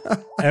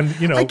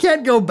 And I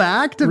can't go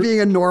back to being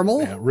a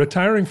normal. Yeah,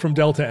 retiring from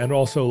Delta, and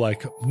also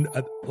like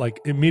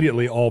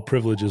immediately all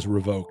privileges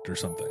revoked or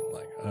something.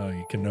 Like,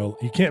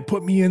 you can't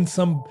put me in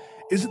some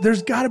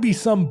There's got to be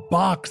some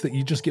box that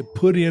you just get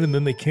put in and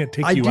then they can't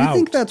take you out. I do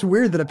think that's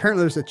weird that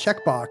apparently there's a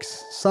checkbox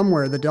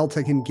somewhere that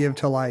Delta can give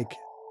to like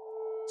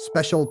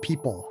special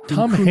people.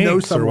 Tom who Hanks know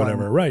someone. or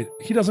whatever, right?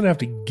 He doesn't have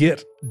to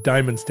get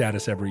diamond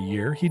status every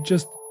year. He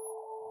just,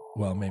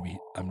 well, maybe,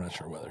 I'm not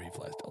sure whether he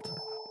flies Delta or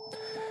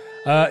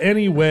not.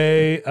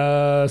 Anyway,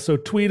 so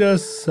tweet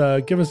us,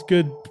 give us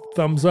good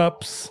thumbs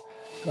ups.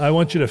 I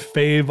want you to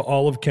fave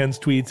all of Ken's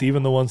tweets,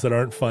 even the ones that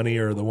aren't funny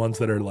or the ones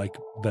that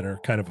are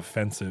kind of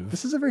offensive.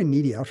 This is a very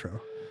needy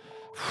outro.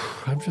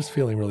 I'm just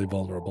feeling really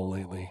vulnerable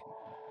lately.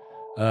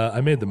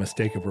 I made the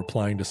mistake of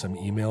replying to some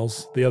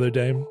emails the other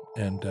day,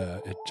 and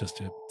it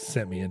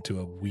sent me into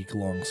a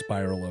week-long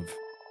spiral of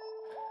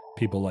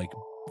people like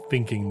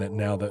thinking that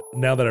now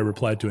that I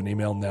replied to an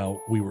email, now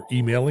we were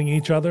emailing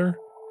each other.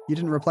 You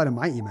didn't reply to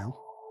my email.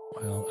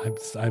 Well, I'm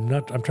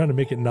trying to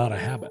make it not a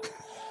habit.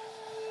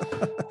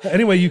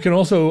 Anyway, you can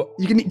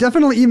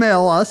definitely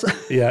email us.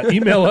 Yeah,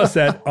 email us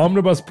at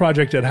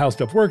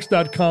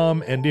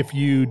omnibusproject@howstuffworks.com. And if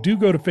you do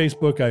go to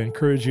Facebook, I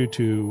encourage you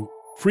to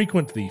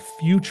frequent the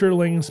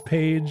Futurelings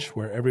page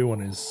where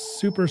everyone is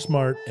super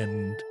smart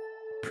and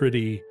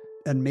pretty.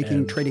 And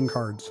making trading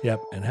cards.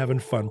 Yep, and having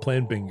fun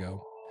playing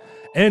bingo.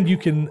 And you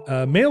can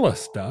mail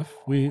us stuff.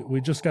 We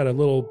just got a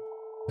little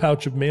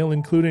pouch of mail,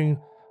 including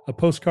a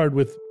postcard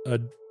with a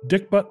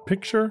dick butt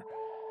picture.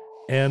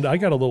 And I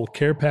got a little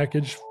care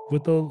package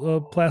with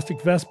a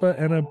plastic Vespa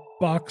and a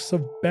box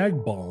of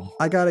bag balm.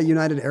 I got a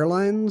United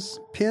Airlines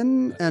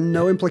pin and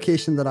no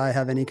implication that I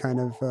have any kind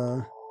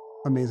of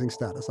amazing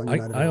status on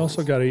United Airlines. I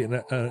also got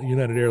a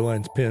United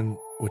Airlines pin,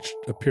 which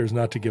appears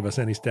not to give us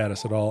any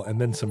status at all,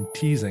 and then some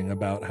teasing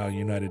about how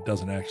United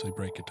doesn't actually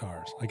break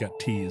guitars. I got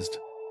teased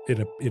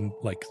in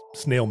like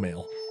snail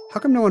mail. How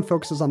come no one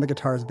focuses on the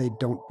guitars they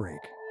don't break,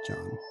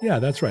 John? Yeah,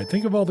 that's right.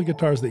 Think of all the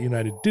guitars that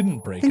United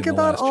didn't break. Think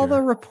about all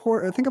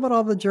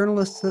the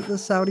journalists that the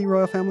Saudi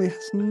royal family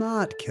has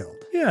not killed.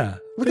 Yeah,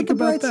 look at the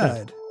bright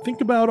side. Think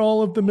about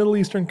all of the Middle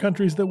Eastern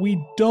countries that we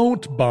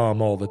don't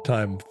bomb all the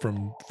time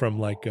from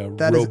like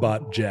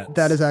robot jets.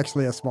 That is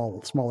actually a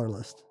smaller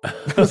list.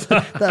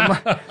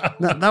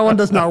 that one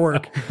does not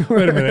work.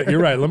 Wait a minute,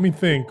 you're right. Let me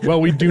think.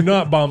 Well, we do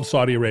not bomb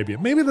Saudi Arabia.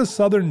 Maybe the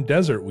southern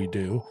desert we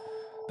do,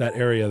 that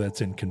area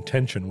that's in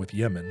contention with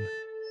Yemen.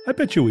 I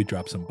bet you we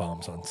drop some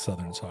bombs on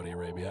southern Saudi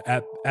Arabia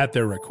at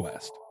their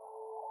request.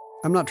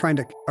 I'm not trying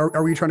to.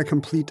 Are we trying to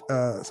complete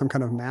some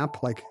kind of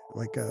map, like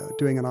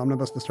doing an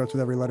omnibus that starts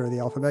with every letter of the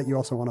alphabet? You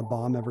also want to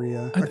bomb every.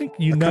 I think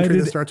United country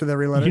that starts with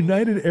every letter.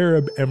 United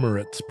Arab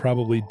Emirates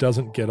probably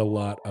doesn't get a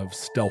lot of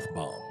stealth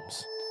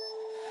bombs.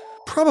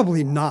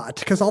 Probably not,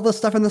 because all the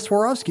stuff in the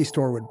Swarovski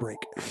store would break.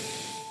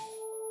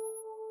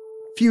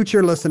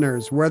 Future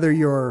listeners, whether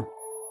you're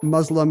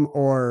Muslim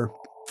or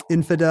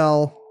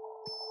infidel,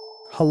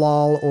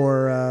 halal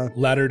or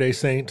Latter-day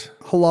Saint,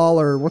 halal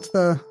or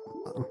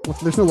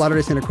there's no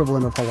Latter-day Saint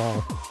equivalent of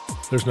halal.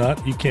 There's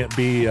not. You can't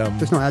be.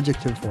 There's no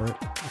adjective for it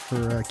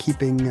for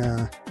keeping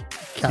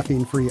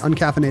caffeine free,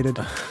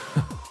 uncaffeinated.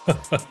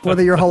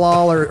 Whether you're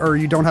halal or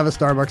you don't have a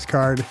Starbucks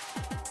card.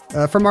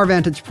 From our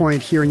vantage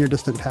point here in your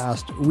distant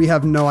past, we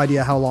have no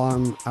idea how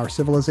long our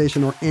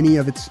civilization or any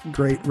of its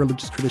great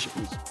religious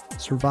traditions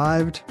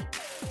survived.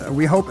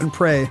 We hope and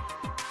pray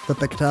that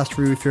the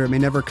catastrophe we fear may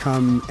never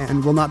come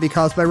and will not be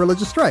caused by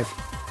religious strife.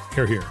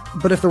 Hear, hear.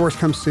 But if the worst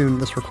comes soon,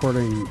 this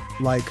recording,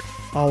 like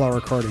all our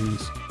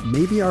recordings,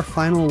 may be our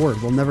final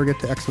word. We'll never get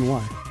to X and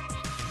Y.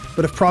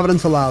 But if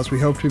Providence allows, we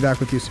hope to be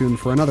back with you soon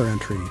for another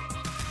entry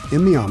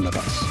in the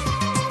Omnibus.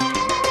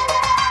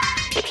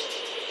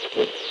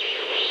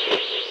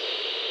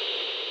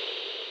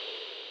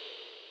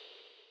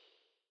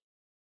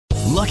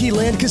 Lucky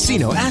Land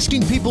Casino,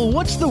 asking people,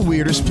 what's the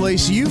weirdest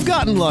place you've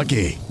gotten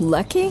lucky?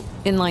 Lucky?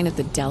 In line at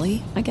the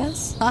deli, I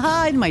guess?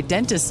 Aha, in my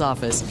dentist's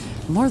office.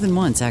 More than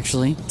once,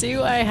 actually.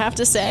 Do I have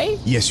to say?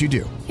 Yes, you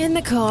do. In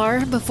the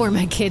car before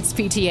my kids'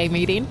 PTA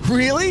meeting.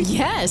 Really?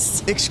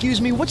 Yes. Excuse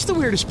me, what's the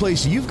weirdest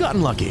place you've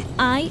gotten lucky?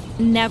 I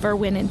never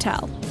win and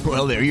tell.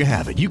 Well, there you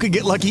have it. You can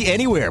get lucky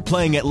anywhere,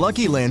 playing at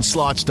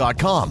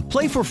LuckyLandSlots.com.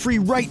 Play for free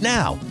right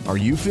now. Are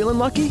you feeling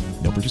lucky?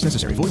 No purchase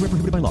necessary. Void where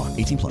prohibited by law.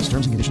 18+.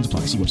 Terms and conditions apply.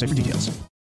 See website for details.